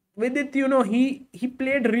with it, he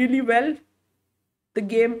played really well the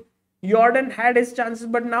game. Jorden had his chances,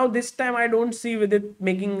 but now this time I don't see with it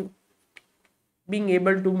being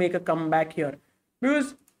able to make a comeback here,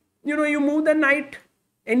 because you move the knight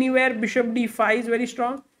anywhere, bishop d5 is very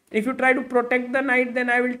strong. If you try to protect the knight, then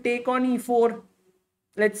I will take on e4.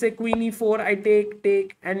 Let's say queen e4, I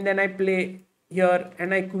take, and then I play here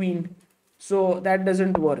and I queen. So that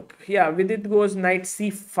doesn't work. Yeah, with it goes knight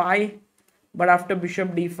c5, but after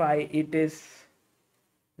bishop d5, it is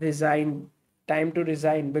time to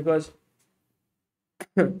resign, because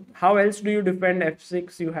how else do you defend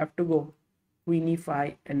f6? You have to go queen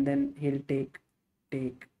e5, and then he'll take,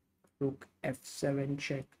 rook f7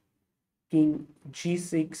 check, king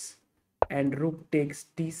g6, and rook takes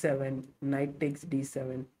d7, knight takes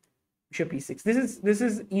d7, bishop e6. This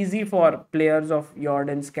is easy for players of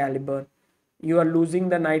Jorden's caliber. You are losing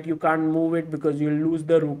the knight, you can't move it because you'll lose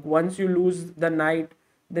the rook. Once you lose the knight,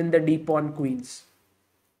 then the d pawn queens.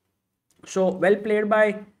 So well played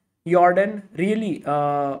by Jorden, really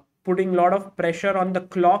putting a lot of pressure on the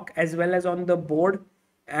clock as well as on the board.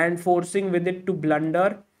 and forcing Vidit to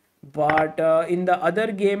blunder. But in the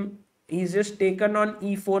other game, he's just taken on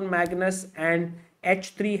e4 Magnus, and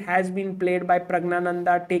h3 has been played by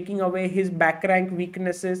Praggnanandhaa, taking away his back rank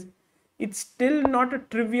weaknesses. It's still not a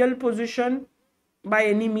trivial position by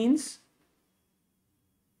any means.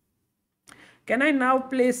 Can I now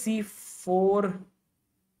play c4?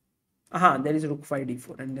 Aha, there is rook 5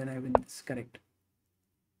 d4 and then I win this. Correct.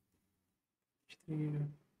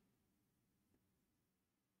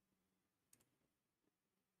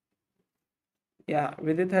 Yeah,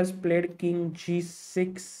 Vidit has played king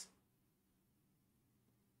g6.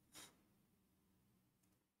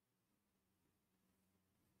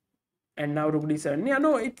 And now rook d7. Yeah,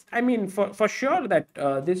 no, it's, I mean, for sure that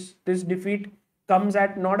this defeat comes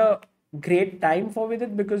at not a great time for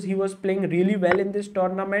Vidit, because he was playing really well in this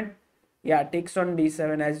tournament. Yeah, takes on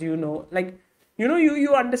d7, as you know. Like,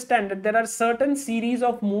 you understand that there are certain series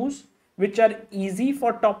of moves which are easy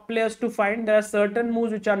for top players to find. There are certain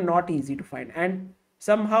moves which are not easy to find. And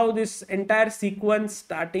somehow this entire sequence,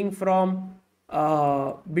 starting from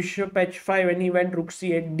bishop h5 when he went rook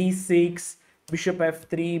c8, d6, bishop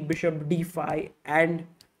f3, bishop d5, and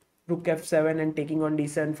rook f7 and taking on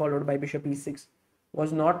d7 followed by bishop e6,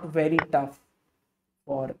 was not very tough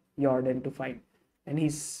for Jorden to find. And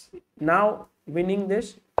he's now winning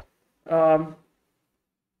this. Yeah,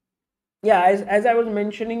 as I was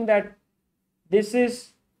mentioning, that this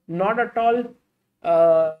is not at all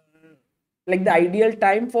like the ideal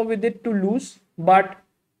time for Vidit to lose, but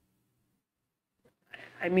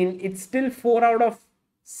I mean, it's still 4 out of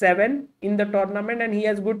 7 in the tournament, and he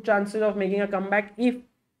has good chances of making a comeback if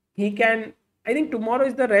he can. I think tomorrow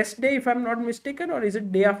is the rest day, if I'm not mistaken, or is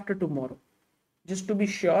it day after tomorrow? Just to be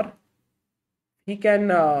sure, he can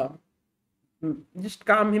just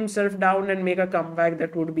calm himself down and make a comeback.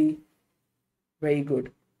 That would be very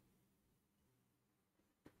good.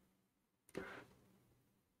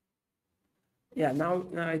 Yeah, now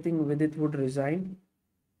I think Vidit would resign.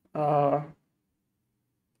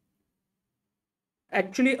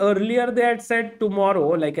 Actually, earlier they had said tomorrow,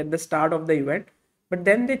 like at the start of the event, but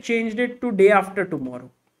then they changed it to day after tomorrow,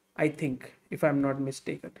 I think, if I'm not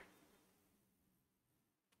mistaken.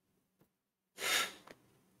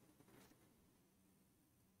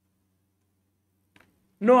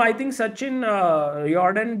 No, I think Sachin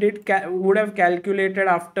Jorden would have calculated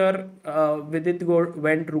after Vidit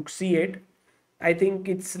went rook c8. I think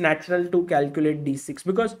it's natural to calculate d6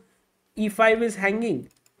 because e5 is hanging.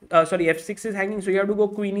 Sorry, f6 is hanging, so you have to go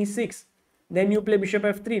queen e6. Then you play bishop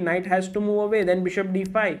f3. Knight has to move away. Then bishop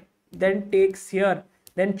d5. Then takes here.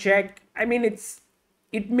 Then check. I mean,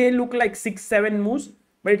 it may look like 6-7 moves,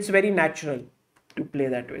 but it's very natural to play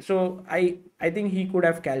that way. So I think he could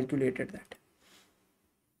have calculated that.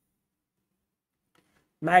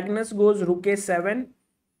 Magnus goes rook a7,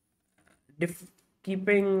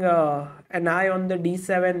 keeping an eye on the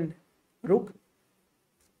d7 rook.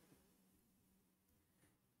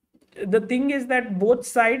 The thing is that both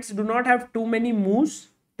sides do not have too many moves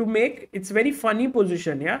to make. It's very funny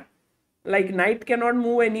position, yeah. Like knight cannot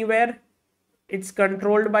move anywhere. It's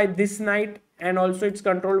controlled by this knight, and also it's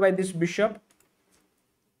controlled by this bishop.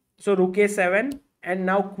 So rook a7, and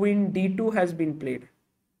now queen d2 has been played.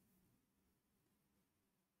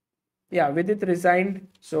 Yeah, Vidit resigned.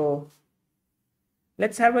 So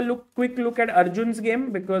let's have a quick look at Arjun's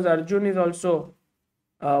game, because Arjun is also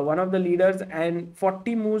one of the leaders, and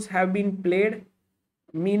 40 moves have been played.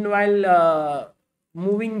 Meanwhile,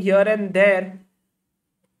 moving here and there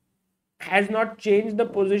has not changed the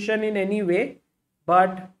position in any way,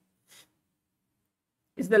 but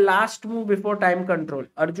it's the last move before time control.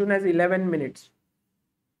 Arjun has 11 minutes.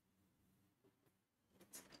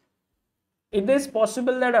 It is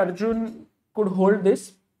possible that Arjun could hold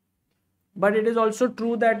this, but it is also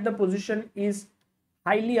true that the position is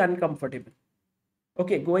highly uncomfortable.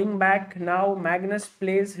 Okay, going back now, Magnus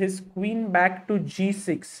plays his queen back to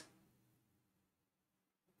g6.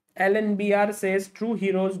 LNBR says true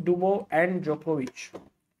heroes Dubov and Djokovic.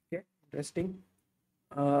 Okay, interesting.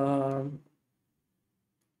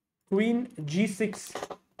 Queen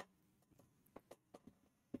g6.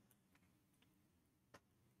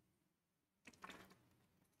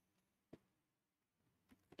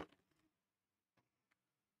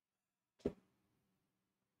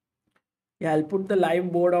 Yeah, I'll put the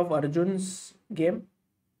live board of Arjun's game.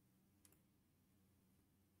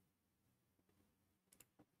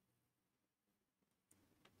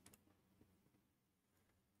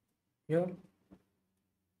 Here.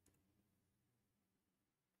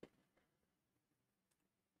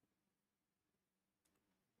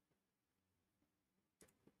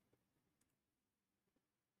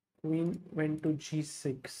 Queen went to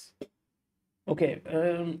g6. Okay,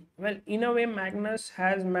 well, in a way, Magnus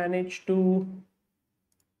has managed to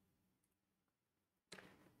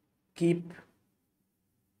keep,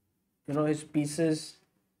 his pieces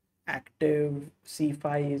active.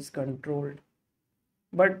 c5 is controlled.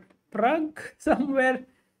 But Pragg somewhere,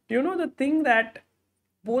 the thing that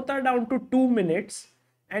both are down to 2 minutes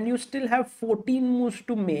and you still have 14 moves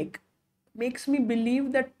to makes me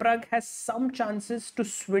believe that Pragg has some chances to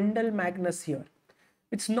swindle Magnus here.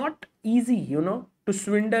 It's not easy, to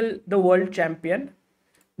swindle the world champion,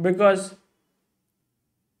 because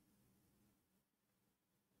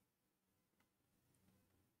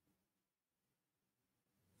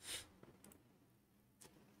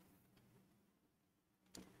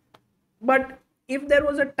but if there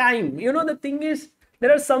was a time, the thing is,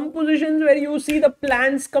 there are some positions where you see the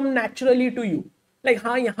plans come naturally to you. Like,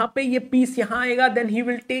 हाँ यहाँ पे ये piece यहाँ आएगा, then he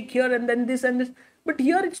will take here and then this and this. But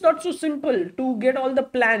here it's not so simple to get all the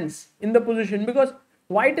plans in the position, because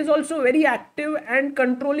white is also very active and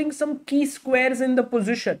controlling some key squares in the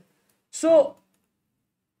position. So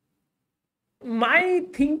my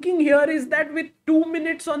thinking here is that with 2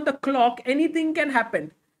 minutes on the clock, anything can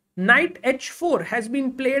happen. Knight h4 has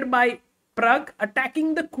been played by Pragg,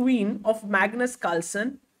 attacking the queen of Magnus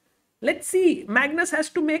Carlsen. Let's see, Magnus has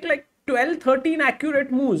to make like 12-13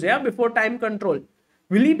 accurate moves, before time control.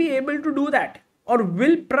 Will he be able to do that? Or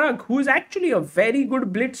will Pragg, who is actually a very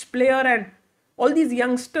good blitz player, and all these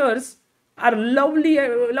youngsters are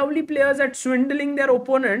lovely players at swindling their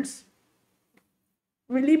opponents,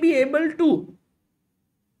 will he be able to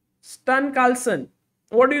stun Carlsen?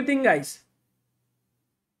 What do you think, guys?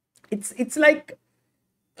 It's like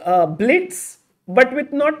blitz, but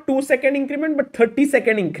with not 2-second increment, but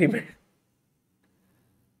 30-second increment.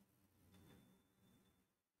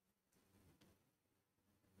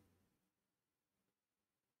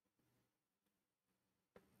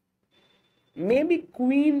 Maybe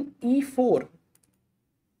queen e4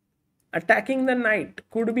 attacking the knight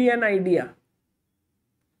could be an idea.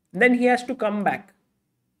 Then he has to come back.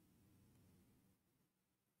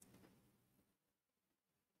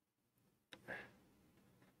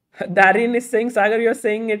 Darin is saying, Sagar, you're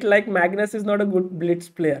saying it like Magnus is not a good blitz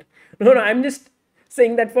player. No, I'm just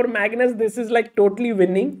saying that for Magnus, this is like totally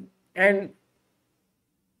winning. And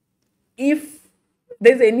if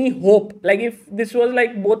there's any hope, like if this was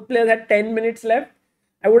like both players had 10 minutes left,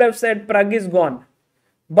 I would have said Pragg is gone.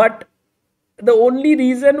 But the only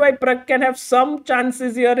reason why Pragg can have some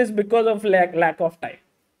chances here is because of lack of time.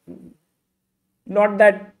 Not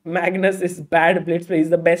that Magnus is bad blitz player, he's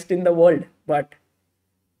the best in the world, but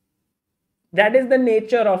that is the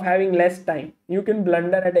nature of having less time. You can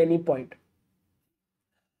blunder at any point.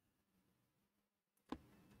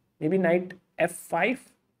 Maybe knight f5.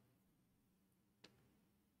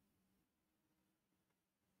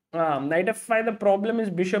 Knight f5, the problem is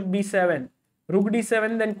bishop b7. Rook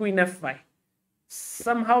d7, then queen f5.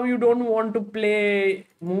 Somehow you don't want to play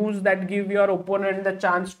moves that give your opponent the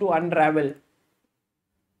chance to unravel.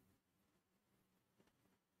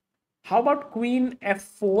 How about queen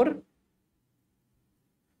f4?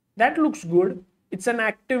 That looks good. It's an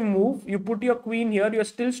active move. You put your queen here. You're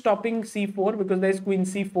still stopping c4 because there's queen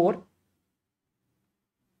c4.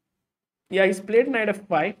 Yeah, he's played knight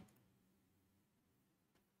f5.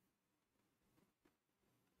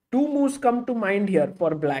 Two moves come to mind here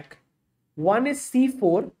for black. One is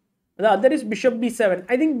c4. The other is bishop b7.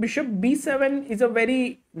 I think bishop b7 is a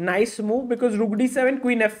very nice move because rook d7,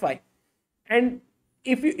 queen f5. And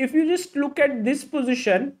if you just look at this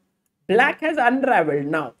position, black has unraveled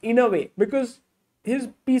now in a way because his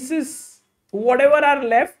pieces, whatever are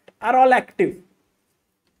left, are all active.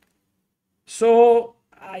 So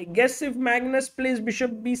I guess if Magnus plays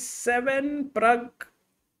bishop b7, Pragg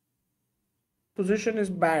position is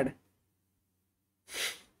bad.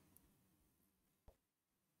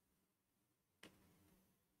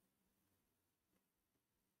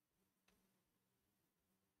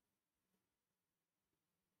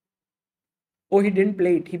 Oh, he didn't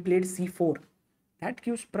play it. He played c4. That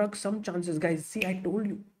gives Pragg some chances, guys. See, I told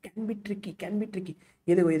you. Can be tricky. Can be tricky.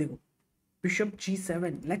 ये देखो. Bishop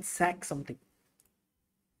g7. Let's sack something.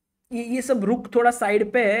 ये सब रुक थोड़ा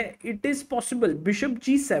side पे है. It is possible. Bishop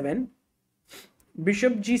g7.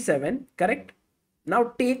 Bishop g7. Correct? Now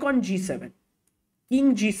take on g7.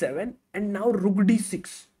 King g7. And now rook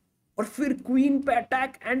d6. और फिर queen पे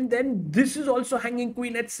attack. And then this is also hanging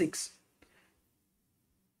queen h6.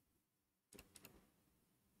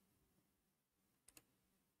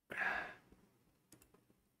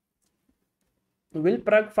 Will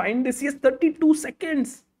Pragg find this? Yes, 32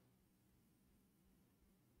 seconds.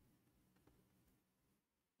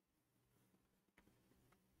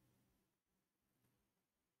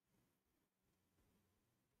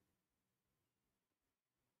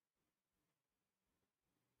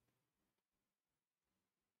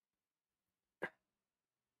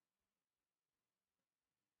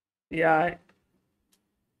 Yeah,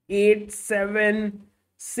 8 7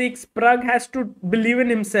 6. Pragg has to believe in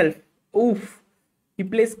himself. Oof. He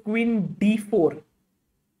plays queen d4.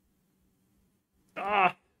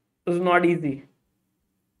 Ah, it was not easy.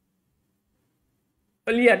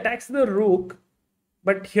 Well, he attacks the rook,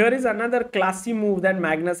 but here is another classy move that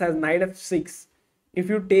Magnus has, knight f6. If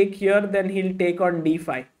you take here, then he'll take on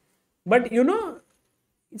d5. But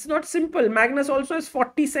it's not simple. Magnus also has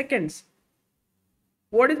 40 seconds.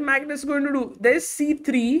 What is Magnus going to do? There's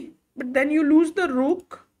c3, but then you lose the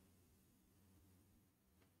rook.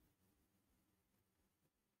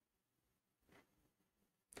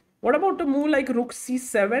 What about a move like rook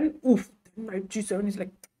c7? Oof, knight g7 is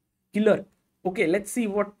like killer. Okay, let's see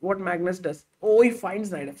what Magnus does. Oh, he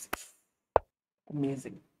finds knight f6.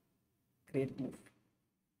 Amazing. Great move.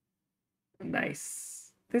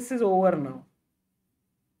 Nice. This is over now.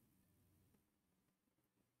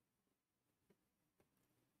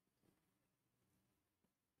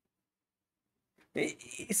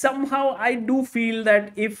 Somehow I do feel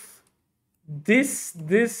that if this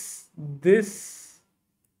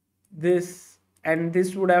and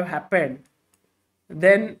this would have happened,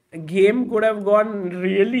 then game could have gone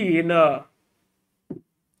really in a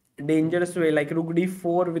dangerous way, like rook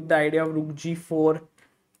d4 with the idea of rook g4,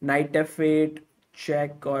 knight f8,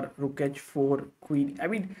 check, or rook h4, queen. I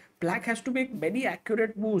mean, black has to make many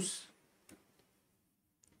accurate moves.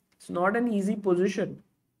 It's not an easy position.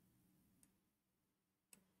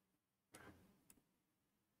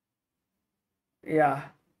 Yeah,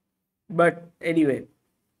 but anyway,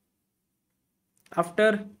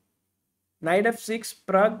 after knight f6,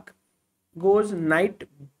 Pragg goes knight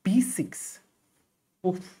b6.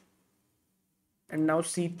 Oof. And now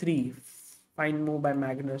c3. Fine move by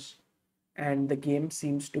Magnus. And the game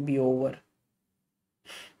seems to be over.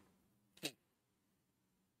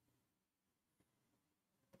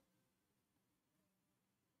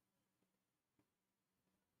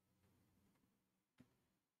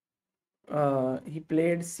 He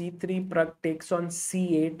played c3, Pragg takes on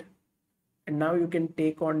c8. And now you can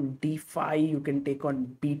take on d5, you can take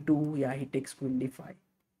on b2. Yeah, he takes queen d5.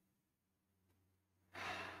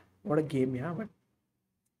 What a game, yeah. But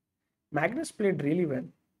Magnus played really well.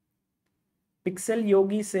 Pixel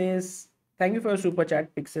Yogi says, thank you for your super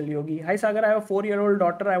chat, Pixel Yogi. Hi Sagar, I have a 4-year-old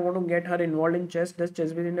daughter. I want to get her involved in chess. Does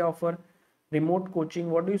ChessBase India offer remote coaching?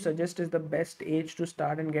 What do you suggest is the best age to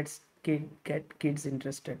start and get kids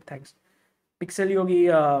interested? Thanks. Pixel Yogi,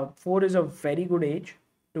 4 is a very good age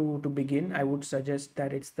to begin. I would suggest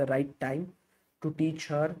that it's the right time to teach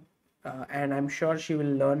her, and I'm sure she will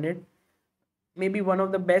learn it. Maybe one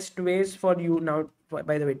of the best ways for you now,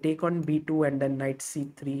 by the way, take on b2 and then knight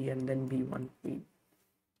c3 and then b1 queen.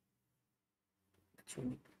 That's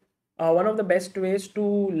unique. One of the best ways to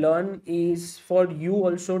learn is for you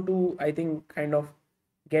also to, I think, kind of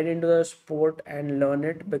get into the sport and learn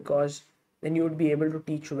it, because then you would be able to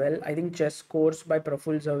teach well. I think Chess Course by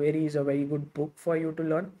Praful Zaveri is a very good book for you to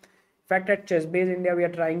learn. In fact, at ChessBase India, we are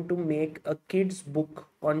trying to make a kids book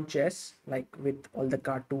on chess, like with all the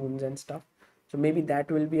cartoons and stuff. So maybe that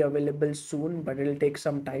will be available soon, but it'll take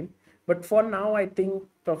some time. But for now, I think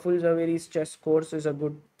Praful Zaveri's Chess Course is a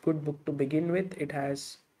good book to begin with. It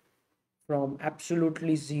has from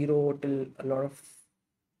absolutely zero till a lot of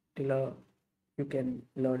you can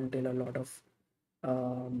learn till a lot of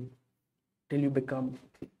till you become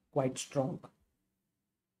quite strong.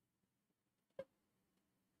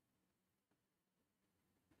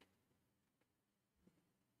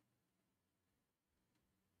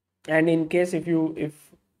 And in case if you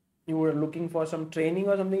were looking for some training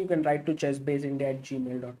or something, you can write to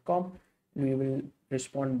chessbaseindia@gmail.com. We will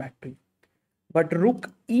respond back to you. But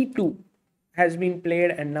rook e2 has been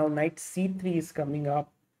played, and now knight c3 is coming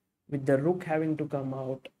up. With the rook having to come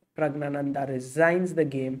out, Praggnanandhaa resigns the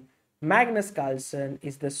game. Magnus Carlsen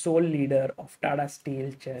is the sole leader of Tata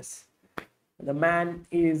Steel Chess. The man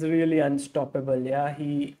is really unstoppable. Yeah,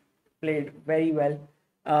 he played very well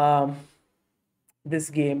this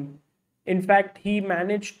game. In fact, he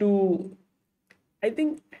managed to, I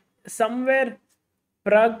think, somewhere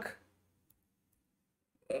Pragg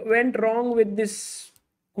went wrong with this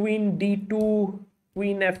queen d2,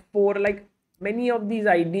 queen f4, like many of these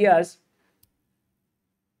ideas.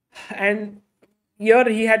 And here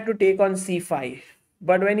he had to take on c5.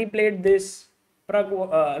 But when he played this,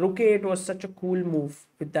 rook a8 was such a cool move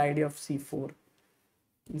with the idea of c4.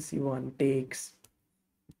 c1 takes.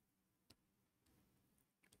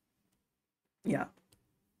 Yeah,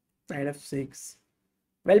 knight f6.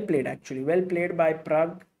 Well played, actually. Well played by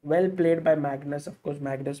Pragg. Well played by Magnus. Of course,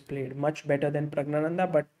 Magnus played much better than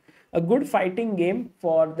Praggnanandhaa, but a good fighting game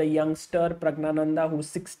for the youngster Praggnanandhaa, who's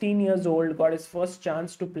 16 years old, got his first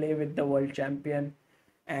chance to play with the world champion,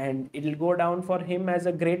 and it'll go down for him as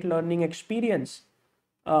a great learning experience.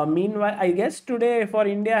 Meanwhile, I guess today for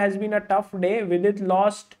India has been a tough day. Vidit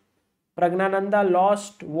lost, Praggnanandhaa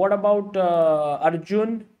lost. What about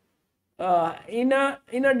Arjun? In a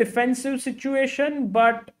defensive situation,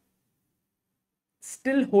 but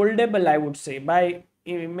still holdable, I would say. By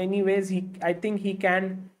in many ways, I think he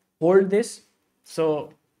can hold this.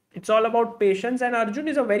 So it's all about patience, and Arjun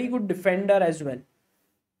is a very good defender as well.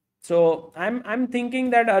 So I'm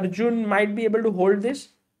thinking that Arjun might be able to hold this.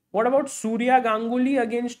 What about Surya Ganguly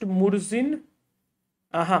against Murzin?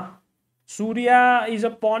 Surya is a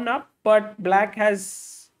pawn up, but black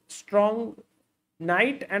has strong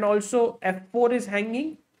knight, and also f4 is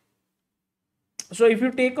hanging. So if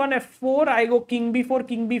you take on f4, I go king b4,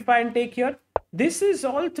 king b5 and take here. This is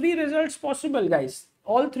all three results possible, guys.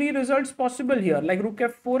 All three results possible here. Like rook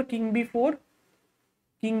f4, king b4,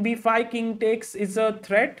 king b5, king takes is a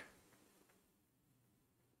threat.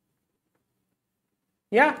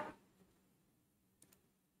 Yeah.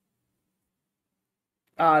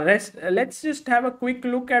 Let's just have a quick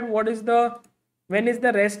look at when is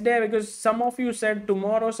the rest day, because some of you said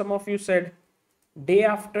tomorrow, some of you said day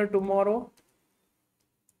after tomorrow.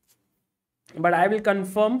 But I will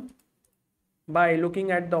confirm by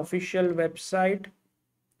looking at the official website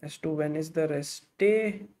as to when is the rest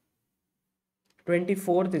day.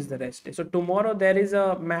 24th is the rest day. So tomorrow there is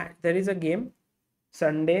a game.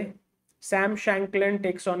 Sunday, Sam Shankland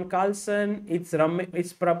takes on Carlsen. It's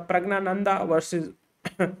Praggnanandhaa versus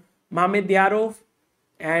Mamedyarov,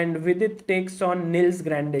 and Vidit takes on Nils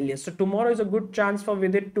Grandelius. So tomorrow is a good chance for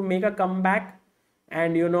Vidit to make a comeback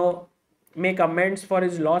and make amends for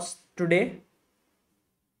his loss today.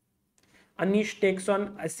 Anish takes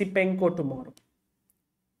on Esipenko tomorrow.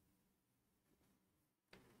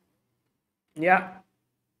 Yeah.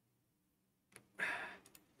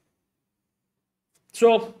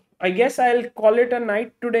 So I guess I'll call it a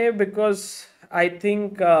night today, because I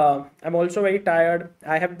think I'm also very tired.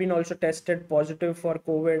 I have been also tested positive for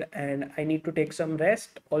COVID and I need to take some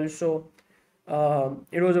rest. Also,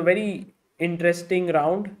 it was a very interesting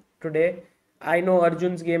round today. I know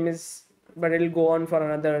Arjun's game but it'll go on for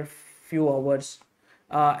another few hours.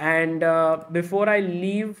 And before I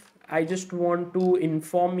leave, I just want to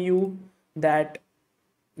inform you that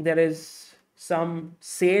there is some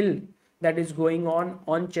sale that is going on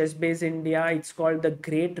Chessbase India. It's called the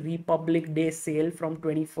Great Republic Day sale from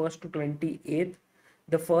 21st to 28th.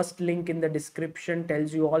 The first link in the description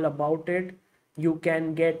tells you all about it. You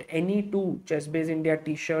can get any 2 Chessbase India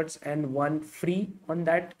t-shirts and 1 free on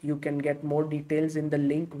that. You can get more details in the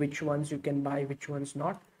link, which ones you can buy, which ones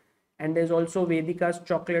not. And there's also Vedika's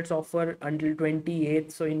chocolates offer until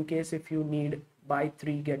 28th. So in case if you need buy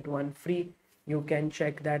 3 get 1 free, you can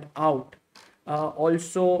check that out.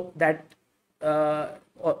 Also that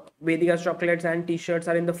Vedika's chocolates and t-shirts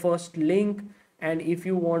are in the first link. And if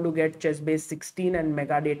you want to get Chessbase 16 and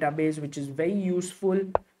Mega Database, which is very useful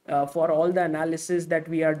for all the analysis that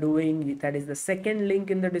we are doing, that is the second link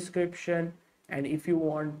in the description. And if you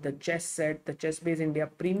want the chess set, the Chessbase India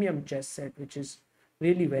premium chess set, which is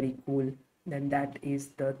really very cool, then that is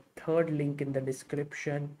the third link in the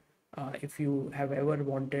description. If you have ever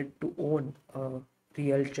wanted to own a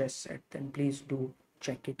real chess set, then please do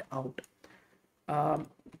check it out.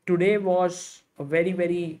 Today was a very,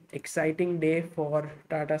 very exciting day for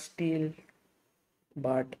Tata Steel,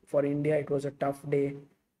 but for India it was a tough day.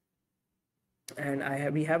 And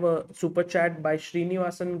we have a super chat by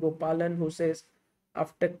Srinivasan Gopalan, who says,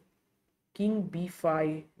 after king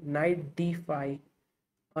b5, knight d5,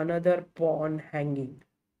 another pawn hanging.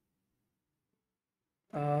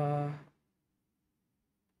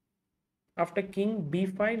 After king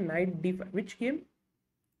b5, knight d5, which game?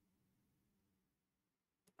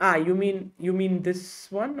 You mean this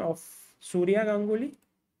one of Surya Ganguly?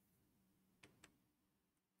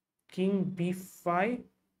 King b5.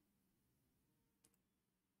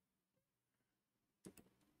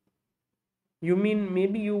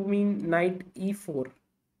 Maybe you mean knight e4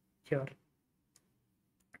 here.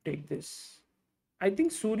 Take this. I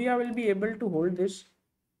think Surya will be able to hold this,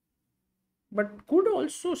 but could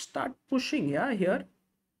also start pushing, yeah, here.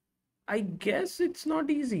 I guess it's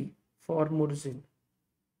not easy for Murzin.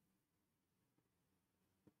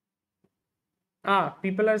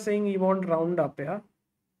 People are saying he won't round up, yeah.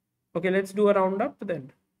 Okay, let's do a round up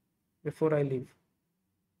then before I leave.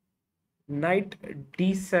 Knight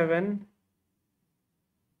d7.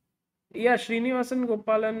 Yeah, Srinivasan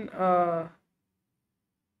Gopalan.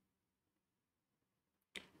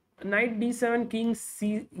 knight d7, king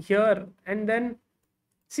c here, and then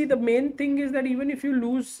see, the main thing is that even if you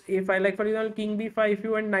lose a5, like for example king b5, if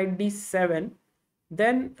you went knight d7,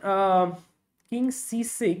 then king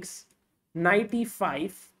c6, knight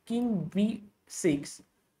e5, king b6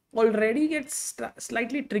 already gets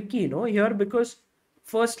slightly tricky, here, because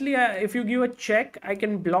firstly, if you give a check, I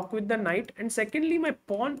can block with the knight, and secondly, my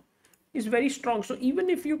pawn is very strong. So even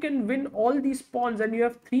if you can win all these pawns and you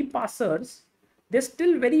have three passers, they're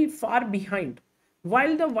still very far behind.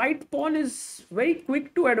 While the white pawn is very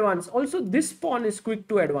quick to advance. Also, this pawn is quick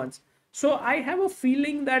to advance. So I have a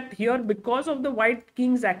feeling that here, because of the white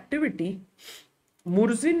king's activity,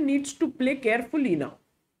 Murzin needs to play carefully now.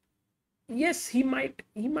 Yes, he might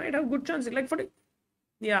have good chances. Like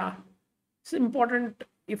yeah, it's important.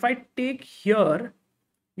 If I take here,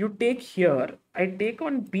 you take here, I take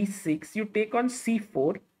on b6, you take on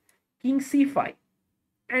c4, king c5,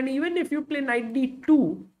 and even if you play knight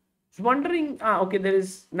d2, it's wondering, okay, there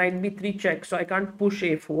is knight b3 check, so I can't push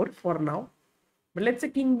a4 for now, but let's say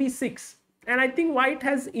king b6, and I think white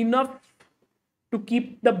has enough to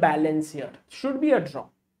keep the balance here. Should be a draw.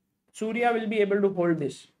 Surya will be able to hold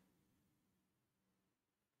this.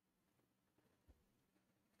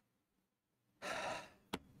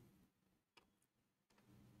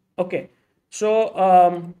 Okay,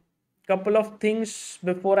 so couple of things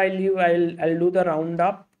before I leave. I'll do the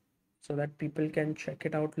roundup so that people can check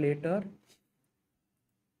it out later.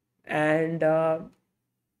 And let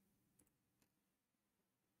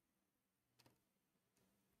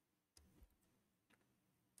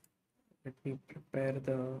me prepare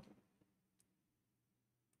the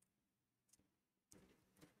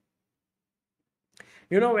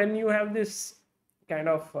when you have this kind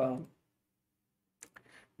of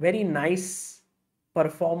very nice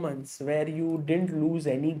performance where you didn't lose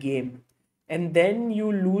any game and then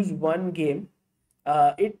you lose one game,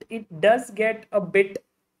 it does get a bit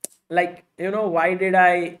like, why did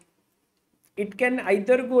I? It can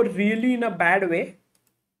either go really in a bad way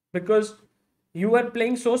because you are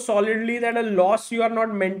playing so solidly that a loss you are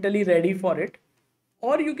not mentally ready for it,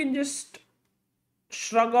 or you can just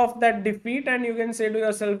shrug off that defeat and you can say to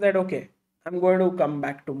yourself that, okay, I'm going to come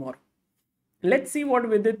back tomorrow. Let's see what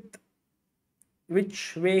Vidit,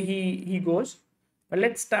 which way he goes. But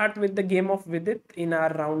let's start with the game of Vidit in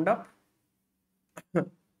our roundup.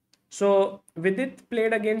 So Vidit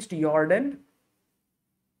played against Jorden,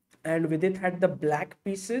 and Vidit had the black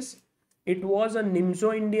pieces. It was a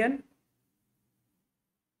Nimzo Indian,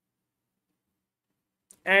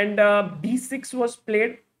 and b6 was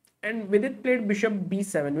played, and Vidit played bishop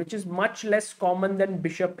b7, which is much less common than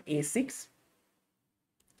bishop a6.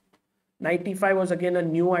 Knight e5 was again a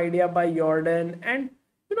new idea by Jorden, and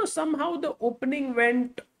somehow the opening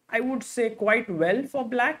went, I would say, quite well for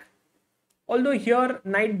black. Although here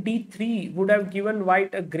knight d3 would have given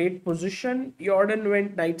white a great position. Jorden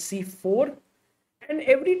went knight c4, and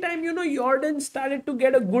every time Jorden started to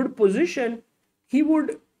get a good position, he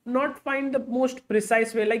would not find the most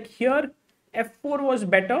precise way. Like here f4 was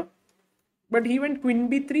better, but he went queen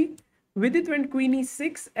b3. Vidit went queen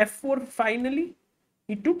e6, f4 finally.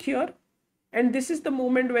 He took here. And this is the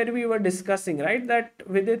moment where we were discussing, right? That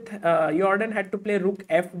Vidit, Jorden had to play rook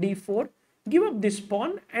fd4, give up this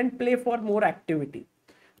pawn and play for more activity.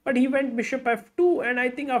 But he went bishop f2, and I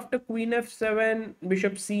think after queen f7,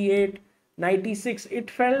 bishop c8, knight e6,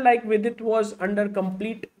 it felt like Vidit was under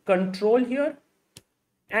complete control here.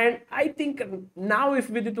 And I think now if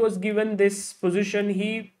Vidit was given this position,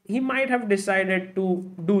 he might have decided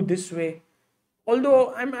to do this way.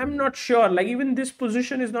 Although I'm not sure, like even this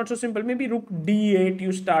position is not so simple. Maybe rook d8,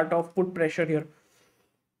 you start off, put pressure here.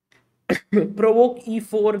 Provoke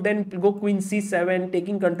e4, then go queen c7,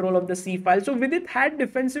 taking control of the c file. So Vidit had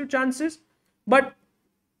defensive chances, but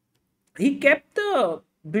he kept the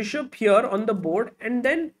bishop here on the board, and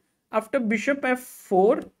then after bishop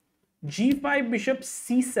f4, g5, bishop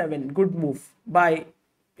c7, good move by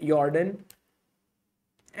Jorden.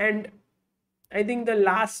 And I think the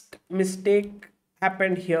last mistake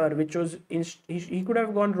happened here, which was he could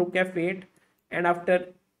have gone rook f8 and after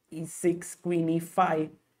e6, queen e5,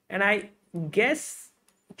 and I guess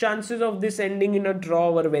chances of this ending in a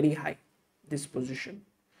draw were very high, this position.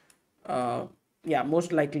 Yeah,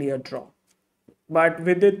 most likely a draw. But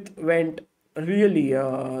Vidit went really,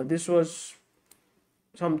 this was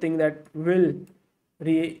something that will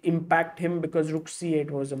impact him, because rook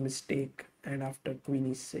c8 was a mistake, and after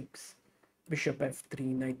queen e6, bishop f3,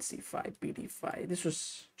 knight c5, bd5, this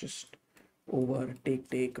was just over.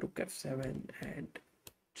 Take, rook f7, and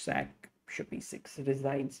sack, bishop e6,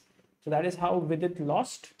 resigns. So that is how Vidit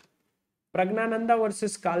lost. Praggnanandhaa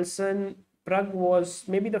versus Carlsen. Pragg was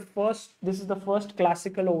maybe the first, this is the first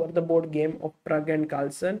classical over the board game of Pragg and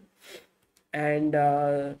Carlsen. And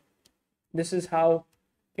this is how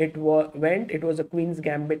it went. It was a Queen's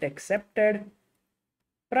Gambit accepted.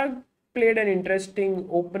 Pragg played an interesting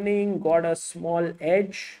opening, got a small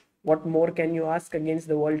edge. What more can you ask against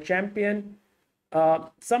the world champion?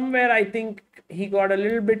 Somewhere I think he got a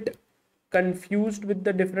little bit confused with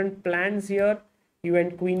the different plans here. He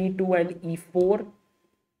went Queen e2 and e4.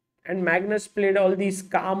 And Magnus played all these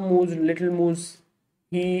calm moves, little moves.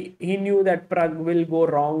 He knew that Pragg will go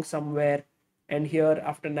wrong somewhere. And here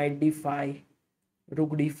after knight d5,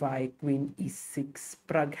 rook d5, queen e6,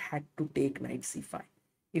 Pragg had to take knight c5.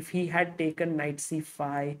 If he had taken knight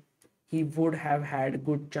c5, he would have had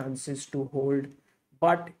good chances to hold.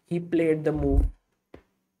 But he played the move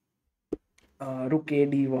rook a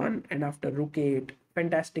d1, and after rook a8,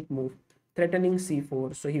 fantastic move, threatening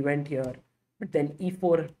c4. So he went here, but then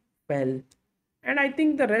e4 fell. And I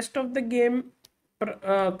think the rest of the game,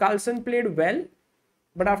 Carlsen played well.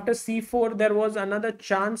 But after c4, there was another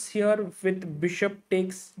chance here with bishop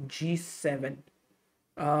takes g7.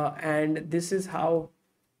 And this is how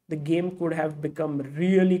the game could have become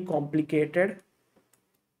really complicated.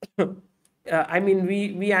 I mean,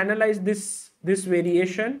 we analyzed this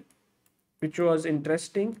variation, which was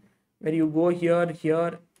interesting, where you go here,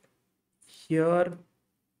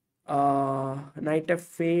 knight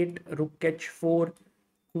f8, rook h4,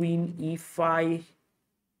 queen e5,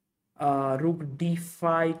 rook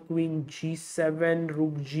d5, queen g7,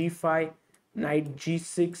 rook g5, knight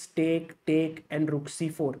g6, take, and rook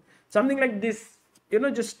c4. Something like this,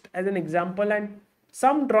 just as an example. And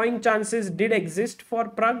some drawing chances did exist for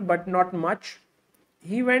Pragg, but not much.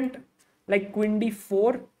 He went like queen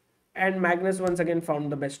d4, and Magnus once again found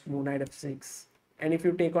the best move, knight f6. And if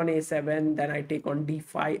you take on a7, then I take on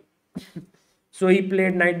d5. So he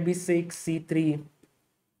played knight b6, c3,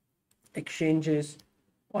 exchanges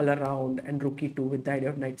all around, and rook e2 with the idea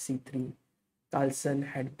of knight c3. Carlsen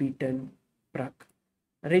had beaten Pragg.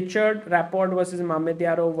 Richard Rapport versus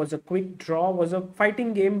Mamedyarov was a quick draw, was a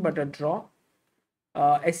fighting game, but a draw.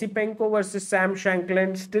 Esipenko versus Sam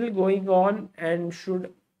Shankland still going on and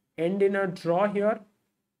should end in a draw here.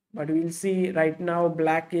 But we'll see. Right now,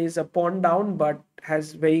 black is a pawn down, but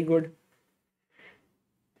has very good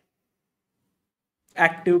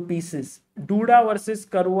active pieces. Duda versus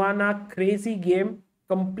Caruana, crazy game,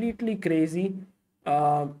 completely crazy.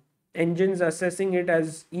 Engines assessing it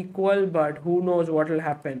as equal, but who knows what will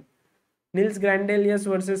happen. Nils Grandelius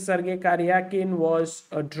versus Sergey Karyakin was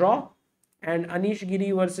a draw. And Anish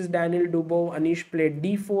Giri versus Daniel Dubov. Anish played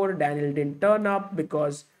d4. Daniel didn't turn up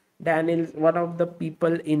because Daniel, one of the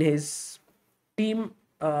people in his team,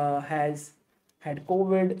 has had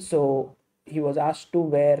COVID. So he was asked to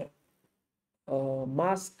wear a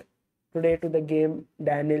mask today to the game.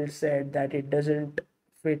 Daniel said that it doesn't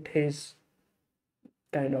fit his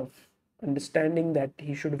kind of understanding that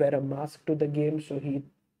he should wear a mask to the game. So he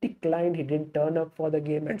declined. He didn't turn up for the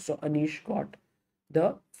game. And so Anish got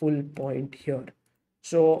the full point here.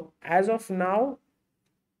 So as of now,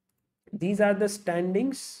 these are the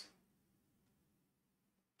standings.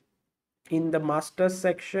 In the Masters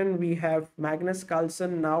section, we have Magnus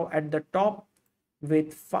Carlsen now at the top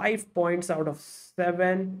with 5 points out of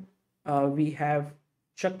 7. We have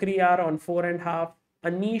Shakhriyar on 4.5,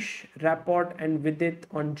 Anish, Rapport, and Vidit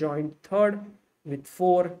on joint third with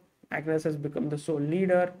 4. Magnus has become the sole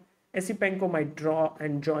leader. Esipenko might draw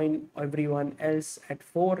and join everyone else at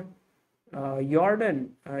 4.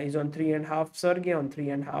 Jorden is on 3.5, Sergey on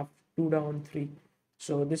 3.5, Duda on 3.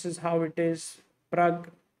 So this is how it is. Pragg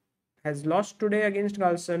has lost today against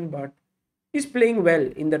Carlsen, but he's playing well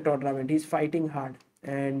in the tournament. He's fighting hard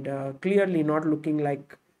and clearly not looking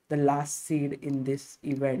like the last seed in this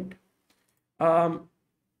event.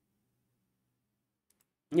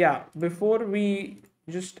 Yeah, before we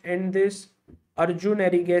just end this, Arjun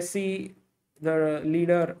Erigaisi, the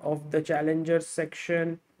leader of the challengers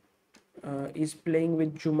section, is playing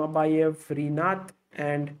with Jumabayev, Rinath,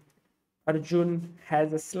 and Arjun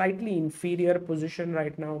has a slightly inferior position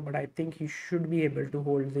right now, but I think he should be able to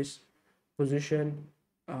hold this position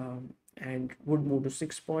and would move to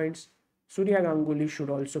 6 points. Surya Ganguly should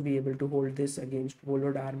also be able to hold this against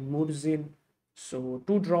Volodar Murzin. So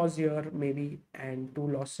 2 draws here maybe and 2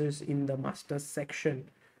 losses in the Masters section.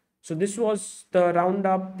 So this was the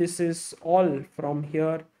roundup. This is all from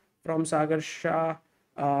here, from Sagar Shah.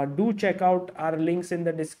 Do check out our links in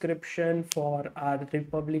the description for our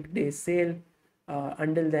Republic Day sale.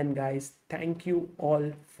 Until then, guys, thank you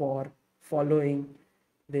all for following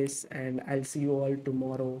this, and I'll see you all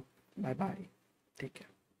tomorrow. Bye bye. Take care.